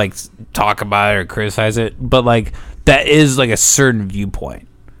here to like talk about it or criticize it, but like that is like a certain viewpoint.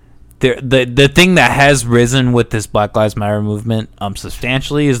 The thing that has risen with this Black Lives Matter movement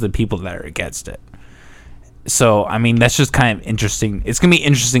substantially is the people that are against it. So I mean that's just kind of interesting. It's gonna be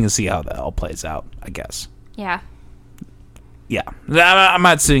interesting to see how that all plays out, I guess. Yeah. Yeah, I'm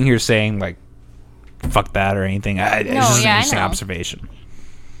not sitting here saying like fuck that or anything. It's just an interesting observation.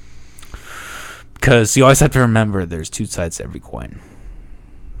 Because you always have to remember there's two sides to every coin.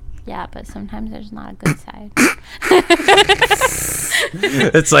 Yeah, but sometimes there's not a good side.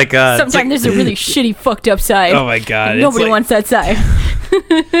 It's like sometimes there's a really shitty fucked up side. Oh my god, Nobody wants that side.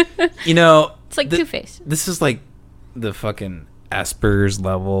 You know, it's like Two-Face. This is like the fucking Asperger's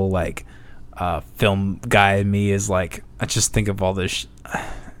level, like film guy in me is like, I just think of all this.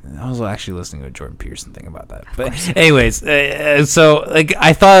 I was actually listening to a Jordan Peterson thing about that. But anyways, so like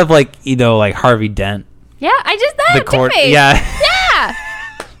I thought of like like Harvey Dent. Yeah, I just thought of Two-Face. Yeah. Yeah.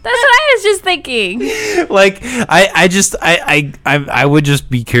 That's what I was just thinking. Like I would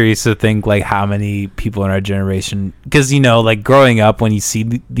just be curious to think like how many people in our generation, because like growing up when you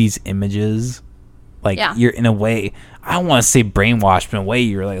see these images, like you're in a way, I don't want to say brainwashed, but in a way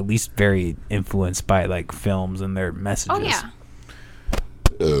you're like at least very influenced by like films and their messages. Oh yeah.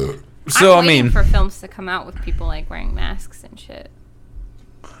 So I'm waiting for films to come out with people like wearing masks and shit.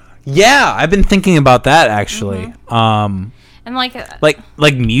 Yeah, I've been thinking about that actually. And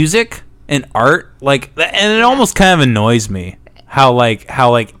like music and art, like, and it almost kind of annoys me how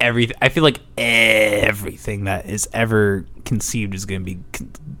everything. I feel like everything that is ever conceived is going to be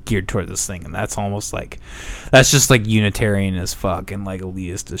geared toward this thing, and that's almost like that's just like Unitarian as fuck and like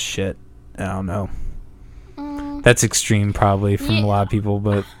elitist as shit. I don't know. That's extreme probably from a lot of people,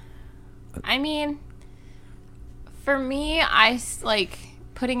 but I mean, for me, I like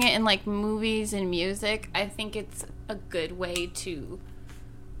putting it in like movies and music. I think it's a good way to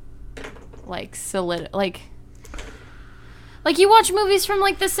like like you watch movies from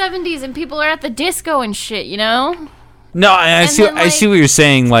like the 70s and people are at the disco and shit, No, I see what you're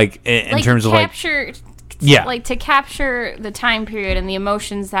saying, like in terms of capture like to capture the time period and the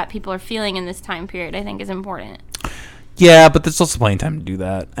emotions that people are feeling in this time period, I think is important. Yeah, but there's also plenty of time to do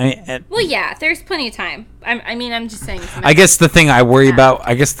that. Well, yeah, there's plenty of time. I'm just saying. I guess the thing I worry about.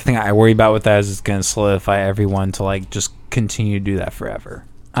 I guess the thing I worry about with that is it's going to solidify everyone to like just continue to do that forever.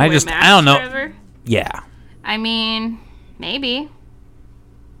 I don't know. Forever? Yeah. I mean, maybe.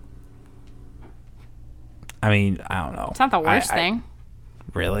 I don't know. It's not the worst thing.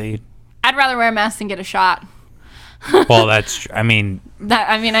 Really? I'd rather wear a mask than get a shot. Well, that's true. I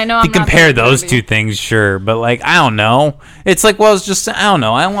know. You compare those two things, sure, but like I don't know. It's like, well, it's just I don't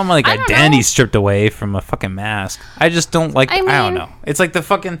know. I don't want my identity stripped away from a fucking mask. I just don't like. I don't know. It's like the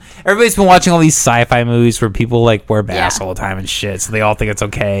fucking everybody's been watching all these sci-fi movies where people like wear masks all the time and shit, so they all think it's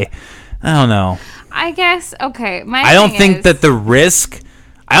okay. I don't know. I guess okay. I don't think that the risk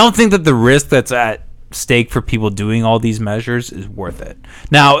that's at stake for people doing all these measures is worth it.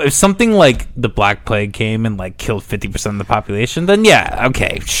 Now, if something like the Black Plague came and like killed 50% of the population, then yeah,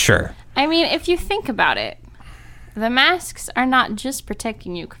 okay, sure. I mean, if you think about it, the masks are not just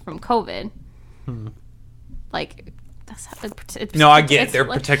protecting you from COVID. Like, that's how it's no, I get it. They're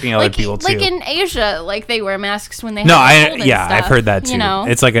protecting other people too. Like in Asia, like they wear masks when they I've heard that too.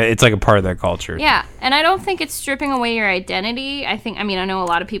 It's like a part of their culture. Yeah, and I don't think it's stripping away your identity. I know a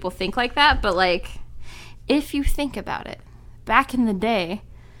lot of people think like that, but like if you think about it, back in the day,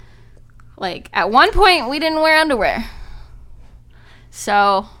 like at one point we didn't wear underwear.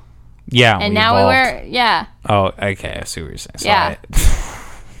 So yeah, and now we wear Oh, okay, I see what you're saying. So yeah.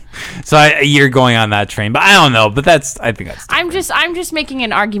 So you're going on that train, but I don't know. But I think that's. Different. I'm just making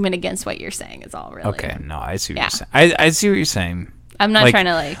an argument against what you're saying. Is all really. Okay, no, I see what you're saying. I see what you're saying. I'm not trying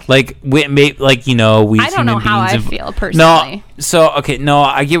to we I don't know how I feel personally. No,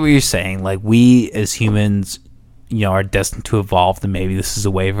 I get what you're saying. Like we as humans, are destined to evolve. And maybe this is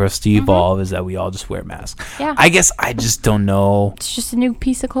a way for us to evolve. Is that we all just wear masks? Yeah. I guess I just don't know. It's just a new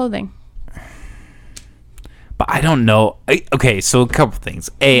piece of clothing. But I don't know. Okay, so a couple things.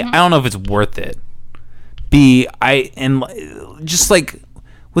 A, I don't know if it's worth it. B, just like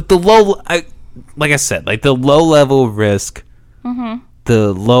with the like I said, like the low level of risk,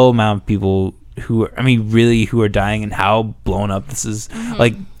 the low amount of people who are dying and how blown up this is.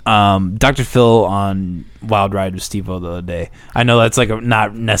 Like Dr. Phil on Wild Ride with Steve-O the other day. I know that's like a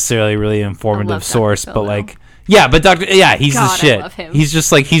not necessarily really informative source, but like. Yeah, but he's the shit. I love him. He's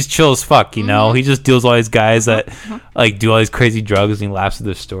just like, he's chill as fuck, He just deals with all these guys that like do all these crazy drugs and he laughs at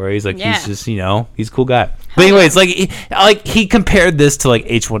their stories. Like he's just, he's a cool guy. But anyways, he compared this to like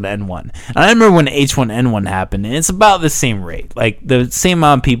H1N1. And I remember when H1N1 happened, and it's about the same rate. Like the same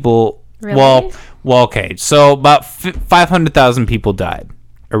amount of people. Really? Well, okay. So about 500,000 people died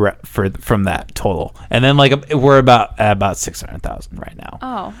from that total, and then like we're about 600,000 right now.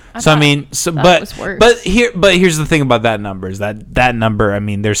 Oh, but here's the thing about that number is that number. I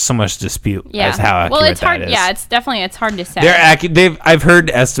mean, there's so much dispute as how accurate it's hard. that is. Yeah, it's hard to say. I've heard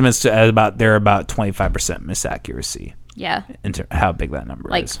estimates they're about 25% misaccuracy. Yeah. Into how big that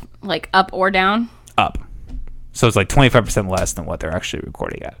number is. Like up or down. Up. So it's like 25% less than what they're actually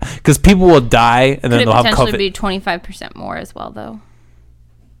recording at. Because people will die and then they'll have COVID. Could it potentially be 25% more as well, though?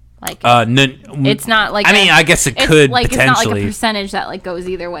 Like, no, it's not like. I guess it could potentially. It's not like a percentage that like goes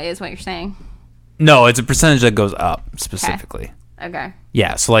either way, is what you're saying. No, it's a percentage that goes up specifically. Okay.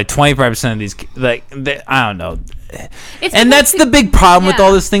 Yeah, so like 25% of these, I don't know. And that's the big problem with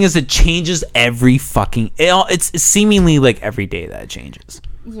all this thing is it changes every fucking. It's seemingly like every day that it changes.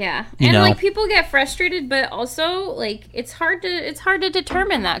 Yeah, and like people get frustrated, but also like it's hard to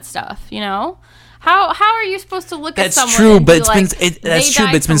determine that stuff. How are you supposed to look at someone? That's true,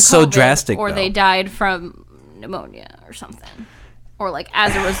 but it's been so drastic. Or they died from pneumonia or something, or like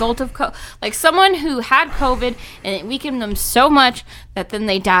as a result of like someone who had COVID and it weakened them so much that then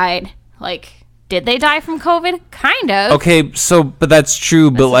they died. Like, did they die from COVID? Kind of. Okay, but that's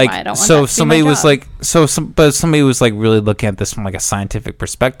true. But like, somebody was like, somebody was like really looking at this from like a scientific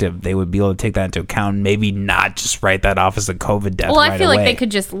perspective. They would be able to take that into account, and maybe not just write that off as a COVID death. Well, I feel like they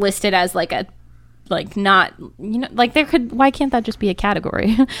could just list it as like a. Like not, like there could. Why can't that just be a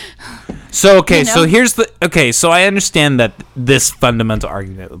category? So so I understand that this fundamental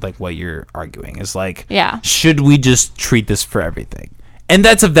argument, like what you're arguing, is like, should we just treat this for everything? And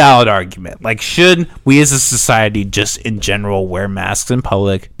that's a valid argument. Like, should we as a society just in general wear masks in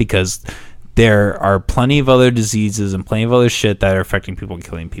public because there are plenty of other diseases and plenty of other shit that are affecting people and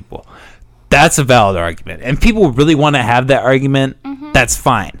killing people? That's a valid argument, and people really want to have that argument. That's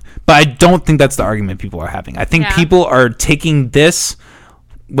fine. But I don't think that's the argument people are having. I think people are taking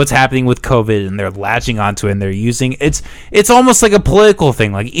what's happening with COVID, and they're latching onto it, and they're using it's almost like a political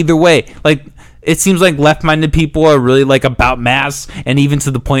thing. Like either way, like it seems like left-minded people are really like about masks, and even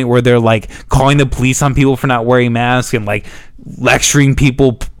to the point where they're like calling the police on people for not wearing masks and like lecturing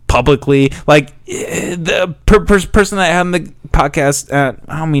people publicly. Like the person that I had on the podcast,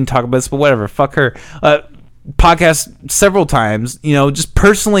 I don't mean to talk about this, but whatever, fuck her. Podcast several times, just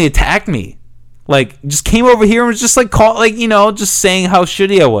personally attacked me, like just came over here and was just like just saying how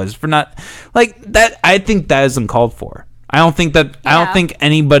shitty I was for not like that. I think that is uncalled for. I don't think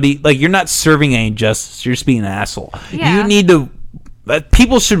anybody, like, you're not serving any justice. You're just being an asshole. You need to.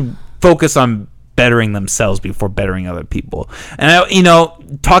 People should focus on bettering themselves before bettering other people.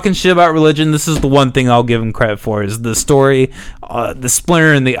 And talking shit about religion, this is the one thing I'll give him credit for, is the story, the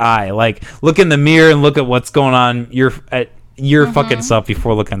splinter in the eye. Like, look in the mirror and look at what's going on your fucking self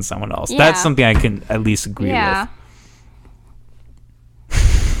before looking at someone else. That's something I can at least agree with.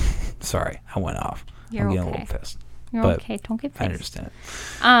 Sorry, I went off. I'm getting a little pissed. You're okay. Don't get pissed. I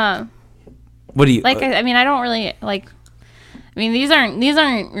understand. What do you like? I don't really like. I mean, these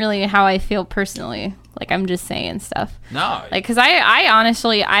aren't really how I feel personally. Like, I'm just saying stuff. No. Like, because I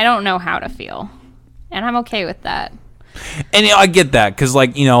honestly, I don't know how to feel. And I'm okay with that. And I get that, because,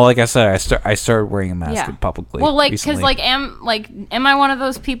 like, like I said, I started wearing a mask publicly. Well, like, because, like, am I one of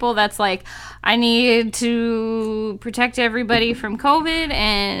those people that's like, I need to protect everybody from COVID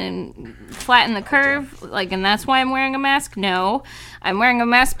and flatten the curve, like, and that's why I'm wearing a mask? No. I'm wearing a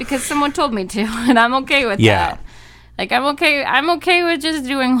mask because someone told me to, and I'm okay with that. Like, I'm okay with just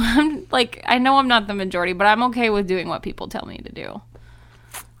doing what I know I'm not the majority, but I'm okay with doing what people tell me to do.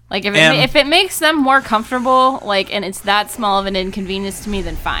 Like, if it makes them more comfortable, like, and it's that small of an inconvenience to me,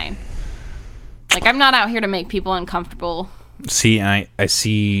 then fine. Like, I'm not out here to make people uncomfortable. See, I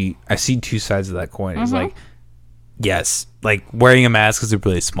see two sides of that coin. It's like, yes, like, wearing a mask is a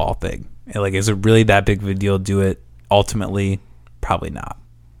really small thing. And, like, is it really that big of a deal to do it? Ultimately, probably not.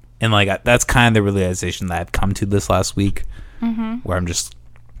 And, like, that's kind of the realization that I've come to this last week, where I'm just,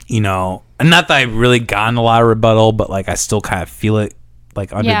 you know, and not that I've really gotten a lot of rebuttal, but, like, I still kind of feel it,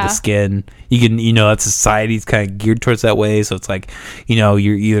 like, under the skin. You can, you know, that society's kind of geared towards that way, so it's like, you know,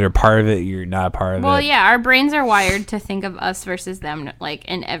 you're either a part of it or you're not a part of it. Well, yeah, our brains are wired to think of us versus them, like,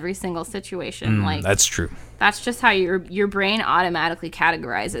 in every single situation. Like, that's true. That's just how your brain automatically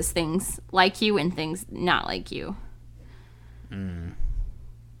categorizes things like you and things not like you. And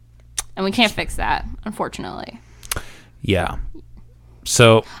we can't fix that, unfortunately. Yeah.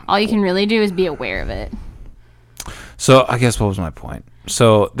 So all you can really do is be aware of it. So I guess what was my point?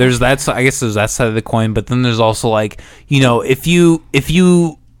 So there's that. I guess there's that side of the coin, but then there's also, like, you know, if you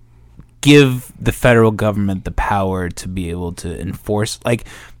give the federal government the power to be able to enforce, like,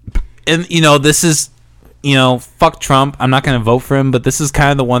 and you know, this is, you know, fuck Trump. I'm not going to vote for him, but this is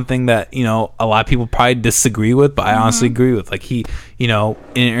kind of the one thing that, you know, a lot of people probably disagree with, but I honestly agree with. Like, he, you know,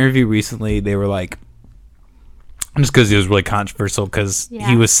 in an interview recently, they were like, just because he was really controversial, because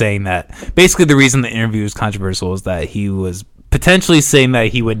he was saying that basically the reason the interview was controversial is that he was potentially saying that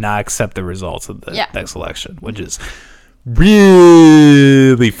he would not accept the results of the next election, which is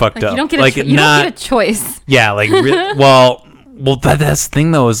really fucked up. You don't get like, you don't get a choice. Yeah, like, well, that's the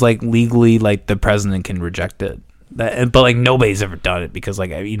thing though, is like legally, like, the president can reject it. But like nobody's ever done it because,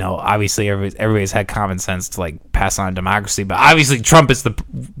 like, you know, obviously everybody's had common sense to, like, pass on democracy, but obviously Trump is the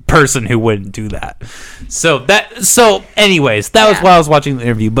person who wouldn't do that. So anyways, that was while I was watching the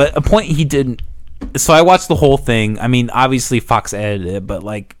interview. But a point he didn't. So I watched the whole thing. I mean, obviously Fox edited it, but,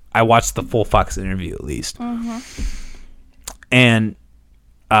 like, I watched the full Fox interview at least. And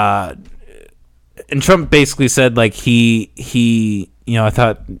Trump basically said, like, he you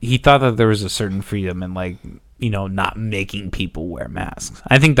know, he thought that there was a certain freedom in, like, you know, not making people wear masks.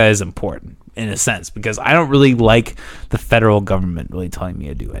 I think that is important in a sense, because I don't really like the federal government really telling me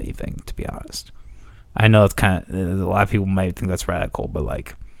to do anything, to be honest. I know it's kind of, a lot of people might think that's radical, but,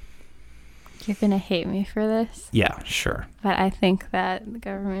 like, you're gonna hate me for this. Yeah, sure. But I think that the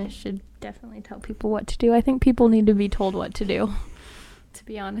government should definitely tell people what to do. I think people need to be told what to do, to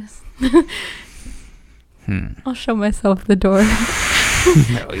be honest. I'll show myself the door.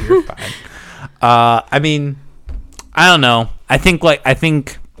 No, you're fine. I mean, I don't know. I think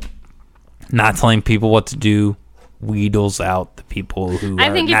not telling people what to do wheedles out the people who I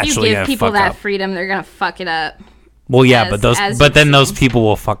think if you give people that freedom, they're gonna fuck it up. Well, yeah, but then those people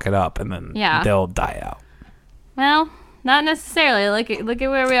will fuck it up, and then they'll die out. Well, not necessarily. Look at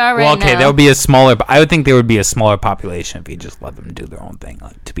where we are right now. Well, okay, there would be a smaller. I would think there would be a smaller population if you just let them do their own thing.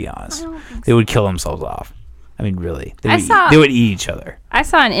 Like, to be honest, they would kill themselves off. I mean, really, they would eat each other. I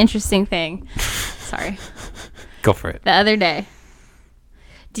saw an interesting thing. Sorry. Go for it. The other day.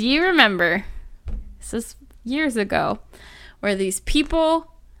 Do you remember? This is years ago, where these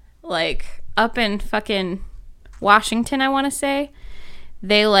people, like, up in fucking Washington, I want to say,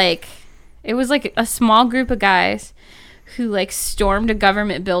 they, like, it was like a small group of guys who, like, stormed a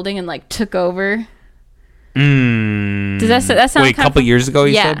government building and, like, took over. Does that sound? Wait, a couple years ago?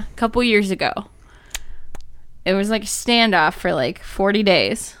 You said? Yeah, a couple years ago. It was like a standoff for like 40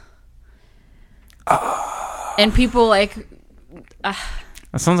 days. And people, like, that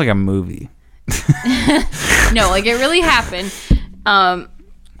sounds like a movie. No, like, it really happened.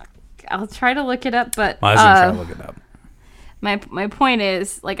 I'll try to look it up, but I was gonna try to look it up. My point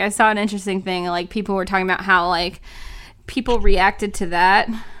is, like, I saw an interesting thing. Like, people were talking about how, like, people reacted to that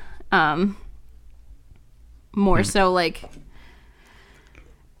more so, like,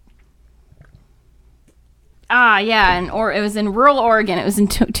 it was in rural Oregon. It was in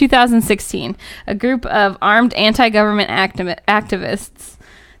 2016. A group of armed anti-government activists,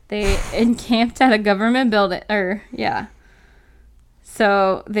 they encamped at a government building.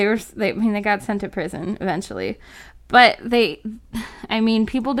 So they got sent to prison eventually. But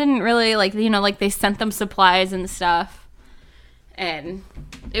people didn't really, like, you know, like, they sent them supplies and stuff. And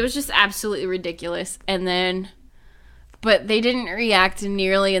it was just absolutely ridiculous. But they didn't react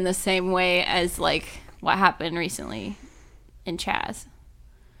nearly in the same way as, like, what happened recently in Chaz.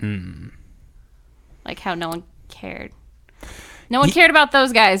 Like, how no one cared. No one cared about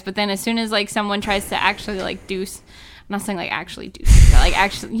those guys, but then as soon as, like, someone tries to actually, like, I'm not saying, like, actually do something, but, like,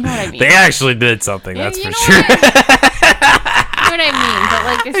 actually, you know what I mean? They actually did something, that's for sure. You know what I mean? But,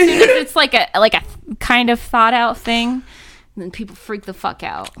 like, as soon as it's, like a kind of thought out thing, And then people freak the fuck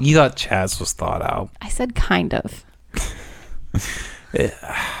out. You thought Chaz was thought out. I said kind of. I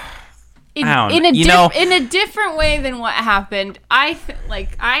don't In know. in a different way than what happened. I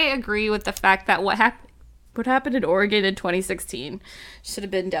agree with the fact that what happened in Oregon in 2016 should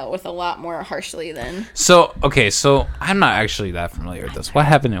have been dealt with a lot more harshly than. So I'm not actually that familiar with this. What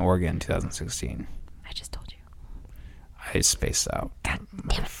happened in Oregon in 2016? I just told you. I spaced out. God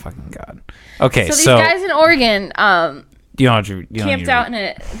damn it. Fucking God. Okay, So these guys in Oregon camped out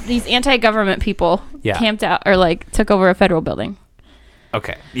in these anti-government people camped out or like took over a federal building.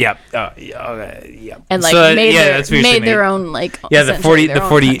 Okay. Yep. Yep. And like So, made their own like the 40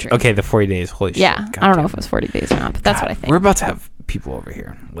 country. Okay, the 40 days. Holy shit. Yeah, God I don't know damn if it was 40 days or not, but that's God, what I think. We're about to have people over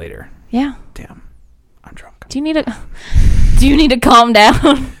here later. Yeah. Damn. I'm drunk. Do you need to calm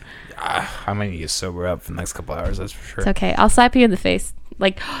down? I'm gonna need to sober up for the next couple hours. That's for sure. It's okay. I'll slap you in the face.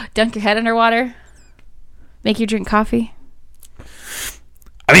 Like dunk your head underwater. Make you drink coffee.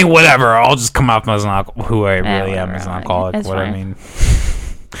 I mean, whatever. I'll just come off as who I really am whatever, as an like, alcoholic. it's What I fine.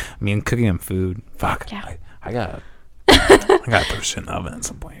 mean, cooking and food. Fuck. Yeah. I got to throw shit in the oven at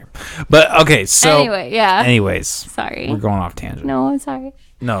some point here. But okay, so Anyway, yeah. Anyways, Sorry. we're going off tangent. No, I'm sorry.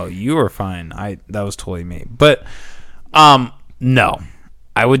 No, you were fine. That was totally me. But no.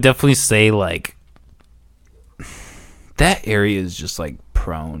 I would definitely say like that area is just like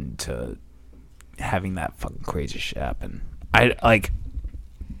prone to having that fucking crazy shit happen.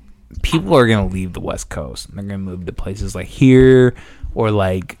 People are gonna leave the West Coast. They're gonna move to places like here or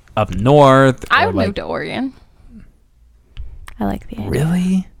like up north. I or would move to Oregon. I like the idea.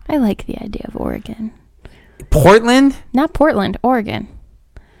 Really? I like the idea of Oregon. Portland? Not Portland, Oregon.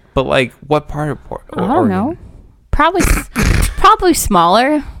 But like what part of Portland? I don't know. Probably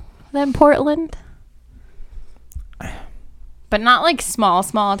smaller than Portland. But not like small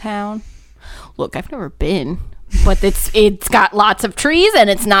town. Look, I've never been, but it's got lots of trees and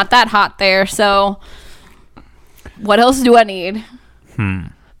it's not that hot there. So what else do I need?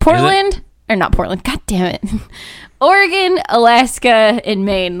 Portland or not Portland? God damn it. Oregon, Alaska, and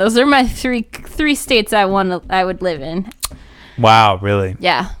Maine. Those are my three states I would live in. Wow, really?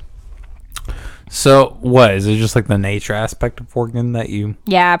 Yeah. So what is it? Just like the nature aspect of Oregon that you?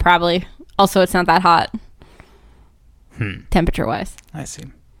 Yeah, probably. Also, it's not that hot. Temperature wise. I see.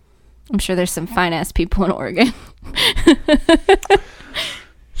 I'm sure there's some fine ass people in Oregon.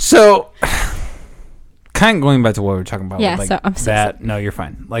 So, kind of going back to what we were talking about. Yeah, with, like, so I'm so that. sorry. No, you're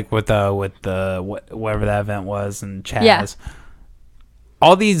fine. Like with whatever that event was and Chaz. Yeah.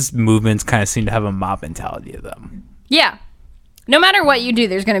 All these movements kind of seem to have a mob mentality to them. Yeah. No matter what you do,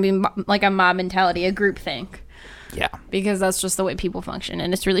 there's going to be like a mob mentality, a group think. Yeah. Because that's just the way people function,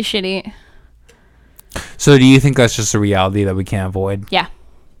 and it's really shitty. So, do you think that's just a reality that we can't avoid? Yeah.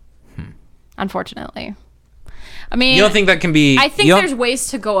 Unfortunately. I mean, You don't think that can be? I think there's ways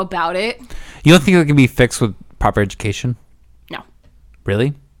to go about it. You don't think that can be fixed with proper education? No.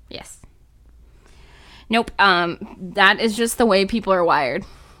 Really? Yes. Nope. That is just the way people are wired.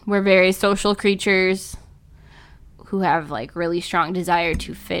 We're very social creatures who have like really strong desire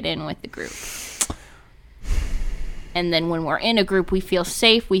to fit in with the group. And then when we're in a group, we feel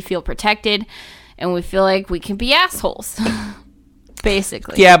safe, we feel protected, and we feel like we can be assholes.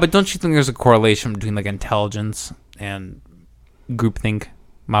 Basically. Yeah, but don't you think there's a correlation between like intelligence and groupthink,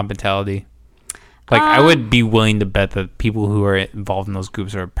 mob mentality? Like, I would be willing to bet that people who are involved in those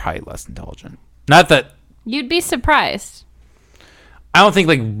groups are probably less intelligent. Not that You'd be surprised. I don't think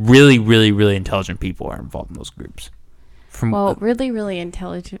like really, really, really intelligent people are involved in those groups. Well, really, really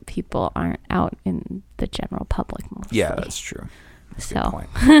intelligent people aren't out in the general public mostly. Yeah, that's true. That's a good So. point.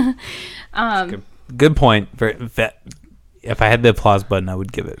 That's a good point. If I had the applause button, I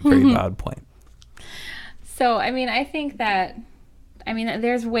would give it a very valid point. So, I mean, I think that,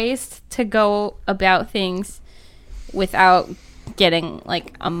 there's ways to go about things without getting,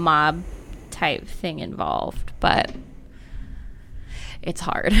 like, a mob type thing involved, but it's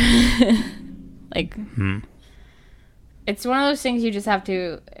hard. Like, it's one of those things you just have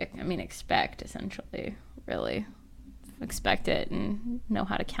to, expect, essentially, really. Expect it and know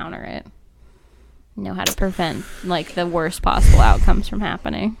how to counter it. Know how to prevent, like, the worst possible outcomes from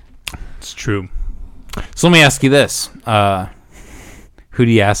happening. It's true. So let me ask you this. Who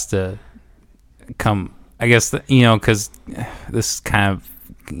do you ask to come? I guess, because this is kind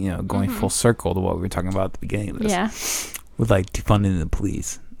of, going full circle to what we were talking about at the beginning of this. Yeah. With, like, defunding the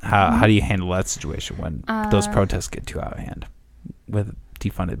police. How do you handle that situation when those protests get too out of hand with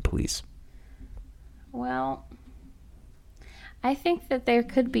defunded police? Well, I think that there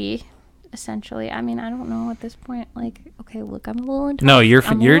could be essentially. I mean, I don't know at this point. Like, okay, look, I'm a little intoxicated. No, you're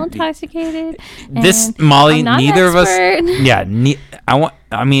I'm a little intoxicated. This and Molly, I'm not an neither of us. expert. Yeah,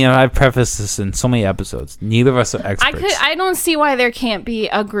 I mean, I've prefaced this in so many episodes. Neither of us are experts. I don't see why there can't be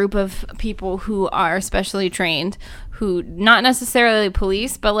a group of people who are specially trained, who not necessarily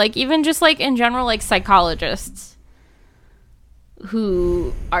police, but like even just like in general, like psychologists,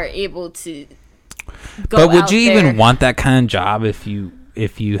 who are able to go. But would out you there. even want that kind of job if you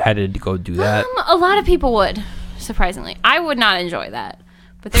had to go do that? A lot of people would. Surprisingly, I would not enjoy that,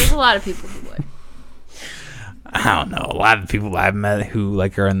 but there's a lot of people who would. I don't know. A lot of people I've met who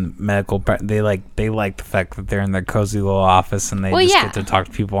like are in medical, they like the fact that they're in their cozy little office and they get to talk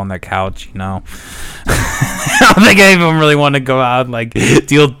to people on their couch. You know, I don't think any of them really want to go out and like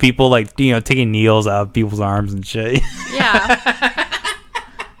deal with people like taking needles out of people's arms and shit. Yeah.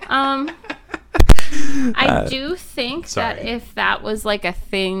 I do think that if that was like a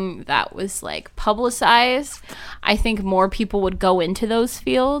thing that was like publicized, I think more people would go into those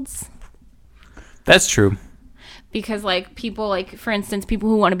fields. That's true. Because like people like, for instance, people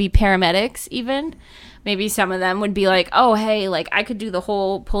who want to be paramedics, even maybe some of them would be like, oh, hey, like I could do the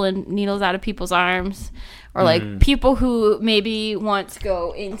whole pulling needles out of people's arms. Or like people who maybe want to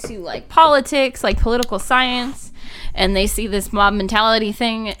go into like politics, like political science, and they see this mob mentality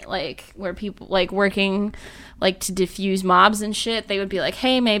thing, like where people like working like to diffuse mobs and shit, they would be like,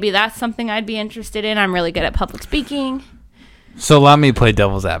 hey, maybe that's something I'd be interested in. I'm really good at public speaking. So allow me to play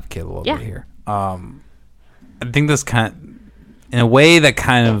devil's advocate a little bit here. I think this in a way that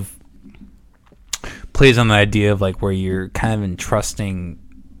kind of plays on the idea of like where you're kind of entrusting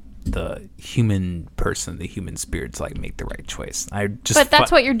the human person, the human spirit to like make the right choice. But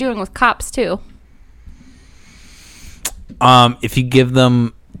that's what you're doing with cops too. If you give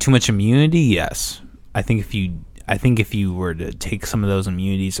them too much immunity, yes. I think if you were to take some of those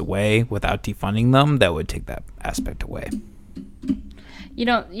immunities away without defunding them, that would take that aspect away.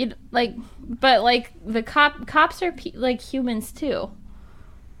 But like the cops are like humans too.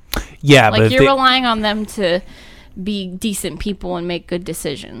 Yeah, like but you're relying on them to be decent people and make good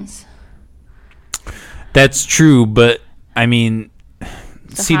decisions. That's true, but I mean,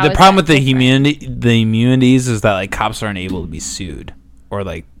 see, the problem with the immunities is that like cops aren't able to be sued, or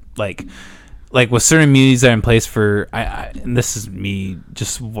like with certain immunities that are in place for and this is me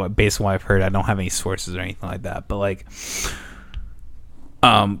just based on what I've heard. I don't have any sources or anything like that, but like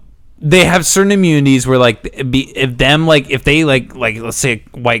they have certain immunities where like if they let's say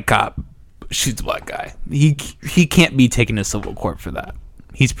a white cop shoots a black guy, he can't be taken to civil court for that.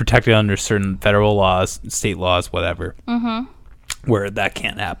 He's protected under certain federal laws, state laws, whatever, where that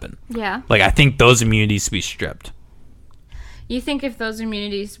can't happen. Yeah. Like I think those immunities to be stripped. You think if those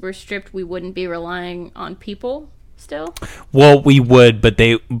immunities were stripped, we wouldn't be relying on people still? Well, we would, but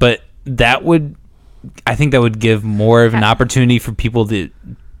that would, I think that would give more of an opportunity for people to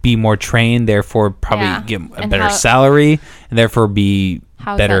be more trained, therefore probably get a better salary, and therefore be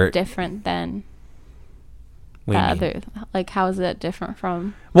How better. Is that different than the other? Like, how is that different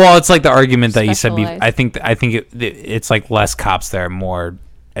from? Well, it's like the argument that you said. Specialized. I think it's like less cops that are more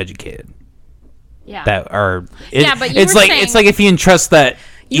educated. Yeah. That are. But you it's were like saying, it's like if you entrust that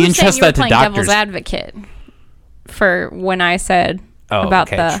you entrust that to playing doctors. Devil's advocate for when I said about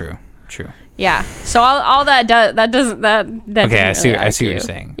True. Yeah. So all that doesn't. Okay, I see what you're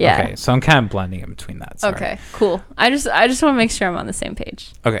saying. Yeah. Okay, so I'm kind of blending in between that. Sorry. Okay. Cool. I just want to make sure I'm on the same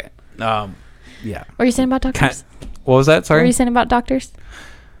page. Okay. Yeah. What were you saying about doctors? What was that? Sorry. What were you saying about doctors?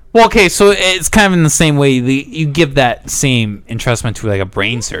 Well, okay, so it's kind of in the same way. You give that same entrustment to like a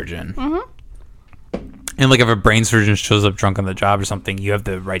brain surgeon. Mm-hmm. And like if a brain surgeon shows up drunk on the job or something, you have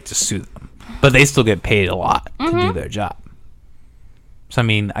the right to sue them. But they still get paid a lot to do their job. So, I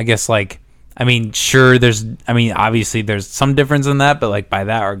mean, I guess sure, obviously there's some difference in that, but like by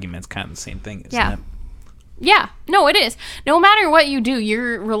that argument, it's kind of the same thing, isn't it? Yeah. No, it is. No matter what you do,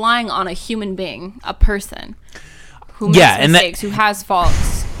 you're relying on a human being, a person who makes mistakes, who has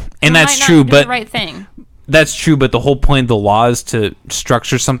faults. And that's might not true, do but the right thing. That's true, but the whole point of the law is to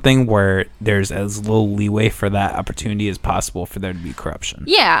structure something where there's as little leeway for that opportunity as possible for there to be corruption.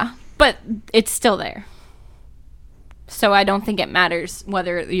 Yeah, but it's still there. So I don't think it matters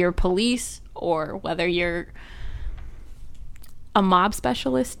whether you're police or whether you're a mob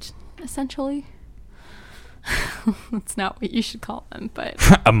specialist, essentially. That's not what you should call them, but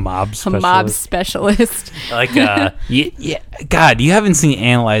a mob specialist. A mob specialist. Like, yeah. God, you haven't seen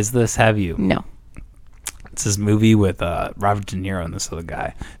Analyze This, have you? No. It's this movie with Robert De Niro and this other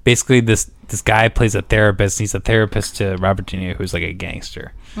guy. Basically, this guy plays a therapist. And he's a therapist to Robert De Niro, who's like a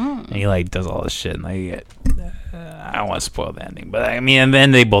gangster, and he like does all this shit. And like, I don't want to spoil the ending, but I mean, and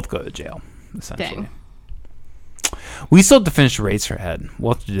then they both go to jail. Essentially, Dang. we still have to finish Eraserhead.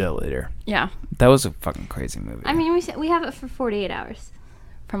 We'll have to do that later. Yeah. That was a fucking crazy movie. I mean, we have it for 48 hours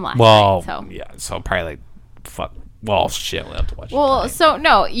from last well, night. So. yeah, so probably like fuck. Well, shit, we'll have to watch. Well, it so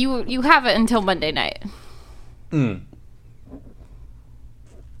no, you have it until Monday night.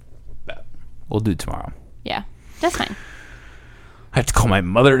 We'll do it tomorrow. Yeah, that's fine. I have to call my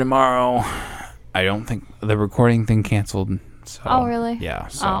mother tomorrow. I don't think the recording thing canceled. So, Oh, really? Yeah.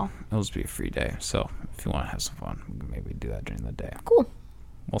 So Oh. it'll just be a free day. So if you want to have some fun, we can maybe do that during the day. Cool.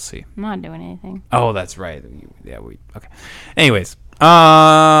 We'll see. I'm not doing anything. Oh, that's right. Okay. Anyways, fuck.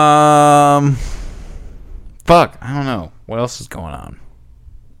 I don't know what else is going on.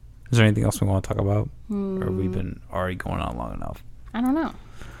 Is there anything else we want to talk about, or have we been already going on long enough? I don't know.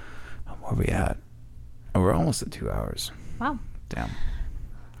 Where are we at? Oh, we're almost at 2 hours. Wow. Damn.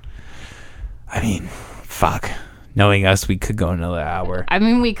 I mean, fuck. Knowing us, we could go another hour. I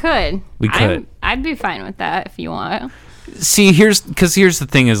mean, we could. We could. I'd be fine with that if you want. See, here's the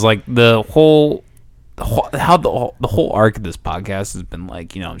thing is like the whole arc of this podcast has been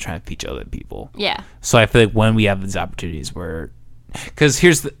like, you know, I'm trying to teach other people. Yeah. So I feel like when we have these opportunities where, because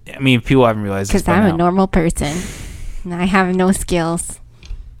people haven't realized this. Because I'm a normal person. And I have no skills.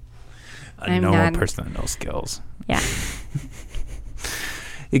 A normal person with no skills. Yeah.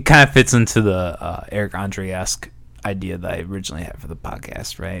 It kind of fits into the Eric Andre-esque idea that I originally had for the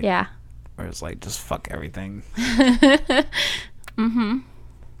podcast, right? Yeah. Where it's like, just fuck everything. Mm-hmm.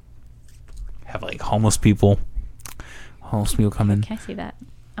 Have like homeless people come in. Can I see that?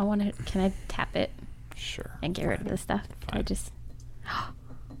 Can I tap it Sure. and get rid of the stuff? Fine.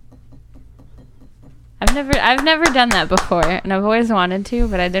 I've never done that before, and I've always wanted to,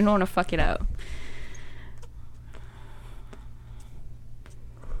 but I didn't want to fuck it up.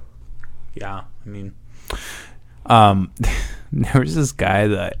 Yeah, I mean, there was this guy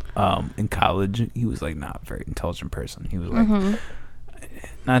that in college, he was like not a very intelligent person. He was like,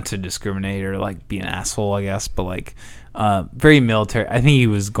 not to discriminate or like be an asshole, I guess, but like very military. I think he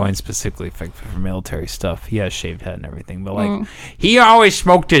was going specifically for military stuff. He has shaved head and everything, but like he always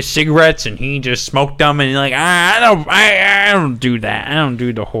smoked his cigarettes and he just smoked them, and like I don't do that. I don't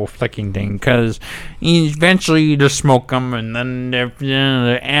do the whole flicking thing because eventually you just smoke them and then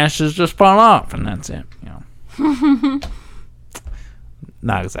the ashes just fall off and that's it. You know,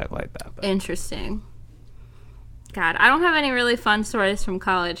 not exactly like that. But. Interesting. God, I don't have any really fun stories from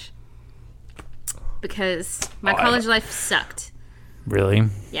college because my college life sucked. Really?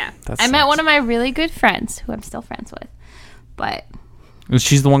 Yeah. That I met sucks. one of my really good friends who I'm still friends with. But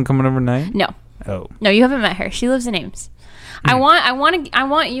She's the one coming overnight? no. Oh. No, you haven't met her. She lives in Ames. I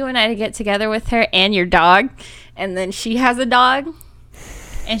want you and I to get together with her and your dog, and then she has a dog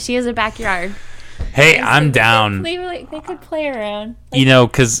and she has a backyard. Hey, And I'm so down. They could play around. You know,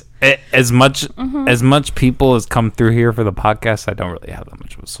 because as much people as come through here for the podcast, I don't really have that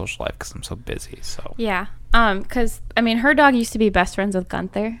much of a social life because I'm so busy. So Yeah. Because, I mean, her dog used to be best friends with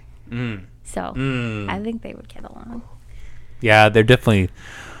Gunther. So I think they would get along. yeah, they're definitely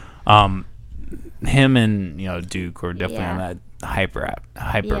him and Duke were definitely on that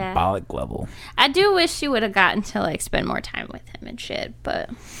hyperbolic level. I do wish she would have gotten to, like, spend more time with him and shit, but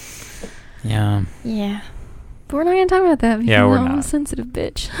Yeah. yeah. But we're not going to talk about that because Yeah, we're I'm a not. sensitive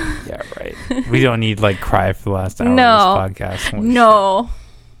bitch. Yeah, right. We don't need like cry for the last hour No. of this podcast. Holy No.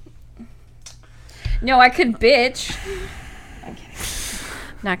 No, I could bitch.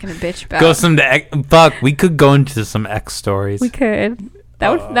 Not going to bitch about shit. Go some to fuck. We could go into some X stories. We could.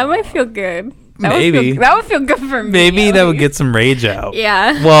 That that might feel good. Maybe. That would feel good for me. Maybe that at would least. get some rage out.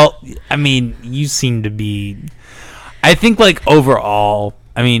 Yeah. Well, I mean, you seem to be. I think like overall.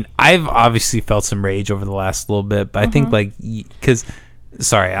 I mean, I've obviously felt some rage over the last little bit, but I think like because,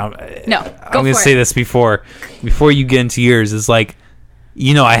 sorry, I'm gonna say this before you get into yours. Is like,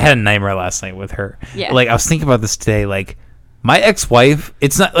 I had a nightmare last night with her. Yeah. Like I was thinking about this today. Like my ex-wife,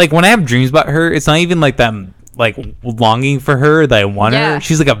 it's not like when I have dreams about her, it's not even like that. Like longing for her that I want Yeah. her.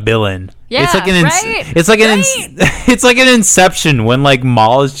 She's like a villain. Yeah, it's like right? It's like it's like an Inception when like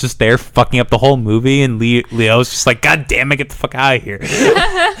Maul is just there fucking up the whole movie and Leo's just like, God damn it, get the fuck out of here.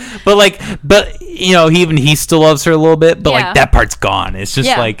 but he still loves her a little bit, but Yeah. like that part's gone. It's just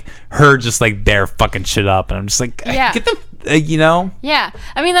Yeah. like her just like there fucking shit up, and I'm just like, Yeah. get the Yeah.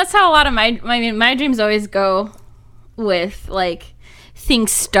 I mean, that's how a lot of my dreams always go with, like,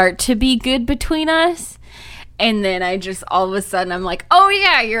 things start to be good between us. And then I just, all of a sudden, I'm like, oh,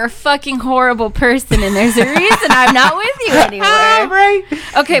 yeah, you're a fucking horrible person, and there's a reason I'm not with you anymore. right.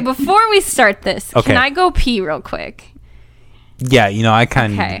 Okay, before we start this, Okay. can I go pee real quick? Yeah, I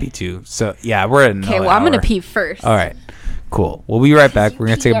kind of need Okay. to pee too. So yeah, we're at another Okay, well, I'm gonna hour. pee first. All right, cool. We'll be right back. We're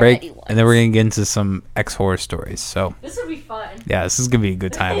gonna take a break, already once. and then we're gonna get into some X horror stories. So This will be fun. yeah, this is gonna be a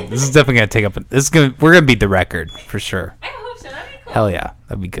good time. This is definitely gonna take up. We're gonna beat the record for sure. I hope so. That'd be cool. Hell yeah,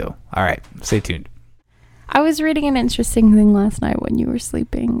 that'd be cool. All right, stay tuned. I was reading an interesting thing last night when you were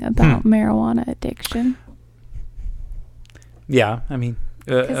sleeping about marijuana addiction. Yeah, I mean,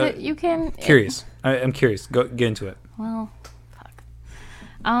 Because you can. curious. I'm curious. Go get into it. Well, fuck.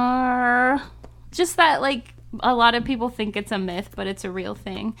 Just that, like, a lot of people think it's a myth, but it's a real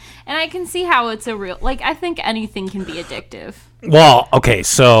thing. And I can see how it's a real. Like, I think anything can be addictive. Well, okay,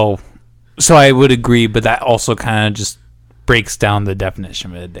 so I would agree, but that also kind of just breaks down the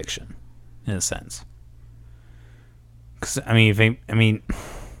definition of addiction, in a sense. Because the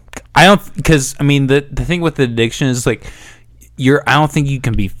thing with addiction is like I don't think you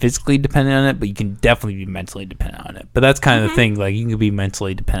can be physically dependent on it, but you can definitely be mentally dependent on it. But that's kind of the thing. Like, you can be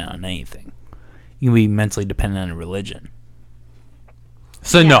mentally dependent on anything. You can be mentally dependent on a religion.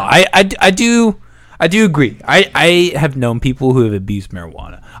 So no, I do agree. I have known people who have abused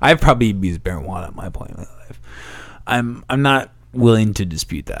marijuana. I've probably abused marijuana at my point in my life. I'm not willing to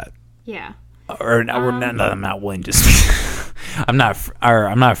dispute that. Yeah. I'm not willing to dispute. I'm not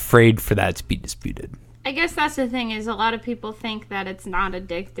afraid for that to be disputed. I guess that's the thing, is a lot of people think that it's not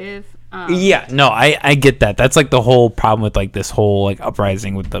addictive. Yeah, no, I get that. That's like the whole problem with like this whole like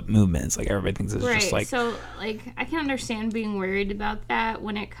uprising with the movement. It's like everybody thinks it's just like. So, like, I can understand being worried about that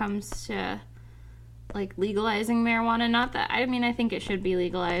when it comes to, like, legalizing marijuana. Not that, I mean, I think it should be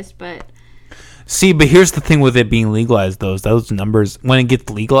legalized, but. See, but here's the thing with it being legalized, those numbers, when it gets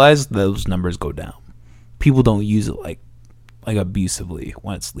legalized, those numbers go down. People don't use it like abusively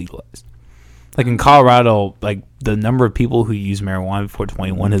when it's legalized. Like in Colorado, like the number of people who use marijuana before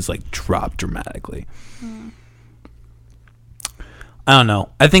 21 has like dropped dramatically. I don't know.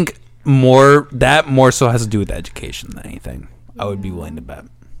 I think more so has to do with education than anything. I would be willing to bet.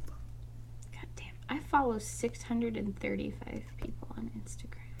 God damn. I follow 635 people on Instagram.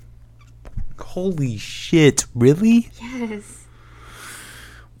 Holy shit! Really? Yes.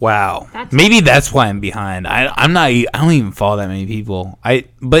 Wow. That's- Maybe that's why I'm behind. I don't even follow that many people.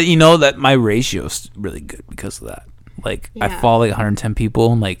 But you know that my ratio's really good because of that. Like I Yeah. follow like 110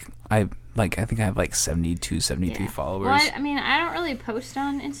 people, and like I think I have like 72, 73 followers. Well, I mean, I don't really post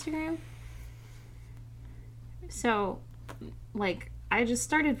on Instagram. So, like, I just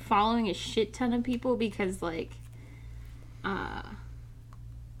started following a shit ton of people because, like, I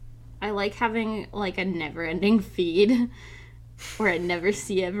like having, like, a never-ending feed where I never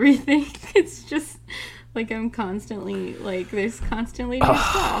see everything. It's just, like, I'm constantly, like, there's constantly new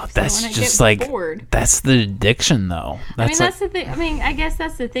stuff. That's so when just I get like bored. that's the addiction, though. That's That's the thing. I mean, I guess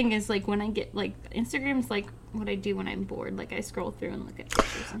that's the thing is, like, when I get, like, Instagram's, like, what I do when I'm bored. Like, I scroll through and look at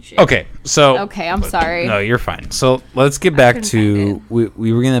pictures and shit. okay. So Okay, I'm sorry. No, you're fine. So let's get back couldn't to find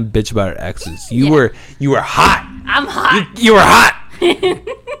we were gonna bitch about our exes. You Yeah. were hot. I'm hot. You were hot.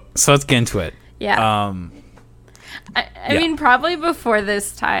 So let's get into it. Yeah. I yeah. mean, probably before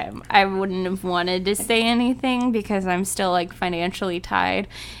this time, I wouldn't have wanted to say anything because I'm still, like, financially tied.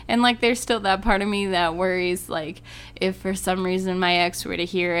 And, like, there's still that part of me that worries, like, if for some reason my ex were to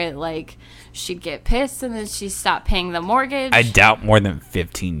hear it, like, she'd get pissed and then she'd stop paying the mortgage. I doubt more than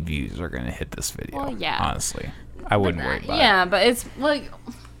 15 views are gonna hit this video. Well, yeah. Honestly, I wouldn't worry about it. Yeah, but it's, like,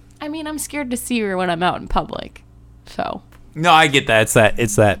 I mean, I'm scared to see her when I'm out in public. So. No, I get that.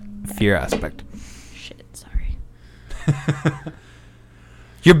 It's that fear aspect. Shit, sorry.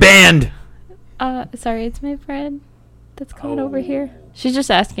 You're banned. Sorry, it's my friend that's coming over here. She's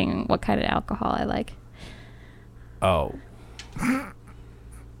just asking what kind of alcohol I like. Oh.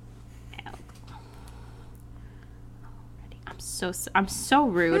 I'm so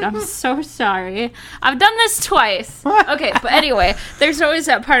rude. I'm so sorry. I've done this twice. Okay, but anyway, there's always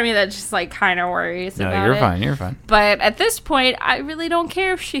that part of me that just, like, kind of worries No, about you're it. fine. You're fine. But at this point, I really don't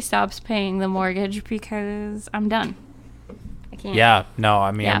care if she stops paying the mortgage because I'm done. I can't. Yeah. No,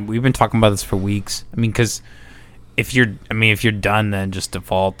 I mean, Yeah. we've been talking about this for weeks. I mean, because if you're done, then just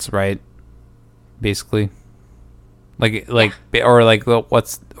defaults, right? Basically. What's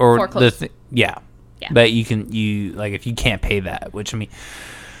the Foreclose. yeah. Yeah. That you like if you can't pay that, which I mean,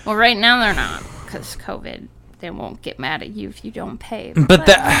 Well, right now they're not because COVID. They won't get mad at you if you don't pay. but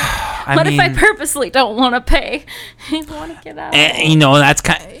that What if I purposely don't want to pay? I want to get out. and, you know, that's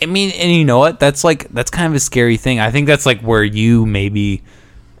kind. I mean, and you know what? That's kind of a scary thing. I think that's like where you maybe.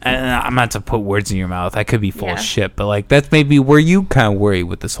 And I'm not to put words in your mouth. I could be full of Yeah. shit, but like that's maybe where you kind of worry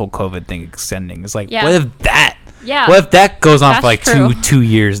with this whole COVID thing extending. It's like, Yeah. what if that? Yeah. What if that goes on for like That's true. two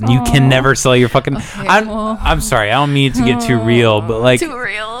years and you can never sell your fucking? I'm sorry, I don't mean it to get too real, but like, Too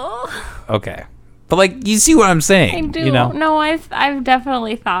real. okay, but like you see what I'm saying? I do. You know? No, I've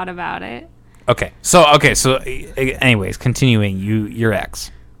definitely thought about it. Okay, so anyways, continuing. Your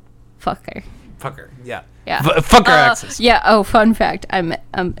ex. Fuck her. Fuck her. Yeah. Yeah. Fuck her exes. Yeah. Oh, fun fact. I'm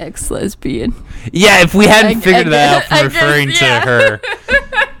ex-lesbian. Yeah, if we hadn't I figured that out from I just- referring to yeah. her.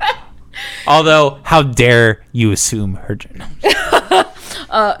 Although, how dare you assume her gender?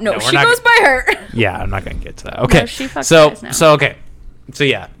 No, we're she not goes by her. Yeah, I'm not gonna get to that. Okay. No, she fucks so guys now. so okay. So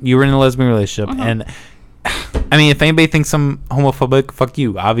yeah, you were in a lesbian relationship, and I mean, if anybody thinks I'm homophobic, fuck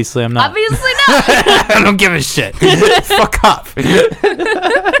you. Obviously, I'm not. Obviously not. I don't give a shit. Fuck off.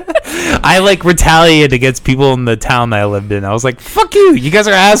 I like retaliated against people in the town that I lived in. I was like, fuck you. You guys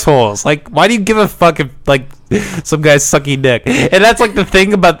are assholes. Like, why do you give a fuck if like some guy's sucking dick? And that's like the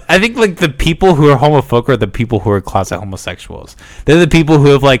thing about, I think like the people who are homophobic are the people who are closet homosexuals. They're the people who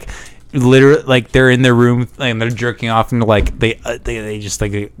have like literally like they're in their room and they're jerking off and like they just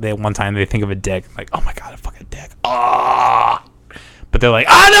like they one time they think of a dick like, oh my god, a fucking dick. Ah. But they're like,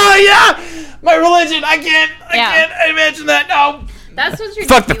 oh no, yeah, my religion. I can't imagine that. No. That's what's ridiculous.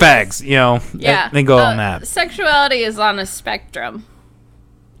 Fuck the fags, you know. Yeah. They go on that. Sexuality is on a spectrum.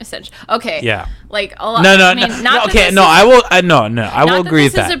 Essentially. Okay. Yeah. Like a lot. No. Not that Okay, this no, is- I will. I will not agree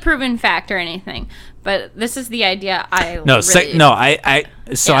with this is that. a proven fact or anything, but this is the idea I No, really,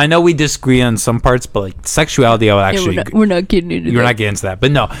 So Yeah. I know we disagree on some parts, but like sexuality, I would actually. we're not getting into You're that. not getting into that,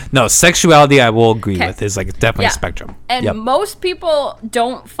 but no, sexuality, I will agree 'Kay. with is like definitely Yeah. a spectrum. And Yep. most people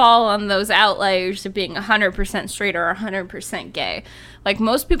don't fall on those outliers of being 100% straight or 100% gay. Like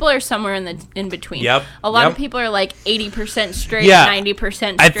most people are somewhere in between. Yep, A lot yep. of people are like 80% straight, Yeah.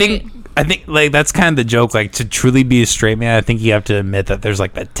 90% I straight. think like that's kind of the joke. Like to truly be a straight man, I think you have to admit that there's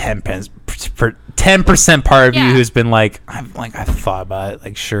like that 10% part of you Yeah. who's been like, I've thought about it.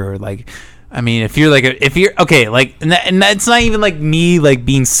 Like sure, like. I mean, if you're okay, like, and that's not even like me like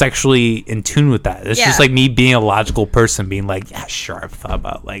being sexually in tune with that. It's just Yeah. like me being a logical person, being like, yeah, sure, I've thought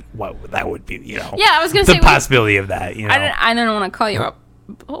about like what that would be, you know. Yeah, I was gonna the say possibility of that, you know. I didn't want to call you up.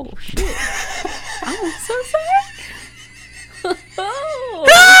 Oh shit! I'm so sorry. Oh.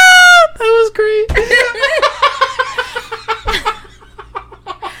 That was great.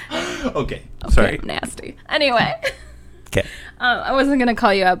 Okay, sorry. Okay, nasty. Anyway. Okay. I wasn't gonna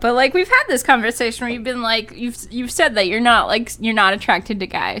call you up, but like we've had this conversation where you've been like you've said that you're not attracted to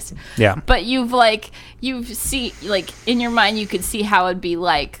guys. Yeah. But you've see like in your mind you could see how it'd be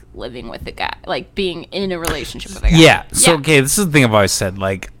like living with a guy, like being in a relationship with a guy. Yeah. So okay, this is the thing I've always said.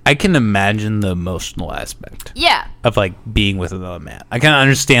 Like, I can imagine the emotional aspect Yeah. of like being with another man. I can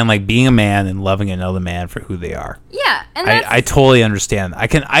understand like being a man and loving another man for who they are. Yeah. And that's, I totally understand. I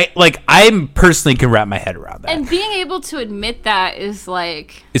personally can wrap my head around that. and being able to admit that is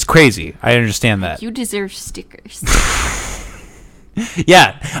like It's crazy. I understand that. you deserve stickers.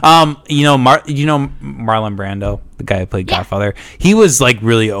 Yeah. Marlon Brando, the guy who played Godfather. He was like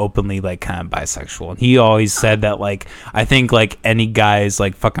really openly like kind of bisexual, and he always said that like I think like any guy is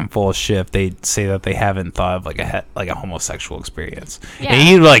like fucking full of shit if they say that they haven't thought of like a homosexual experience. Yeah. And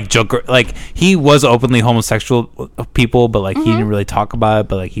he like joke like he was openly homosexual people, but like he didn't really talk about it,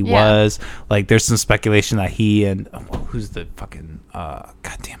 but like he was like there's some speculation that he and who's the fucking god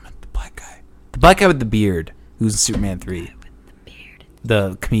damn it, the black guy with the beard who's in Superman 3.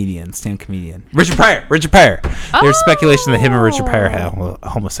 The comedian, stand comedian, Richard Pryor. There's speculation that him and Richard Pryor had a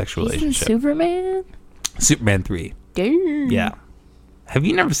homosexual He's in relationship. Superman. Superman 3. Damn. Yeah. Have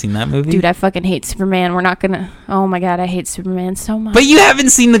you never seen that movie? Dude, I fucking hate Superman. We're not gonna. Oh my god, I hate Superman so much. But you haven't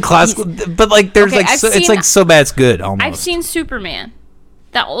seen the classical. But like, there's Okay, like, I've it's seen- like so bad it's good. Almost. I've seen Superman,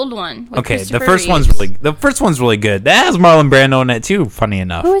 that old one. With Okay, the Christopher first Reeves. one's really good. That has Marlon Brando in it too. Funny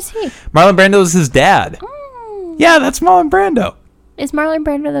enough, Who is he? Marlon Brando is his dad. Oh. Yeah, that's Marlon Brando. Is Marlon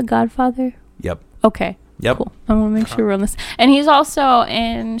Brando the Godfather? Yep. Okay. Yep. Cool. I want to make sure we're on this. And he's also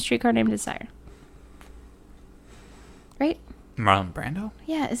in Streetcar Named Desire. Right? Marlon Brando.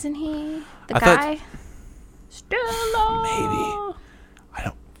 Yeah, isn't he the I thought- guy? Stella. Maybe. I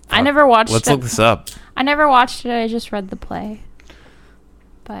don't. I never watched Let's it. look this up. I never watched it. I just read the play.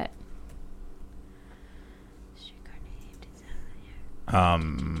 But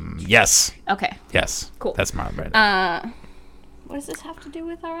Yes. okay. Yes. Cool. That's Marlon Brando. What does this have to do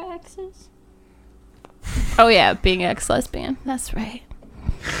with our exes? Oh yeah, being ex-lesbian. That's right.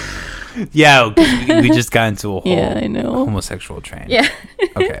 Yeah, we just got into a whole Yeah, I know. homosexual train. Yeah.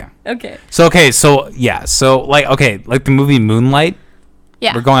 Okay. Okay. So like the movie Moonlight.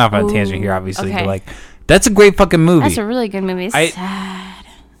 Yeah. We're going off on a tangent Ooh, here, obviously, okay. but like that's a great fucking movie. That's a really good movie. It's I- sad.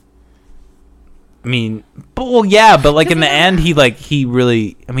 I mean, well, yeah, but like in the he- end, he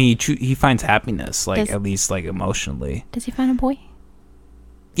really, I mean, he finds happiness, like Does- at least like emotionally. Does he find a boy?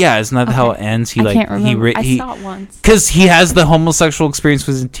 Yeah, isn't that how it Okay. ends? He I like can't remember. I he saw it once. because he has the homosexual experience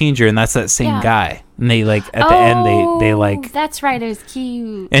with his teenager, and that's that same Yeah. guy. And they like at the end they like, That's right. It was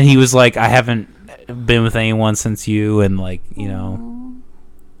cute. and he was like, I haven't been with anyone since you, and like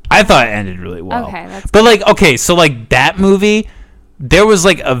I thought it ended really well. Okay, that's but like okay, so like that movie. There was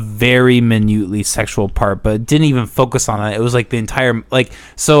like a very minutely sexual part, but it didn't even focus on that. It was like the entire like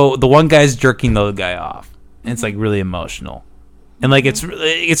so the one guy's jerking the other guy off. And it's like really emotional. And like it's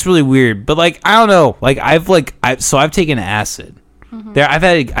really weird. But like I don't know. Like I've taken acid. There I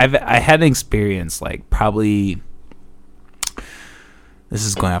had an experience like probably this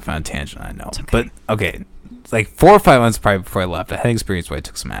is going off on a tangent, I know. But okay. It's like 4 or 5 months probably before I left, I had an experience where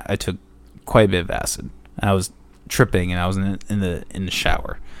I took quite a bit of acid. I was tripping and I was in the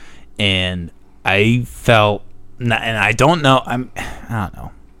shower, and I felt and I don't know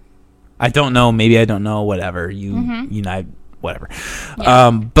maybe I don't know whatever whatever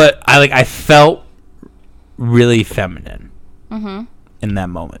but I felt really feminine in that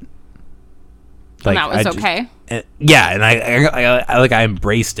moment, And that was okay. Yeah, and I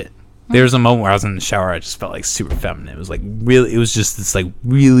embraced it. There was a moment where I was in the shower, I just felt like super feminine. It was like really, it was just this like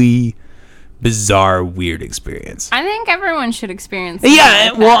really bizarre, weird experience. I think everyone should experience. Yeah,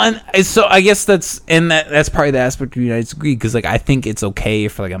 something like well, that. and so I guess that's probably the aspect of United Degree, because like I think it's okay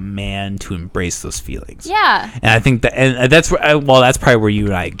for like a man to embrace those feelings. Yeah. And I think that, and that's where that's probably where you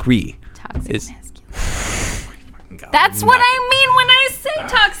and I agree. Toxic Is- masculinity. That's what I mean when I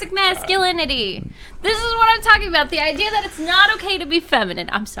say toxic masculinity. This is what I'm talking about. The idea that it's not okay to be feminine.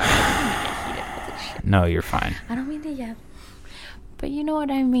 I'm sorry. I don't mean to get heated with this shit. No, you're fine. I don't mean to yell. But you know what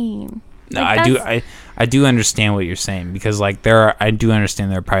I mean. No, Like, I do understand what you're saying, because like I do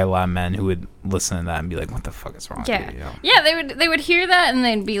understand there are probably a lot of men who would listen to that and be like, what the fuck is wrong Yeah. with you? You know? Yeah, they would hear that and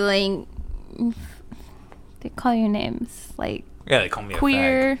they'd be like, they call you names like, Yeah, they call me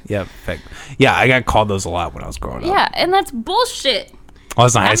Queer. a fag. Yeah, fag. Yeah, I got called those a lot when I was growing up. yeah, and that's bullshit. I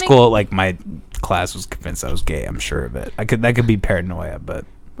was in high That school, like my class was convinced I was gay. I'm sure of it. That could be paranoia, but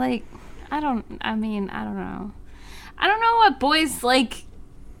Like, I don't know. I don't know what boys like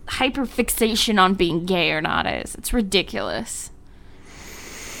hyperfixation on being gay or not is. It's ridiculous.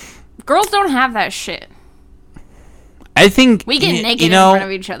 Girls don't have that shit. I think We get naked in know, front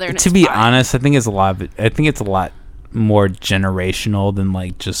of each other. And to it's be fine. honest, I think it's a lot more generational than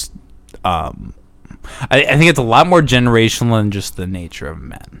like just I think it's a lot more generational than just the nature of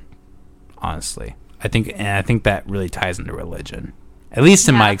men. Honestly, I think that really ties into religion. At least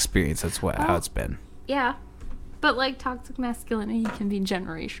in my Yeah. experience, that's how it's been. Yeah. But like toxic masculinity can be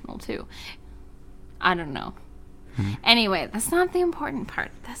generational too. I don't know. Anyway, that's not the important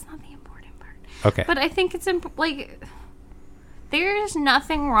part. Okay. But I think it's like there's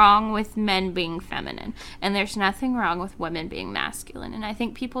nothing wrong with men being feminine, and there's nothing wrong with women being masculine. And I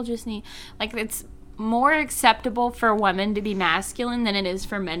think people just need, like, it's more acceptable for women to be masculine than it is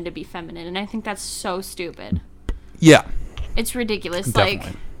for men to be feminine. And I think that's so stupid. Yeah. It's ridiculous. Definitely.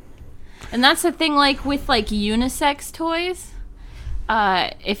 Like, and that's the thing, like, with like unisex toys.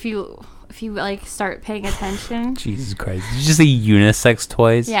 If you like start paying attention. Jesus Christ! Did you just say unisex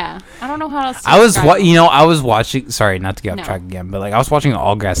toys? Yeah, I don't know how else. To I was describe them. I was watching. Sorry, not to get off No. track again, but like I was watching an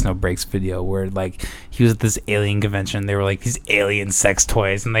All Gas No Breaks video where like he was at this alien convention. They were like these alien sex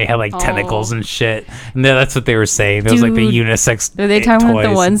toys, and they had like tentacles and shit. And then that's what they were saying. There was like the Dude, unisex. Are they talking about the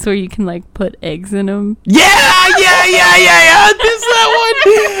toys. ones where you can like put eggs in them? Yeah. This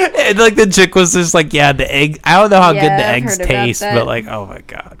that one. And like the chick was just like, yeah, the egg. I don't know how good the Yeah, I've eggs heard about taste, that. but like, oh my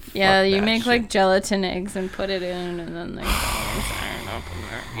god. Yeah, fuck you that make shit. like gelatin eggs and put it in, and then they.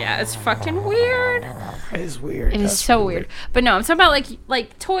 Yeah, it's fucking weird. It is weird. It is so weird. But no, I'm talking about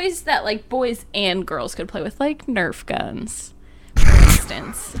like toys that like boys and girls could play with, like Nerf guns, for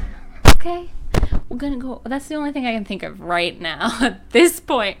instance. Okay, we're gonna go. That's the only thing I can think of right now at this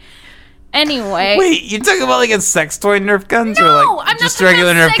point. Anyway. Wait, you talking about like a sex toy Nerf guns or No, like I'm not just talking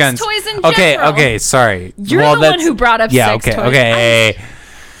regular about Nerf sex guns? toys in Okay, general. okay, sorry. You're the one that's- who brought up sex okay, toys. Okay,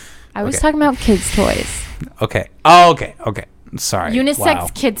 I was okay. talking about kids' toys. okay. Oh, okay. Sorry. Unisex Wow.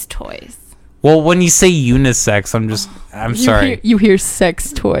 kids' toys. Well, when you say unisex, I'm sorry. You hear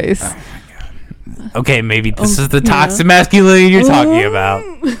sex toys. Okay, maybe this is the toxic masculinity you're talking about.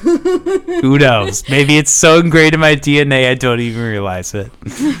 Who knows? Maybe it's so ingrained in my DNA I don't even realize it.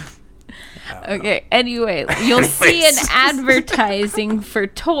 Okay, anyway, you'll see an advertising for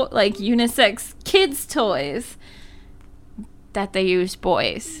like unisex kids' toys that they use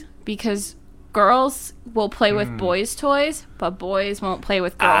boys, because girls will play with boys' toys, but boys won't play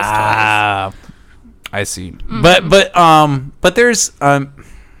with girls' toys. I see. But there's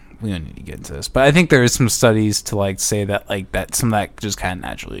we don't need to get into this, but I think there is some studies to like say that like that some of that just kind of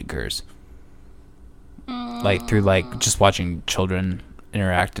naturally occurs, like through like just watching children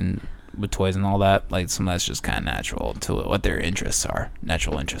interact with toys and all that. Like some of that's just kind of natural to what their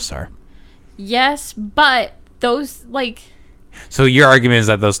natural interests are. Yes, but those like. So your argument is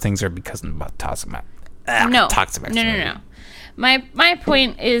that those things are because of toxic Toxic masculinity. No. My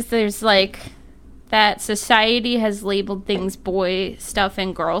point is there's like that society has labeled things boy stuff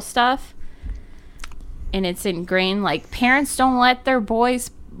and girl stuff, and it's ingrained. Like parents don't let their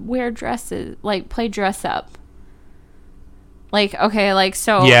boys wear dresses, like play dress up. Like okay, like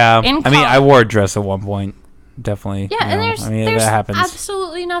so. Yeah, I wore a dress at one point, definitely. Yeah, and there's that happens.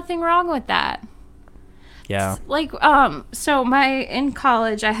 Absolutely nothing wrong with that. Yeah. Like so in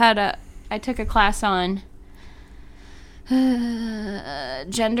college I took a class on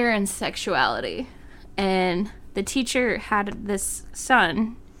gender and sexuality, and the teacher had this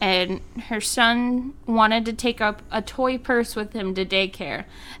son, and her son wanted to take up a toy purse with him to daycare,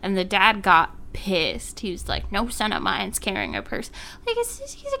 and the dad got pissed. He was like, no son of mine's carrying a purse. Like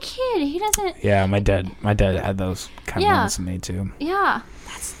he's a kid, he doesn't. Yeah, my dad had those kind of moments with me too. Yeah,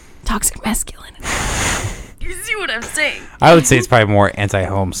 that's toxic masculinity. You see what I'm saying? I would say it's probably more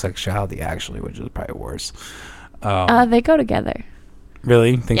anti-homosexuality actually, which is probably worse. They go together.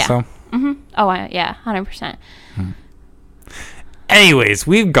 Really? Think so? Mm-hmm. Oh, yeah, 100%. Anyways,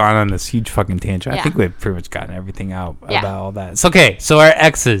 we've gone on this huge fucking tangent. Yeah. I think we've pretty much gotten everything out about all that. It's okay. So our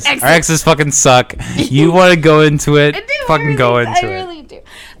exes fucking suck. You want to go into it? I really do.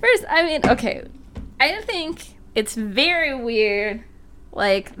 First, okay. I think it's very weird.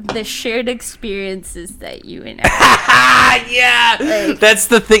 Like the shared experiences that you and I yeah, like, that's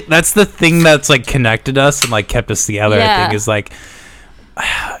the thing. That's the thing that's like connected us and like kept us together. Yeah. I think is like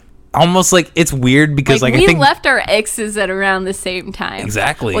almost like it's weird because like we I think left our exes at around the same time.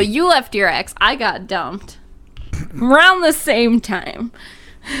 Exactly. Well, you left your ex. I got dumped around the same time.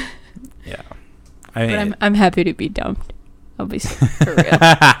 Yeah, but I'm happy to be dumped. I'll be for real.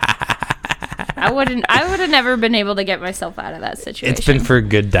 I would have never been able to get myself out of that situation. It's been for a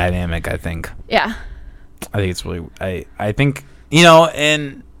good dynamic, I think. Yeah. I think it's really, I think, you know,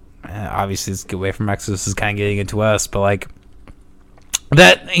 and obviously it's a good way from exes. This is kind of getting into us, but like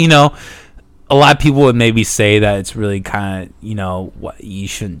that, you know, a lot of people would maybe say that it's really kind of, you know, what you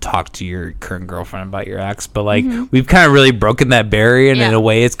shouldn't talk to your current girlfriend about your ex, but like we've kind of really broken that barrier, and in a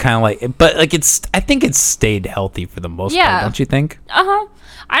way it's kind of like, but like I think it's stayed healthy for the most part, don't you think?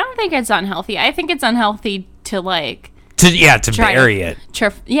 I don't think it's unhealthy. I think it's unhealthy to like to bury it.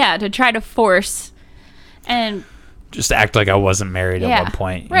 To try to force and just act like I wasn't married at one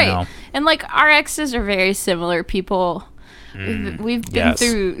point, right? You know? And like our exes are very similar people. We've been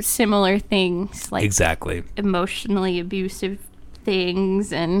through similar things, like exactly emotionally abusive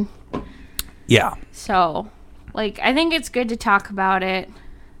things, and so like I think it's good to talk about it.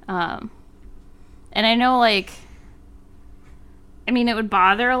 And I know like. I mean, it would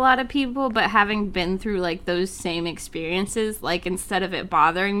bother a lot of people, but having been through, like, those same experiences, like, instead of it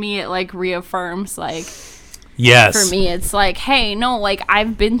bothering me, it, like, reaffirms, like... Yes. For me, it's like, hey, no, like,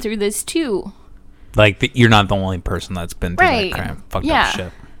 I've been through this, too. Like, you're not the only person that's been through that kind of fucked up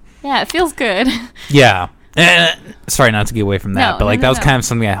shit. Yeah, it feels good. Yeah. Sorry not to get away from that, but, like, that was kind of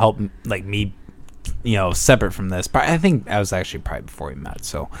something that helped, like, me, you know, separate from this. But I think I was actually probably before we met,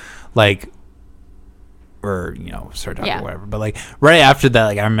 so, like... or you know start talking or whatever, but like right after that,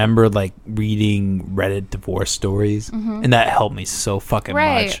 like I remember like reading Reddit divorce stories, and that helped me so fucking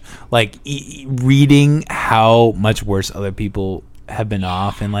much, like reading how much worse other people have been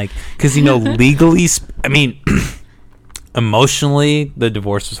off, and like because you know legally I mean emotionally the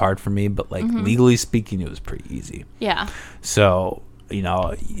divorce was hard for me, but like legally speaking it was pretty easy. So you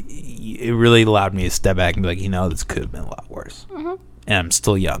know it really allowed me to step back and be like, you know, this could have been a lot worse, and I'm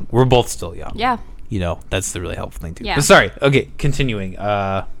still young. We're both still young. You know, that's the really helpful thing too. But sorry. Okay, continuing. You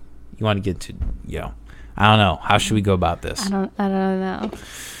want to get to, you know, I don't know. How should we go about this? I don't know.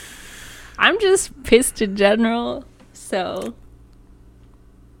 I'm just pissed in general, so.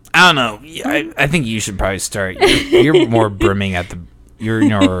 I don't know. I think you should probably start. You're more brimming at the. You're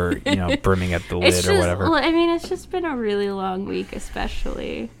more, you know, brimming at the lid or whatever. Well, I mean, it's just been a really long week,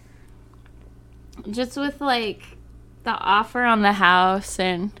 especially. Just with like the offer on the house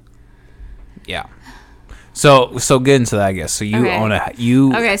and. Yeah. So get into that, I guess. So you own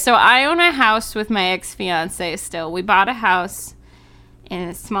Okay, so I own a house with my ex-fiance still. We bought a house in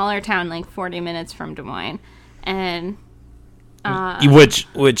a smaller town like 40 minutes from Des Moines. And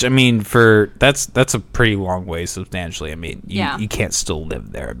Which I mean, for that's a pretty long way substantially. I mean, Yeah. you can't still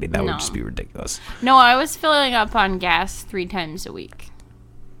live there. I mean, that would No. just be ridiculous. No, I was filling up on gas 3 times a week.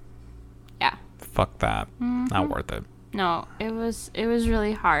 Yeah. Fuck that. Not worth it. No, it was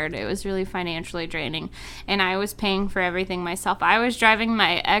really hard. It was really financially draining, and I was paying for everything myself. I was driving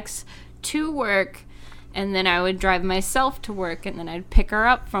my ex to work, and then I would drive myself to work, and then I'd pick her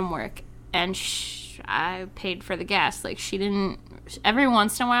up from work, and I paid for the gas. Like, she didn't. Every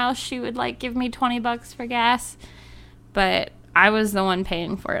once in a while, she would like give me $20 for gas, but I was the one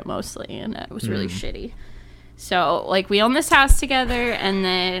paying for it mostly, and it was really shitty. So, like, we own this house together, and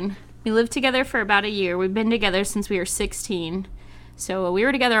then we lived together for about a year. We've been together since we were 16. So we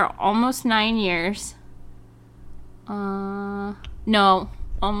were together almost 9 years. No,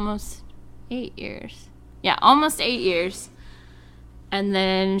 almost 8 years. Yeah, almost 8 years. And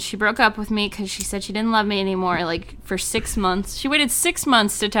then she broke up with me because she said she didn't love me anymore, like, for 6 months. She waited 6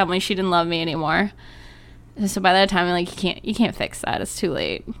 months to tell me she didn't love me anymore. So by that time, like, you can't fix that. It's too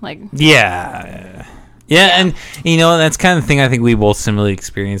late. Like, Yeah, and you know, that's kind of the thing I think we both similarly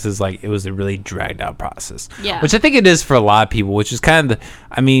experienced is like it was a really dragged out process. Yeah. Which I think it is for a lot of people, which is kind of the,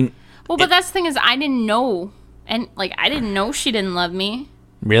 I mean, well, but that's the thing is I didn't know. And, like, I didn't know she didn't love me.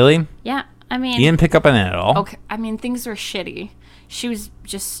 really? Yeah, I mean. You didn't pick up on it at all? Okay, I mean, things were shitty. She was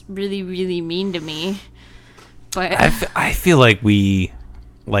just really, really mean to me. But I feel like we,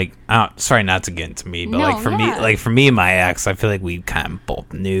 like, sorry not to get into me, but No, like for yeah. me and my ex, I feel like we kind of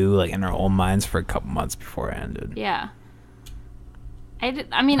both knew, like, in our own minds for a couple months before it ended. yeah. I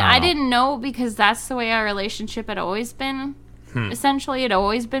Oh. didn't know because that's the way our relationship had always been. Essentially, it had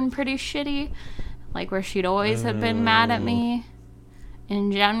always been pretty shitty. Like, where she'd always have been mad at me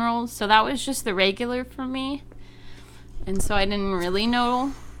in general. So that was just the regular for me. And so I didn't really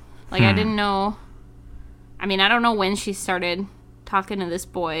know. Like, I didn't know. I mean, I don't know when she started talking to this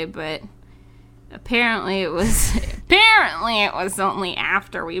boy, but apparently it was only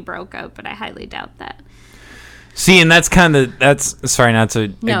after we broke up, but I highly doubt that. See, and that's sorry not to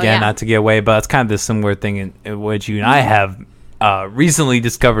No, yeah. not to get away, but it's kind of the similar thing in which you and I have recently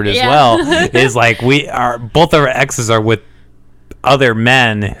discovered as Yeah. well is like both our exes are with other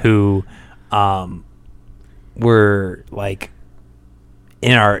men who were like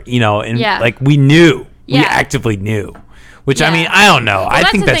in our, you know, Yeah. like we knew, we Yeah. actively knew, which I Yeah. mean, I don't know. I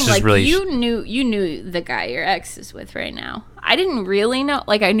think the that's thing, just like, really. you knew the guy your ex is with right now. I didn't really know.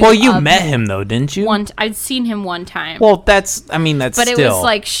 Like, I knew. Well, you of met him though, didn't you? I'd seen him one time. Well, that's but still. it was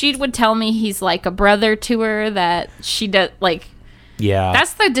like she would tell me he's like a brother to her, that she does like. yeah.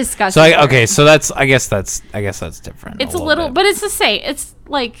 That's the discussion. So okay, so I guess that's different. It's a little, bit. but it's the same. It's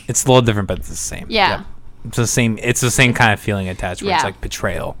like. It's a little different, but it's the same. Yeah. Yep. It's the same kind of feeling attached where it's Yeah. like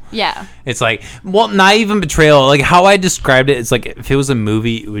betrayal. Yeah. It's like, well, not even betrayal. Like how I described it, it's like if it was a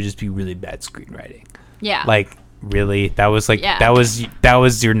movie, it would just be really bad screenwriting. Yeah. Like really, that was like Yeah. that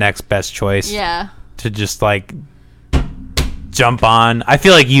was your next best choice. Yeah. To just like jump on. I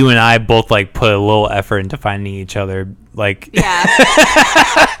feel like you and I both like put a little effort into finding each other. Like Yeah.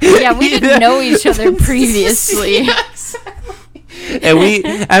 Yeah. We didn't know each other previously.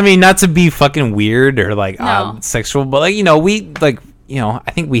 and I mean, not to be fucking weird or like No. sexual, but like, you know,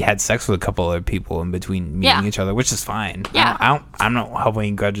 I think we had sex with a couple other people in between meeting Yeah. each other, which is fine. Yeah. I'm not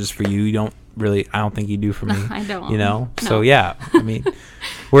holding grudges for you. You don't really, I don't think you do for me. I don't. You know? No. So yeah, I mean,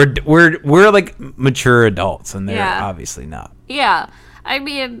 we're like mature adults and they're Yeah. obviously not. Yeah. I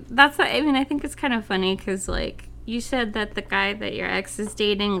mean, I think it's kind of funny because, like, you said that the guy that your ex is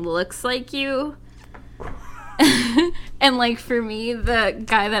dating looks like you. And, like, for me, the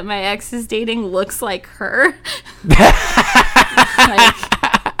guy that my ex is dating looks like her. Like,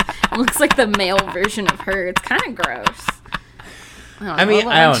 looks like the male version of her. It's kind of gross. I mean,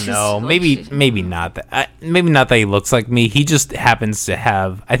 I don't know. Maybe not that. Maybe not that he looks like me. He just happens to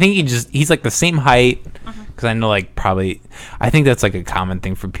have. I think he's like the same height. Because I know, like, probably. I think that's like a common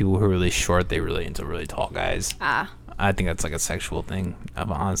thing for people who are really short. They're really into really tall guys. Ah. I think that's like a sexual thing.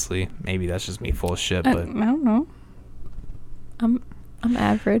 Honestly, maybe that's just me full of shit. But I don't know. I'm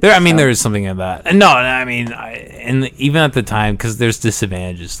average. there is something in that. And no, I mean, and even at the time, because there's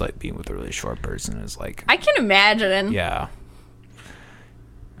disadvantages like being with a really short person is like. I can imagine. Yeah.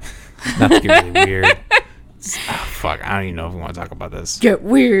 Not to get really weird. Fuck, I don't even know if we want to talk about this. Get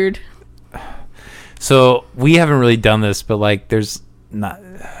weird. So we haven't really done this, but like, there's not,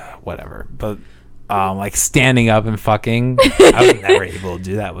 whatever. But like standing up and fucking, I was never able to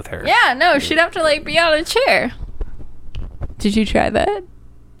do that with her. Yeah, no, she'd have to, like, be on a chair. Did you try that?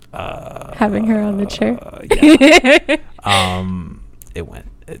 Having her on the chair? Yeah. It went.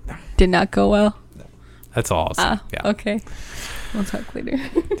 Did not go well. That's all. I'll say. Yeah. Okay. We'll talk later.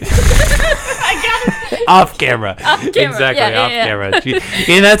 Off camera. Exactly. Yeah, off camera.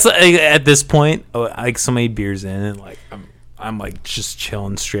 And that's at this point, like so many beers in, and like I'm like just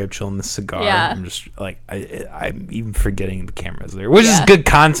chilling, straight up chilling the cigar. Yeah. I'm just like I'm even forgetting the camera's there, which is good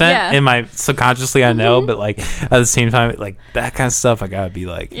content in my subconsciously. I know, but like at the same time, like that kind of stuff, I gotta be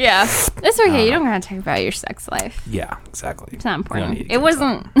like, Yeah, it's okay. You don't gotta talk about your sex life. yeah, exactly. It's not You don't need important. to It get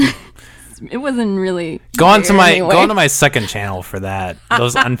wasn't. It wasn't really. Go on to anyway. my second channel for that.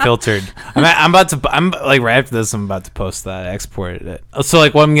 Those unfiltered. I'm like right after this. I'm about to post that. I exported it. So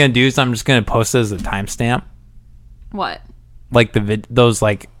like what I'm gonna do is I'm just gonna post it as a timestamp. What? Like those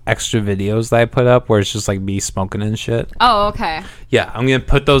like extra videos that I put up where it's just like me smoking and shit. Oh, okay. Yeah, I'm gonna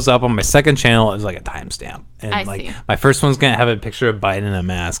put those up on my second channel as like a timestamp. And I like see. my first one's gonna have a picture of Biden in a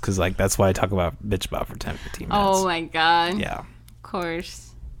mask because like that's why I talk about bitch about for 10-15 minutes. Oh my god. Yeah. Of course.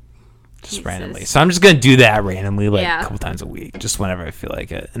 Just Jesus. randomly. So I'm just gonna do that randomly, like Yeah. a couple times a week, just whenever I feel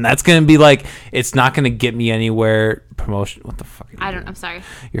like it. And that's gonna be like, it's not gonna get me anywhere promotion. What the fuck? Are you doing? I'm sorry.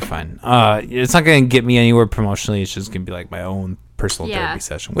 You're fine. It's not gonna get me anywhere promotionally. It's just gonna be like my own personal Yeah. therapy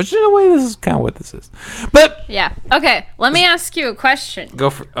session, which in a way this is kind of what this is. But Yeah. Okay. Let me ask you a question.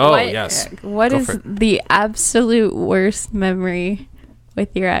 go for. Oh What- yes. What Go is for it. the absolute worst memory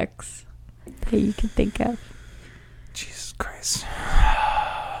with your ex that you can think of? Jesus Christ.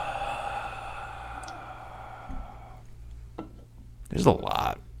 There's a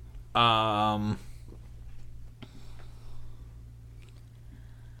lot.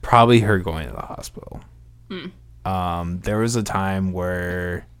 Probably her going to the hospital. There was a time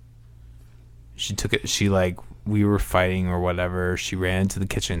where she took it. She like we were fighting or whatever. She ran into the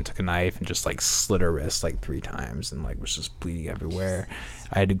kitchen, took a knife, and just like slit her wrist like 3 times, and like was just bleeding everywhere.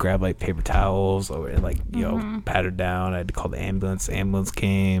 I had to grab like paper towels, or like pat her down. I had to call the ambulance. The ambulance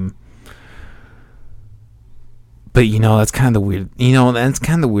came. But that's kind of the weird. That's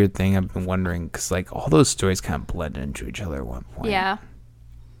kind of the weird thing I've been wondering because like all those stories kind of blend into each other at one point. Yeah.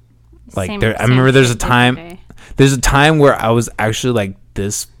 Like Same- I same remember there's a shit the other time. day. There's a time where I was actually like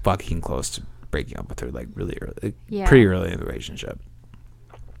this fucking close to breaking up with her, like really early, Yeah. pretty early in the relationship.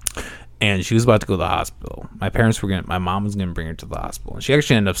 And she was about to go to the hospital. My mom was gonna bring her to the hospital, and she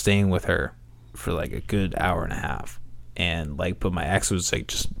actually ended up staying with her for like a good hour and a half. And like, but my ex was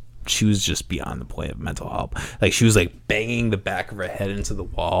like she was just beyond the point of mental help. Like she was like banging the back of her head into the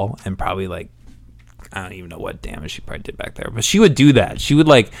wall, and probably like I don't even know what damage she probably did back there. But she would do that. She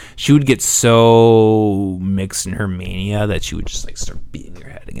would get so mixed in her mania that she would just like start beating her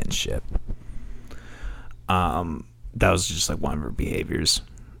head against shit. That was just like one of her behaviors.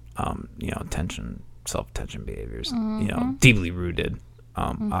 Self-tension behaviors. Deeply rooted.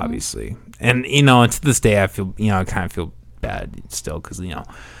 Obviously, and and to this day I feel I kind of feel bad still because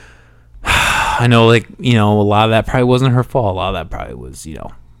I know like a lot of that probably wasn't her fault. A lot of that probably was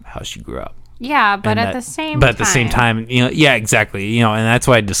how she grew up. Yeah, but And at that- the same but at the same time, yeah, exactly. And that's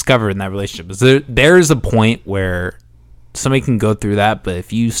what I discovered in that relationship is there's a point where somebody can go through that, but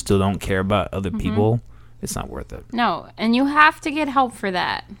if you still don't care about other people, it's not worth it. No, and you have to get help for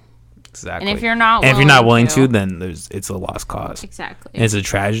that. Exactly. And if you're not willing to, to- then it's a lost cause. Exactly. And it's a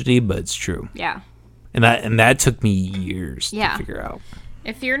tragedy, but it's true. Yeah. And that took me years Yeah. to figure out.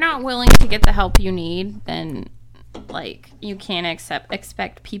 If you're not willing to get the help you need, then like you can't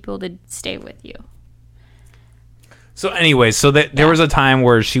expect people to stay with you. So anyway, there was a time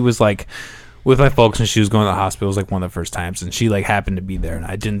where she was like with my folks and she was going to the hospital. It was like one of the first times, and she like happened to be there, and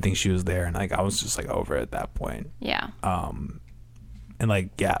I didn't think she was there, and like I was just like over it at that point. Yeah. And like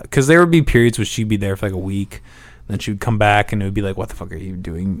yeah, because there would be periods where she'd be there for like a week, then she would come back, and it would be like, what the fuck are you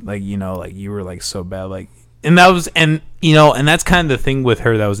doing? Like like you were like so bad, like. And that was, and that's kind of the thing with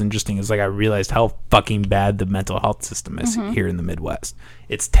her that was interesting is like I realized how fucking bad the mental health system is here in the Midwest.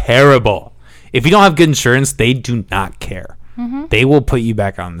 It's terrible. If you don't have good insurance, they do not care. They will put you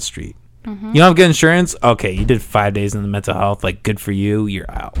back on the street. You don't have good insurance? Okay, you did 5 days in the mental health. Like, good for you. You're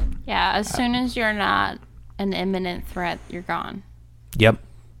out. Yeah, as soon as you're not an imminent threat, you're gone. Yep.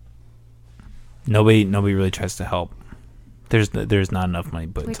 Nobody really tries to help. There's not enough money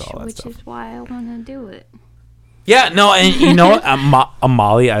put into all that Which stuff. is why I want to do it. Yeah, no, and you know what,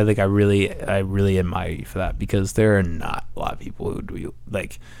 Amali, I really admire you for that because there are not a lot of people who would do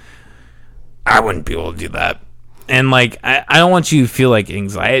like. I wouldn't be able to do that, and like I don't want you to feel like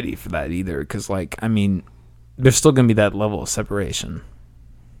anxiety for that either, because like I mean, there's still gonna be that level of separation.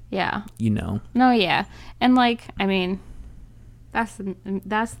 Yeah. No, No, yeah. And like, I mean, That's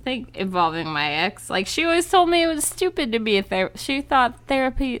the thing involving my ex. Like, she always told me it was stupid to be a therapist. She thought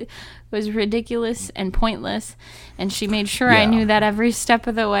therapy was ridiculous and pointless, and she made sure I knew that every step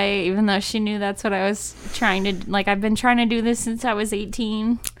of the way, even though she knew that's what I was trying to, like, I've been trying to do this since I was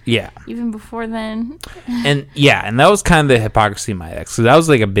 18. Yeah. Even before then. And that was kind of the hypocrisy of my ex. So that was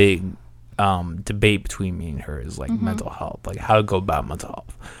like a big debate between me and her, is like mental health, like how to go about mental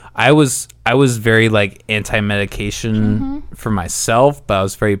health. I was very like anti-medication for myself, but I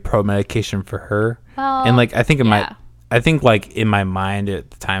was very pro-medication for her. Well, and like I think like in my mind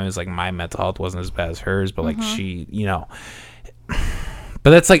at the time, it was like my mental health wasn't as bad as hers, but like she, but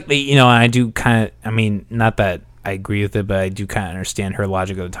that's like, I do kind of, I mean, not that I agree with it, but I do kind of understand her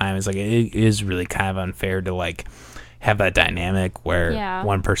logic at the time. It's like, it is really kind of unfair to like have that dynamic where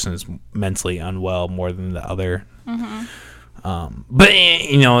one person is mentally unwell more than the other. But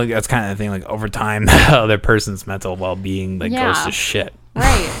that's kind of the thing, like over time the other person's mental well-being like goes to shit,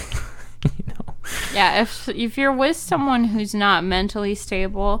 right? Yeah, if you're with someone who's not mentally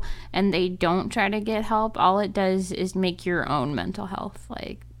stable and they don't try to get help, all it does is make your own mental health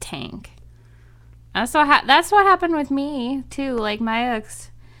like tank. That's what happened with me too. Like, my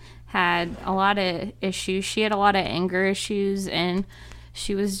ex had a lot of issues. She had a lot of anger issues, and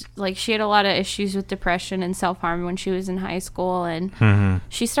she had a lot of issues with depression and self-harm when she was in high school, and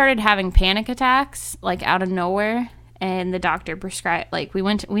she started having panic attacks like out of nowhere, and the doctor prescribed, like, we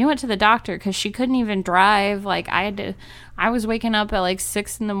went to the doctor because she couldn't even drive. Like, I was waking up at like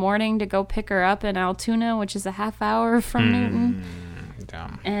 6 a.m. to go pick her up in Altoona, which is a half hour from Newton.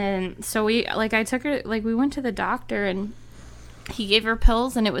 Damn. And so I took her, like, we went to the doctor and he gave her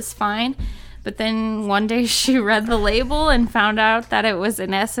pills and it was fine. But then one day she read the label and found out that it was an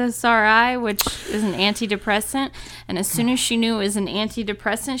SSRI, which is an antidepressant. And as soon as she knew it was an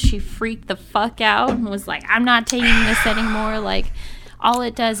antidepressant, she freaked the fuck out and was like, I'm not taking this anymore. Like, all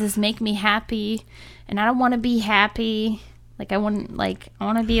it does is make me happy, and I don't want to be happy. Like, I want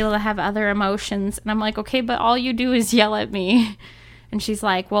to be able to have other emotions. And I'm like, okay, but all you do is yell at me. And she's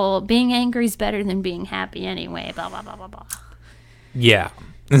like, well, being angry is better than being happy anyway, blah, blah, blah, blah, blah. Yeah.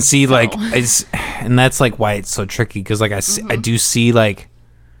 And see, like, and that's, like, why it's so tricky, because, like, I do see, like,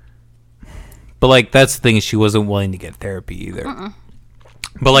 but, like, that's the thing, she wasn't willing to get therapy either.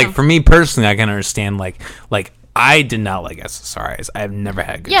 But, like, for me personally, I can understand, like, I did not like SSRIs. I've never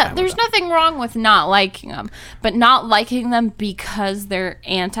had a good time with there's them. nothing wrong with not liking them, but not liking them because they're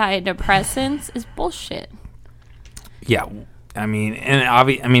antidepressants is bullshit. Yeah. I mean,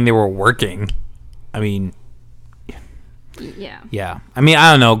 and they were working. I mean, yeah. I mean,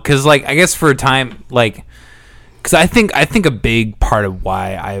 I don't know, because, like, I guess for a time, like, because I think a big part of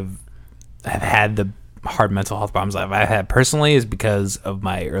why I've had the hard mental health problems I've had personally is because of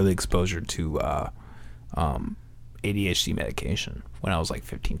my early exposure to ADHD medication when I was like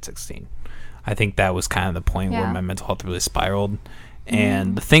 15, 16. I think that was kind of the point where my mental health really spiraled.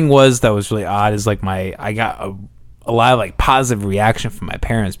 And the thing that was really odd is, like, I got a lot of, like, positive reaction from my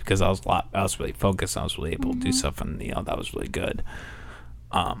parents because I was really focused. I was really able to do stuff, and that was really good.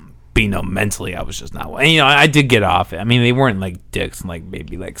 But mentally I was just not. And I did get off it. I mean, they weren't like dicks and like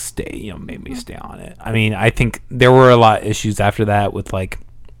maybe like stay, made me stay on it. I mean, I think there were a lot of issues after that with, like,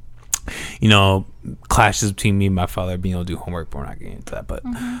 clashes between me and my father being able to do homework, but we're not getting into that. But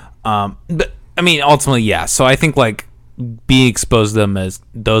I mean, ultimately, yeah. So I think, like, being exposed to them as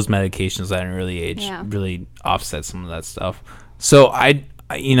those medications at an early age really offset some of that stuff. So I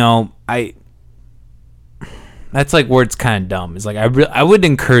that's like where it's kind of dumb. It's like I would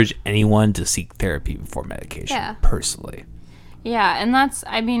encourage anyone to seek therapy before medication, personally. Yeah, and that's,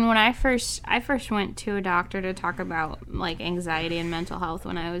 I mean, when I first went to a doctor to talk about, like, anxiety and mental health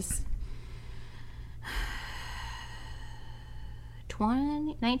when I was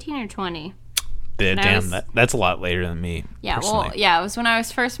 19 or 20. Damn, that's a lot later than me. Yeah, personally. well, yeah, it was when I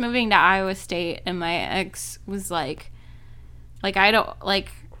was first moving to Iowa State, and my ex was like,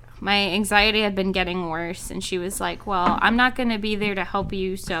 my anxiety had been getting worse, and she was like, well, I'm not going to be there to help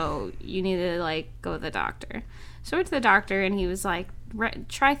you, so you need to, like, go to the doctor. So I went to the doctor, and he was like,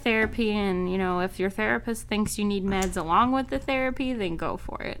 try therapy, and, if your therapist thinks you need meds along with the therapy, then go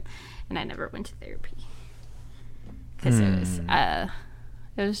for it. And I never went to therapy. Because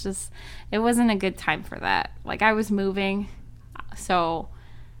it wasn't a good time for that. Like, I was moving, so,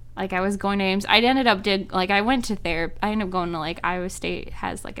 like, I was going to Ames. I ended up I went to therapy. I ended up going to, like, Iowa State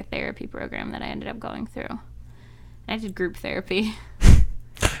has, like, a therapy program that I ended up going through. I did group therapy.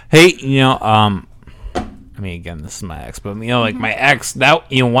 Hey, I mean, again, this is my ex, but like my ex, that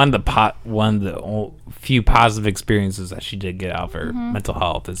one of the few positive experiences that she did get out of her mental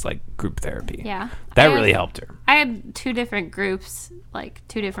health is like group therapy. Yeah, that really helped her. I had 2 different groups, like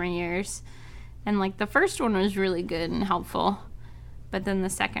 2 different years. And like the first one was really good and helpful. But then the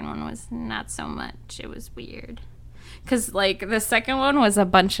second one was not so much. It was weird. Because like the second one was a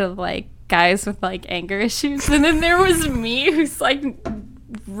bunch of like guys with like anger issues. And then there was me who's like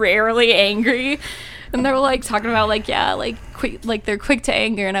rarely angry. And they were like talking about like, yeah, like quick, like they're quick to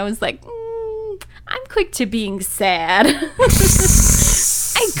anger. And I was like, I'm quick to being sad.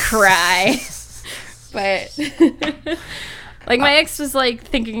 I cry. But like my ex was like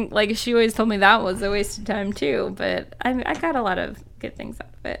thinking, like she always told me that was a waste of time too. But I got a lot of good things out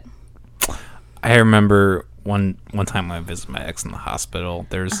of it. I remember one time when I visited my ex in the hospital,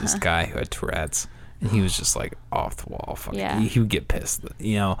 there was this guy who had Tourette's. And he was just like off the wall. Yeah. He would get pissed.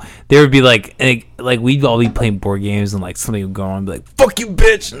 You know, there would be like we'd all be playing board games and like something would go on and be like, fuck you,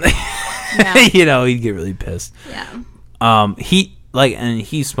 bitch. And Yeah. you know, he'd get really pissed. Yeah.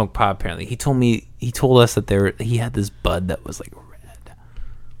 He smoked pot apparently. He told us that he had this bud that was like red.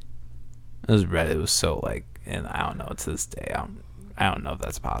 It was red. It was so like, and I don't know to this day. I don't know if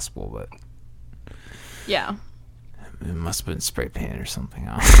that's possible, but Yeah. it must have been spray paint or something.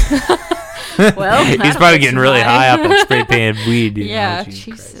 Well, He's probably getting really high up on spray painted weed. You Yeah, know?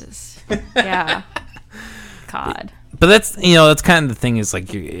 Jesus. Yeah. God. But that's kind of the thing is like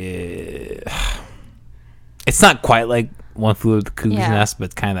it's not quite like One Flew Over the Cuckoo's Yeah. Nest, but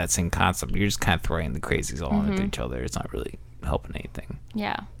it's kind of that same concept. You're just kind of throwing the crazies all into each other. It's not really helping anything.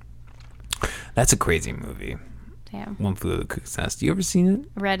 Yeah. That's a crazy movie. Damn. One Flew Over the Cuckoo's Nest. You ever seen it?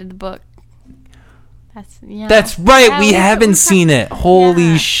 Read the book. Yeah. That's right. Yeah, we haven't seen it.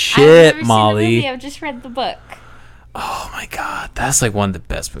 Holy shit, Molly. I've just read the book. Oh my god, that's like one of the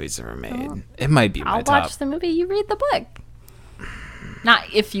best movies ever made. It might be my I'll top. watch the movie. You read the book. Not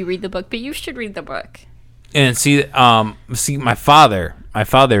if you read the book, but you should read the book. And see, my father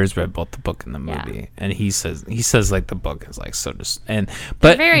has read both the book and the Yeah. movie, and he says like the book is like so just They're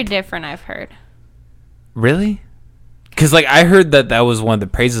but very different, I've heard. really, because like I heard that was one of the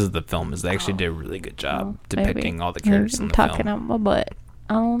praises of the film is they actually did a really good job depicting all the characters in the talking film. out my butt.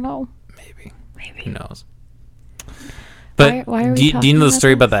 I don't know. Maybe who knows? But Why are we do you talking know the about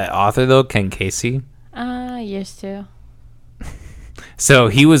story this? about that author though, Ken Casey? Used to. So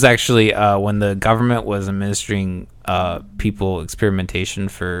he was actually when the government was administering people experimentation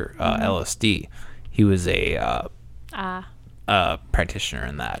for LSD, he was a practitioner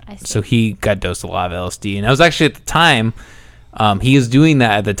in that. I see. So he got dosed a lot of LSD, and that was actually at the time he was doing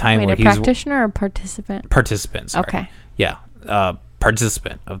that at the time Wait, where a he was practitioner or participant? participant. Sorry. Okay. Yeah,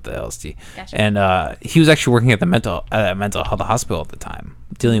 participant of the LSD, Gotcha. and he was actually working at the mental health hospital at the time,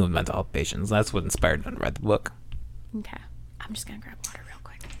 dealing with mental health patients. That's what inspired him to write the book. Okay. I'm just going to grab water real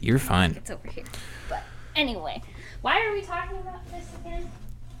quick. You're fine. It's over here. But anyway, why are we talking about this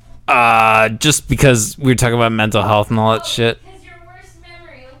again? Just because we were talking about mental health and all that shit. Because your worst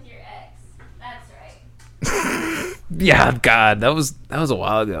memory with your ex. That's right. Yeah, God, that was a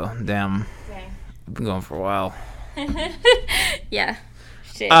while ago. Damn, Dang. I've been going for a while. Yeah.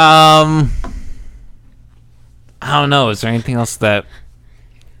 Shit. I don't know. Is there anything else that,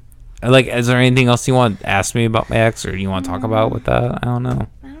 like, is there anything else you want to ask me about my ex, or you want to talk about with that? I don't know.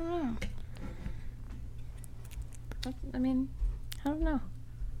 I don't know. I mean, I don't know.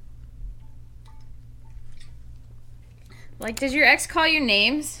 Like, does your ex call you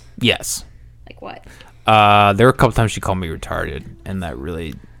names? Yes. Like what? There were a couple times she called me retarded, and that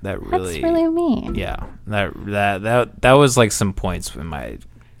really, That's really mean. yeah, that was like some points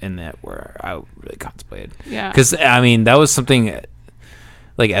in that where I really contemplated. Yeah. Because I mean, that was something.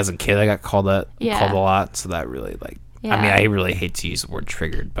 Like as a kid, I got called a lot, so that really like. Yeah. I mean, I really hate to use the word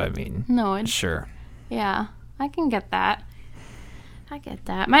triggered, but I mean, No, it's sure. yeah. I can get that. I get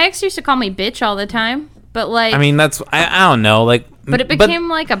that. My ex used to call me bitch all the time, but like. I mean, that's I don't know, like. But it became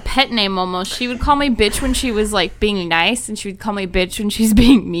like a pet name almost. She would call me bitch when she was like being nice, and she would call me bitch when she's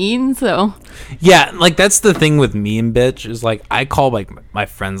being mean. So yeah, like that's the thing with me and bitch is like I call like my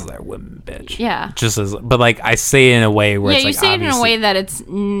friends that are women bitch. Yeah. Just as, but like I say it in a way where yeah, it's you like say it in a obviously- way that it's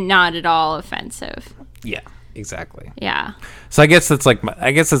not at all offensive. Yeah, exactly. Yeah. So I guess it's like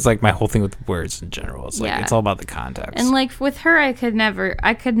my whole thing with words in general. It's like Yeah. it's all about the context. And like with her, I could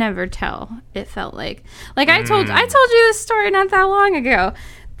never tell. It felt like I told you this story not that long ago,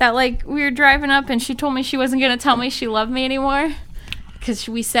 that like we were driving up and she told me she wasn't gonna tell me she loved me anymore because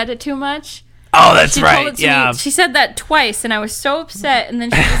we said it too much. oh, that's She told right. it to Yeah. me. She said that twice, and I was so upset. And then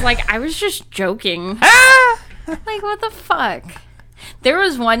she was like, "I was just joking." Ah! Like, what the fuck? There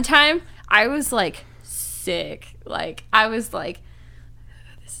was one time I was like sick. Like I was like,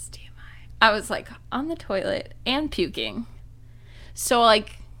 this is TMI. I was like on the toilet and puking. So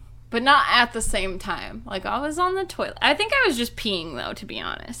like but not at the same time. Like, I was on the toilet. I think I was just peeing, though, to be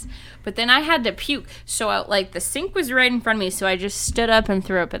honest. But then I had to puke. So, the sink was right in front of me, so I just stood up and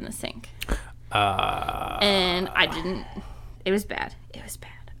threw up in the sink. And I didn't. It was bad. It was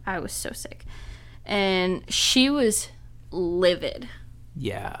bad. I was so sick. And she was livid.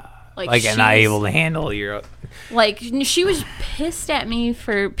 Yeah. Like and not able to handle your... Like, she was pissed at me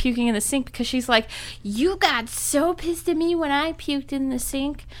for puking in the sink because she's like, you got so pissed at me when I puked in the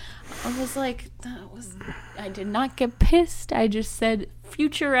sink. I was like, I did not get pissed. I just said,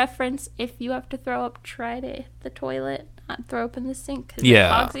 future reference, if you have to throw up, try to hit the toilet, not throw up in the sink because it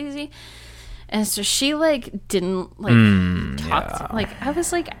fogs easy. And so she, didn't, talk to... I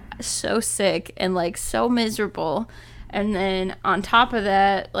was, so sick and, so miserable. And then on top of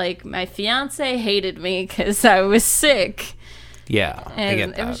that, my fiance hated me because I was sick. Yeah, and I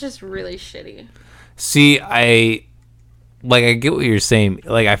get that. It was just really shitty. See, I get what you're saying.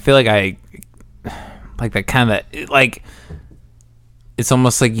 I feel like that kind of it's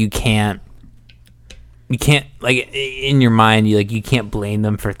almost like you can't in your mind you can't blame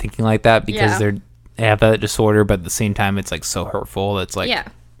them for thinking like that because they have that disorder, but at the same time it's so hurtful. It's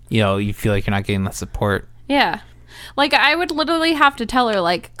you feel like you're not getting the support. Yeah. I would literally have to tell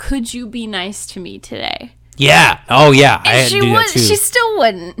her, could you be nice to me today? Yeah. Oh, yeah. And I had to do that, too. She still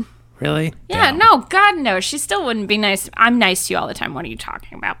wouldn't. Really? Yeah, Damn. no, God, no. She still wouldn't be nice. I'm nice to you all the time. What are you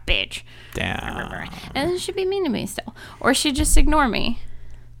talking about, bitch? Damn. And then she'd be mean to me still. Or she'd just ignore me.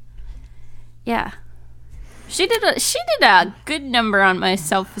 Yeah. She did a good number on my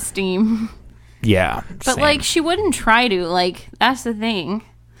self-esteem. Yeah. But, same. she wouldn't try to. That's the thing.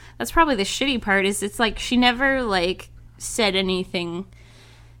 That's probably the shitty part is it's she never said anything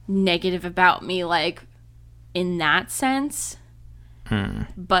negative about me in that sense.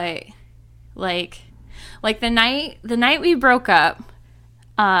 But the night we broke up,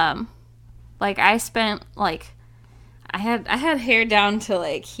 I spent I had hair down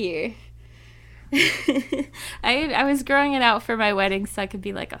to here. I was growing it out for my wedding so I could be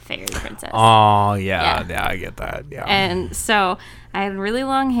a fairy princess. Oh, yeah, I get that. Yeah. And so I had really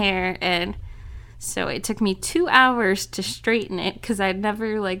long hair, and so it took me 2 hours to straighten it because I'd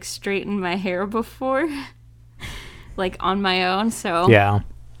never straightened my hair before, on my own. So yeah,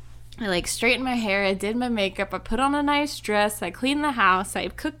 I straightened my hair, I did my makeup, I put on a nice dress, I cleaned the house, I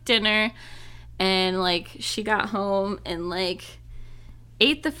cooked dinner, and she got home and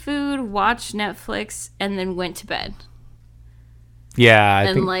ate the food, watched Netflix, and then went to bed. Yeah, I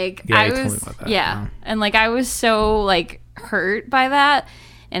and think, I you told was me about that. yeah, and I was so hurt by that,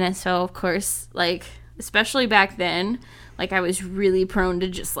 and then, so of course especially back then I was really prone to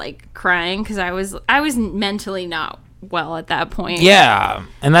just crying because I was mentally not well at that point. Yeah,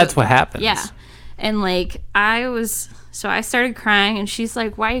 and that's what happens. Yeah, and I started crying, and she's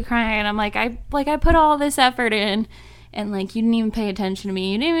like, "Why are you crying?" And I'm like, I put all this effort in. And, you didn't even pay attention to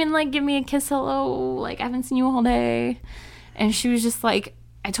me. You didn't even, give me a kiss hello. I haven't seen you all day. And she was just like,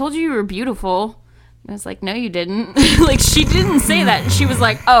 I told you were beautiful. And I was like, no, you didn't. She didn't say that. She was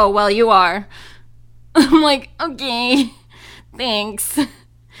like, oh, well, you are. I'm like, okay, thanks.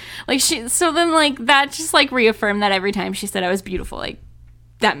 So then, that just, reaffirmed that every time she said I was beautiful,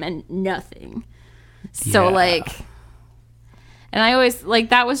 that meant nothing. So, Yeah. And I always,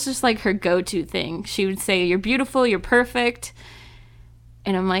 that was just, her go-to thing. She would say, you're beautiful, you're perfect.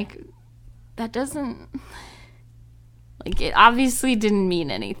 And I'm like, that doesn't, it obviously didn't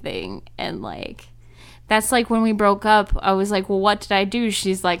mean anything. And, that's, when we broke up, I was like, well, what did I do?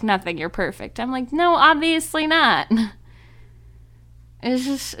 She's like, nothing, you're perfect. I'm like, no, obviously not.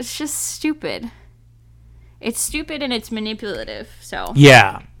 It's just stupid. It's stupid and it's manipulative, so.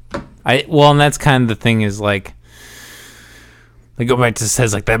 Yeah. And that's kind of the thing is, go back to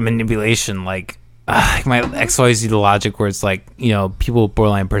says that manipulation, my ex always used the logic where it's people with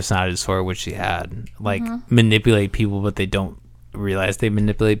borderline personality disorder, which she had, manipulate people, but they don't realize they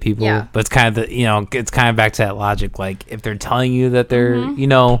manipulate people. Yeah. But it's kind of it's kind of back to that logic, if they're telling you that they're,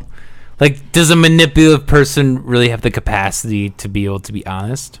 does a manipulative person really have the capacity to be able to be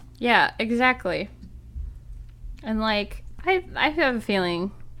honest? Yeah, exactly. And I have a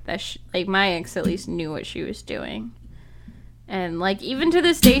feeling that my ex at least knew what she was doing. And even to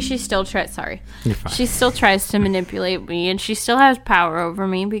this day, she still tries. Sorry, You're fine. She still tries to manipulate me, and she still has power over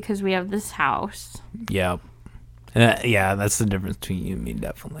me because we have this house. Yep. And that's the difference between you and me,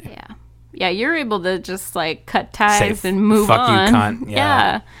 definitely. Yeah. You're able to just cut ties Say, and move fuck on. you, cunt.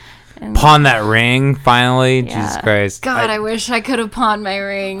 Yeah. And, Pawn that ring, finally. yeah. Jesus Christ. God, I wish I could have pawned my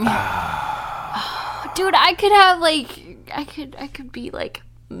ring. Dude, I could have I could be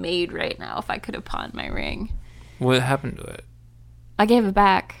maid right now if I could have pawned my ring. What happened to it? I gave it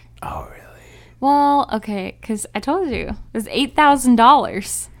back. Oh, really? Well, okay, because I told you it was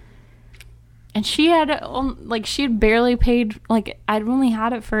 $8,000, and she had she had barely paid. Like, I'd only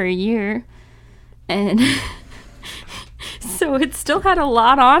had it for a year, and so it still had a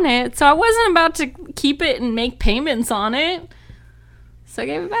lot on it. So I wasn't about to keep it and make payments on it. So I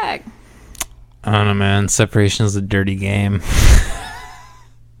gave it back. I don't know, man. Separation is a dirty game.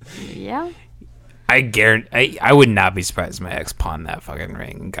 Yeah. I guarantee. I would not be surprised if my ex pawned that fucking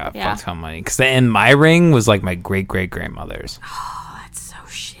ring and got fucked on money. Because my ring was like my great grandmother's. Oh, that's so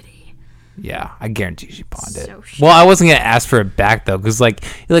shitty. Yeah, I guarantee she pawned it. So shitty. Well, I wasn't gonna ask for it back though, because like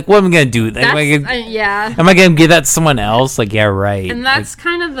you're like, what am I gonna do? Yeah. Am I gonna give that to someone else? Like, yeah, right. And that's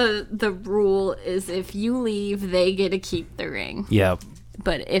kind of the rule is if you leave, they get to keep the ring. Yep.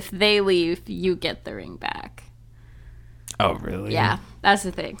 But if they leave, you get the ring back. Oh, really? Yeah, that's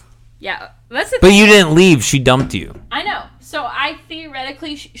the thing. Yeah, that's the But thing. you didn't leave. She dumped you. I know. So I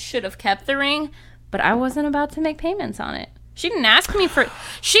theoretically should have kept the ring, but I wasn't about to make payments on it. She didn't ask me for.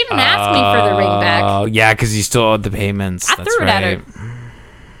 She didn't ask me for the ring back. Oh, yeah, because you still owed the payments. I That's threw it right. at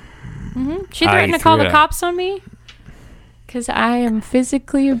her. She threatened to call the cops on me because I am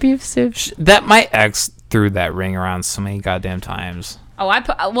physically abusive. That my ex threw that ring around so many goddamn times. Oh,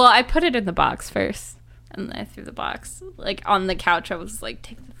 I put it in the box first, and then I threw the box like on the couch. I was like,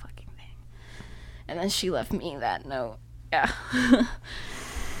 take the fucking thing, and then she left me that note. Yeah.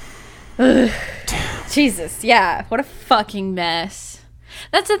 Jesus, yeah. What a fucking mess.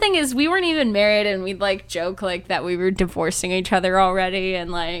 That's the thing is we weren't even married, and we'd like joke like that we were divorcing each other already,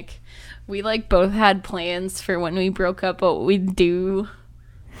 and like we like both had plans for when we broke up what we'd do.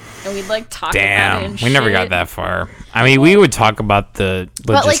 And we'd like talk about it and we never got that far. I mean, we would talk about the logistics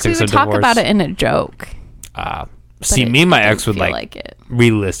but like we would of talk divorce. about it in a joke. See, But me and my it ex would didn't feel like it.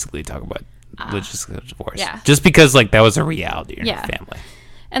 realistically talk about logistics of divorce. Yeah. Just because like that was a reality in Yeah. our family.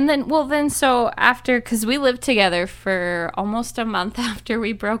 And then so after, because we lived together for almost a month after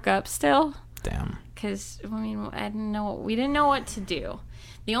we broke up still. Damn. Because, I mean, we didn't know what to do.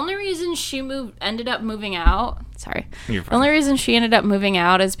 The only reason she ended up moving out, sorry. You're The fine. only reason she ended up moving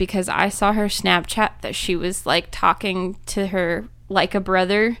out is because I saw her Snapchat that she was like talking to her like a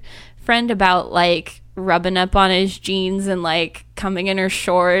brother friend about like rubbing up on his jeans and like coming in her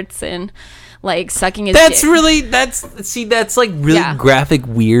shorts and like sucking his That's dick. that's like really Yeah. graphic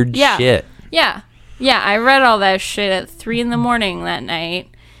weird Yeah. shit. Yeah. Yeah, I read all that shit at 3 a.m. that night,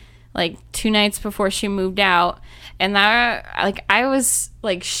 like 2 nights before she moved out. And that, like, I was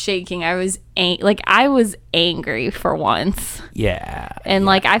like shaking. I was angry for once. Yeah. And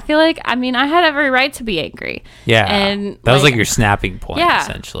like, I feel like, I mean, I had every right to be angry. Yeah. And that was like your snapping point, yeah,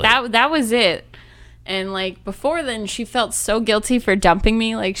 essentially. that was it. And like before then, she felt so guilty for dumping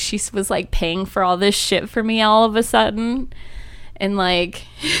me. Like she was like paying for all this shit for me all of a sudden. And like,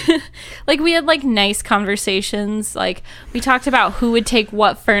 like we had like nice conversations. Like we talked about who would take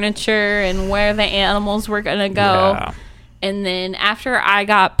what furniture and where the animals were gonna go. Yeah. And then after I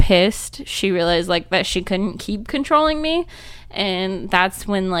got pissed, she realized like that she couldn't keep controlling me. And that's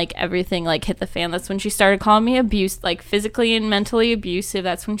when like everything like hit the fan. That's when she started calling me like physically and mentally abusive.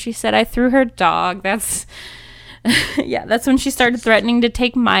 That's when she said I threw her dog. That's yeah, that's when she started threatening to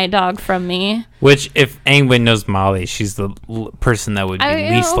take my dog from me. Which, if anyone knows Molly, she's the person that would be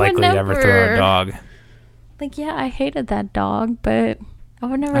least likely to ever throw a dog. Like, yeah, I hated that dog, but I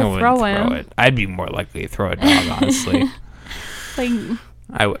would never I wouldn't throw him. it. I'd be more likely to throw a dog, honestly. Like,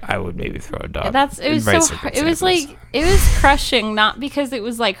 I would maybe throw a dog. it was in so right it was like it was crushing, not because it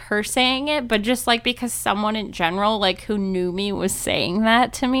was like her saying it, but just like because someone in general like who knew me was saying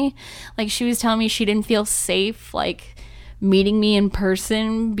that to me. Like she was telling me she didn't feel safe like meeting me in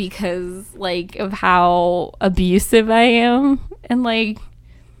person because like of how abusive I am. And like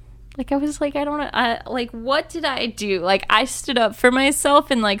I was like, like what did I do? Like I stood up for myself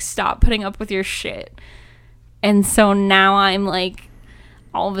and like stopped putting up with your shit. And so now I'm like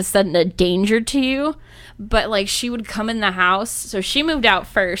all of a sudden a danger to you. But like she would come in the house, so she moved out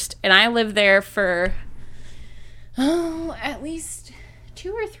first and I lived there for at least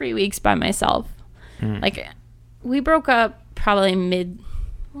 2 or 3 weeks by myself. Like we broke up probably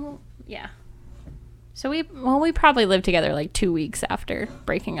so we probably lived together like 2 weeks after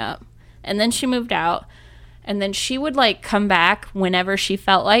breaking up. And then she moved out. And then she would like come back whenever she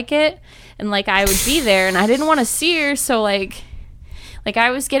felt like it. And like I would be there and I didn't want to see her, so like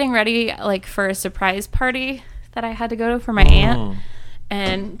I was getting ready like for a surprise party that I had to go to for my aunt.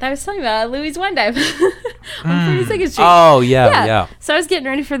 And I was telling you about Louis Wine Dive on 42nd Street. Oh, yeah. So I was getting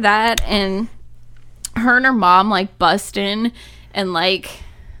ready for that, and her and her mom like bust in, and like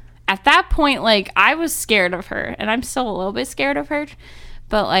at that point like I was scared of her, and I'm still a little bit scared of her,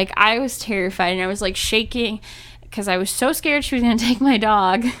 But like I was terrified and I was like shaking because I was so scared she was gonna take my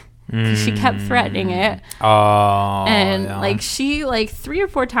dog. She kept threatening it. Oh. And yeah. like she like 3 or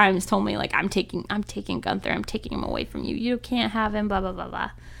 4 times told me like I'm taking Gunther, I'm taking him away from you. You can't have him, blah blah blah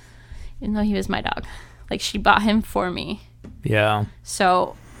blah. Even though he was my dog. Like she bought him for me. Yeah.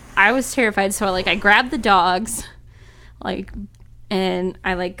 So I was terrified. So like I grabbed the dogs, like, and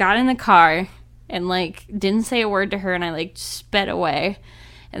I like got in the car and like didn't say a word to her, and I like sped away.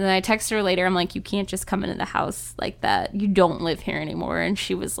 And then I texted her later. I'm like, you can't just come into the house like that. You don't live here anymore. And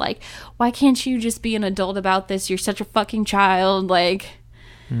she was like, why can't you just be an adult about this? You're such a fucking child. Like,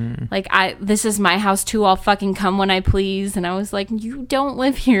 this is my house too. I'll fucking come when I please. And I was like, you don't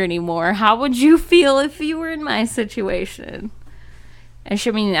live here anymore. How would you feel if you were in my situation? And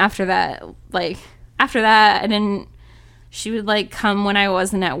she, I mean, after that, I didn't, she would like come when I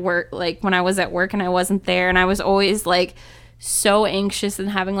wasn't at work, like when I was at work and I wasn't there. And I was always like, so anxious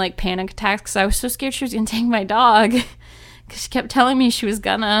and having like panic attacks because I was so scared she was gonna take my dog because she kept telling me she was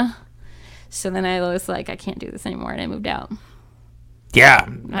gonna. So then I was like, I can't do this anymore, and I moved out. Yeah.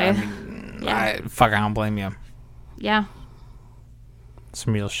 I don't blame you. Yeah,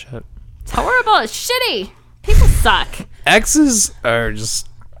 Some real shit. it's horrible. It's shitty. People suck. Exes are just,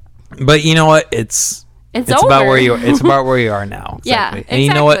 but you know what? It's over. about where you. It's about where you are now. Exactly. Yeah, And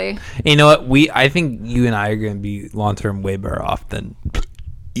exactly. you know what? I think you and I are going to be long term way better off than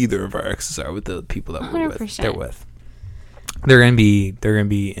either of our exes are with the people that we're with. 100%. They're with. They're gonna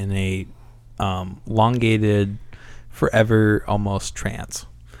be in a elongated, forever almost trance.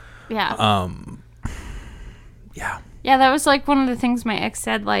 Yeah. Yeah. Yeah, that was like one of the things my ex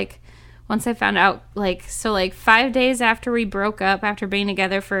said, like, once I found out, like, so like 5 days after we broke up, after being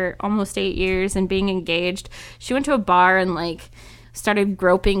together for almost 8 years and being engaged, she went to a bar and like started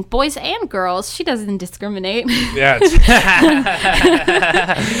groping boys and girls. She doesn't discriminate. Yeah.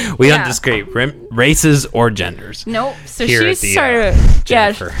 We don't discriminate races or genders. Nope. So Here she at the, started,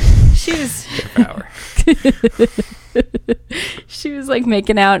 Jennifer. she was Hour. she was like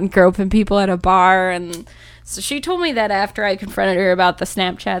making out and groping people at a bar. And so she told me that after I confronted her about the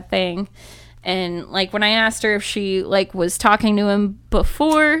Snapchat thing. And like when I asked her if she like was talking to him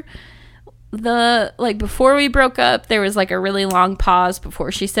before we broke up, there was like a really long pause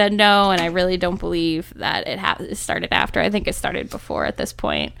before she said no. And I really don't believe that it started after. I think it started before at this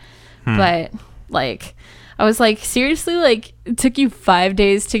point. But like I was like, seriously, like it took you 5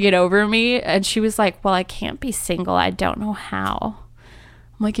 days to get over me? And she was like, well, I can't be single. I don't know how.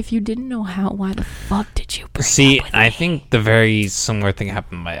 I'm like, if you didn't know how, why the fuck did you break up with I me? think the very similar thing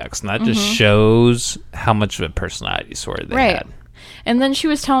happened to my ex, and that just shows how much of a personality disorder they had. And then she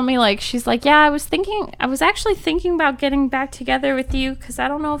was telling me, like, she's like, yeah, I was actually thinking about getting back together with you because I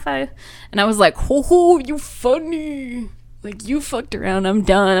don't know if I... And I was like, ho, you funny. Like, you fucked around. I'm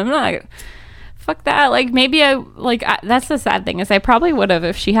done. I'm not... Fuck that. Like, maybe that's the sad thing is I probably would have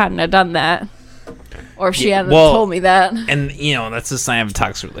if she hadn't have done that. Or if she hadn't told me that. And, that's a sign of a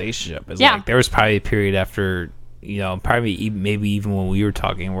toxic relationship. It's Yeah. like, there was probably a period after, maybe even when we were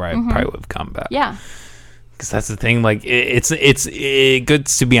talking where I probably would have come back. Yeah. Because that's the thing. Like, it's good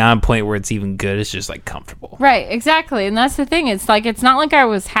to be on a point where it's even good. It's just, like, comfortable. Right, exactly. And that's the thing. It's like, it's not like I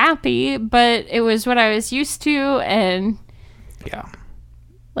was happy, but it was what I was used to. And, Yeah.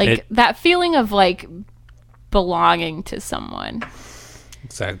 like, that feeling of, like, belonging to someone.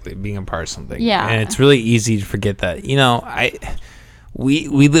 Exactly. Being a part of something. Yeah. And it's really easy to forget that. We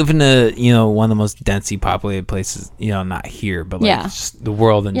live in one of the most densely populated places, not here, but like just the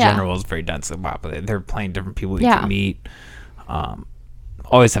world in general is very densely populated. There are plenty of different people you can meet.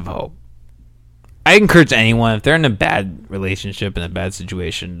 Always have hope. I encourage anyone, if they're in a bad relationship, in a bad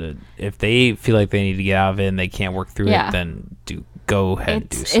situation, if they feel like they need to get out of it and they can't work through it, then go ahead and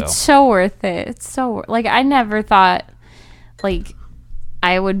do so. It's so worth it. It's so like I never thought like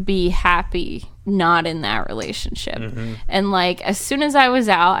I would be happy not in that relationship. And like as soon as I was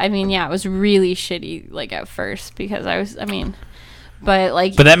out, I mean, yeah, it was really shitty like at first because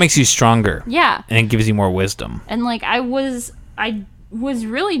but that makes you stronger. Yeah. And it gives you more wisdom. And like I was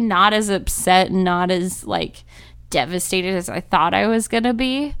really not as upset, not as like devastated as I thought I was gonna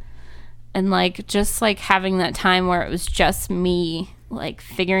be. And like just like having that time where it was just me like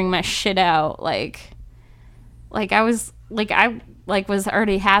figuring my shit out, like I was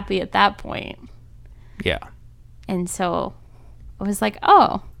already happy at that point. Yeah. And so I was like,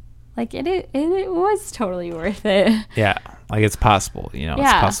 oh, like it was totally worth it. Yeah. Like it's possible, it's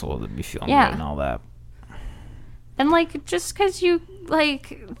possible to be feeling good and all that. And like just because you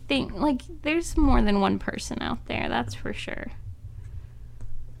like think like there's more than one person out there, that's for sure.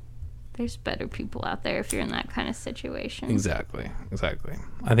 There's better people out there if you're in that kind of situation. Exactly.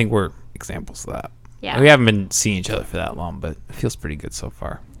 I think we're examples of that. Yeah. We haven't been seeing each other for that long, but it feels pretty good so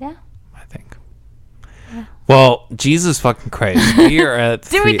far. Yeah. I think. Yeah. Well, Jesus fucking Christ. We are at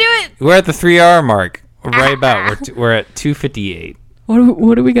Did we do it? We're at the 3-hour mark. We're right about. We're at 2:58.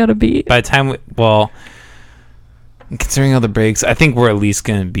 What do we gotta beat? By the time considering all the breaks, I think we're at least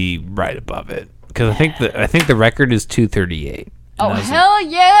gonna be right above it. Because I think the record is 2:38. Oh hell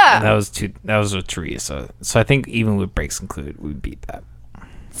yeah! That was with Teresa. So I think even with breaks included, we beat that.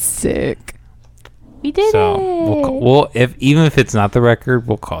 Sick. We did it. We'll even if it's not the record,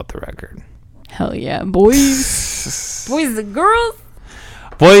 we'll call it the record. Hell yeah, boys. Boys and girls.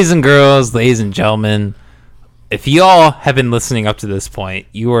 Boys and girls, ladies and gentlemen, if y'all have been listening up to this point,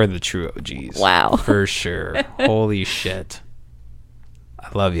 you are the true OGs. Wow. For sure. Holy shit. I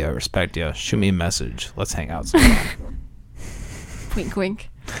love you. I respect you. Shoot me a message. Let's hang out sometime. Wink, wink.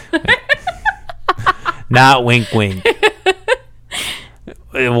 Not wink, wink.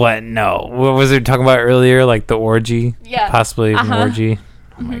 What? No. What was it talking about earlier? Like the orgy? Yeah. Possibly an orgy?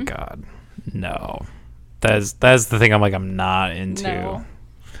 Oh my God. No. That's the thing I'm not into. No.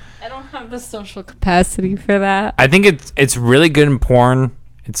 I don't have the social capacity for that. I think it's really good in porn.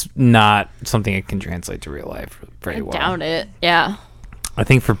 It's not something it can translate to real life very well. I doubt it. Yeah. I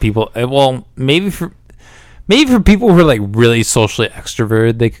think for people, maybe for people who are like really socially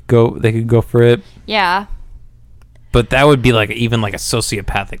extroverted, they could go for it. Yeah. But that would be like even like a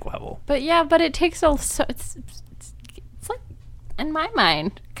sociopathic level. But it takes it's like in my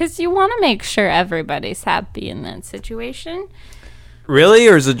mind because you want to make sure everybody's happy in that situation. Really,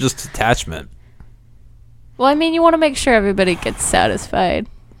 or is it just attachment? Well, I mean, you want to make sure everybody gets satisfied.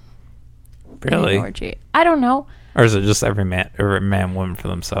 Really? Orgy. I don't know. Or is it just every man, woman for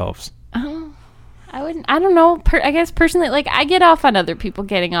themselves? I don't know. I guess personally, like I get off on other people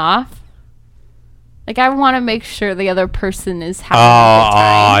getting off. Like I want to make sure the other person is having a good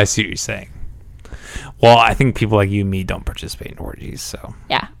time. I see what you're saying. Well, I think people like you and me don't participate in orgies, so.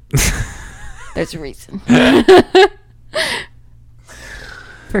 Yeah. There's a reason.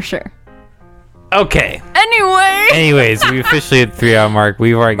 For sure. Okay. Anyways, we officially hit the 3-hour mark.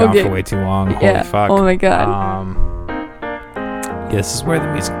 We've already gone for way too long. Holy fuck. Oh my God. Yeah, this is where the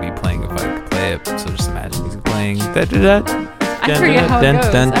music would be playing if I could play it. So just imagine music playing. I forget how it goes. Because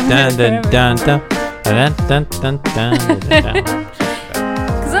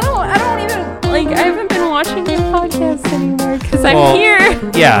I don't even like. I haven't been watching your podcast anymore because I'm here.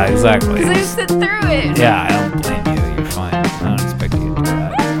 Yeah, exactly. Because I sit through it. Yeah, I don't blame you. You're fine. I don't expect you to do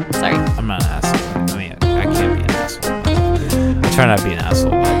that. Sorry. I'm not an asshole. I mean, I can't be an asshole. I try not to be an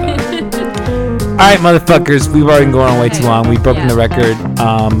asshole about that. Alright, motherfuckers. We've already been going on way too long. We've broken the record.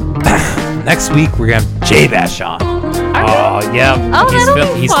 Next week, we're going to have J-Bash on. Oh, yeah.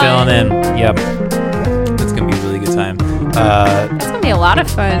 He's filling in. Yep. It's going to be a really good time. That's going to be a lot of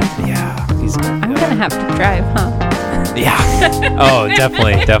fun. Yeah. I'm going to have to drive, huh? Yeah. Oh,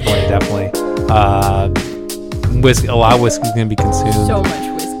 definitely. Whiskey. A lot of whiskey's going to be consumed. So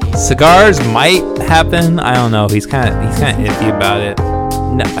much whiskey. Cigars might happen. I don't know. He's kind of iffy about it.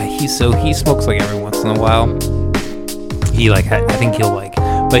 No, he smokes like every once in a while. He I think he'll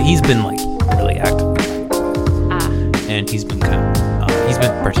but he's been like really active. And he's been he's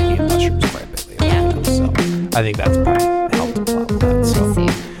been partaking in mushrooms quite a bit lately. Yeah. So I think that's probably helped a lot with that. So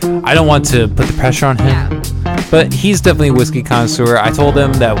I don't want to put the pressure on him, but he's definitely a whiskey connoisseur. I told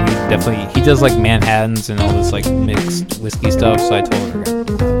him that he does like Manhattans and all this like mixed whiskey stuff. So I told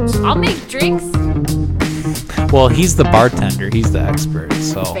him I'll make drinks. Well, he's the bartender. He's the expert.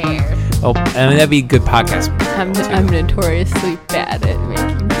 So. Fair. Oh, I mean that'd be a good podcast. I'm notoriously bad at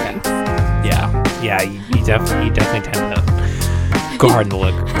making drinks. Yeah. You definitely tend to go hard in the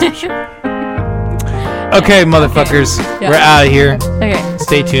liquor. For sure. Okay, motherfuckers, we're out of here. Okay.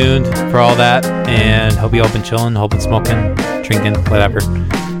 Stay tuned for all that, and hope you all been chilling, hope been smoking, drinking, whatever.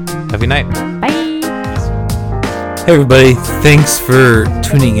 Have a good night. Bye. Hey everybody, thanks for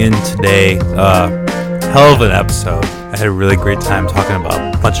tuning in today. Hell of an episode. I had a really great time talking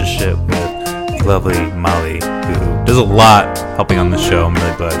about a bunch of shit with lovely Molly, who does a lot helping on the show. I'm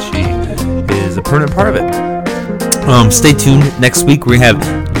really glad she is a permanent part of it. Stay tuned. Next week we're going to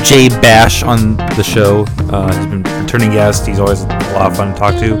have J-Bash on the show. He's been a returning guest. He's always a lot of fun to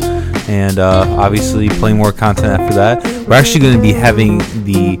talk to. And obviously playing more content after that. We're actually going to be having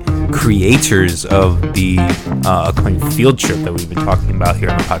the creators of the upcoming field trip that we've been talking about here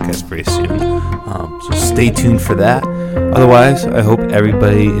on the podcast very soon. So stay tuned for that. Otherwise, I hope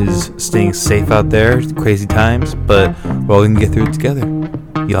everybody is staying safe out there. It's crazy times, but we're all going to get through it together.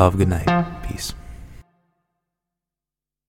 Y'all have a good night.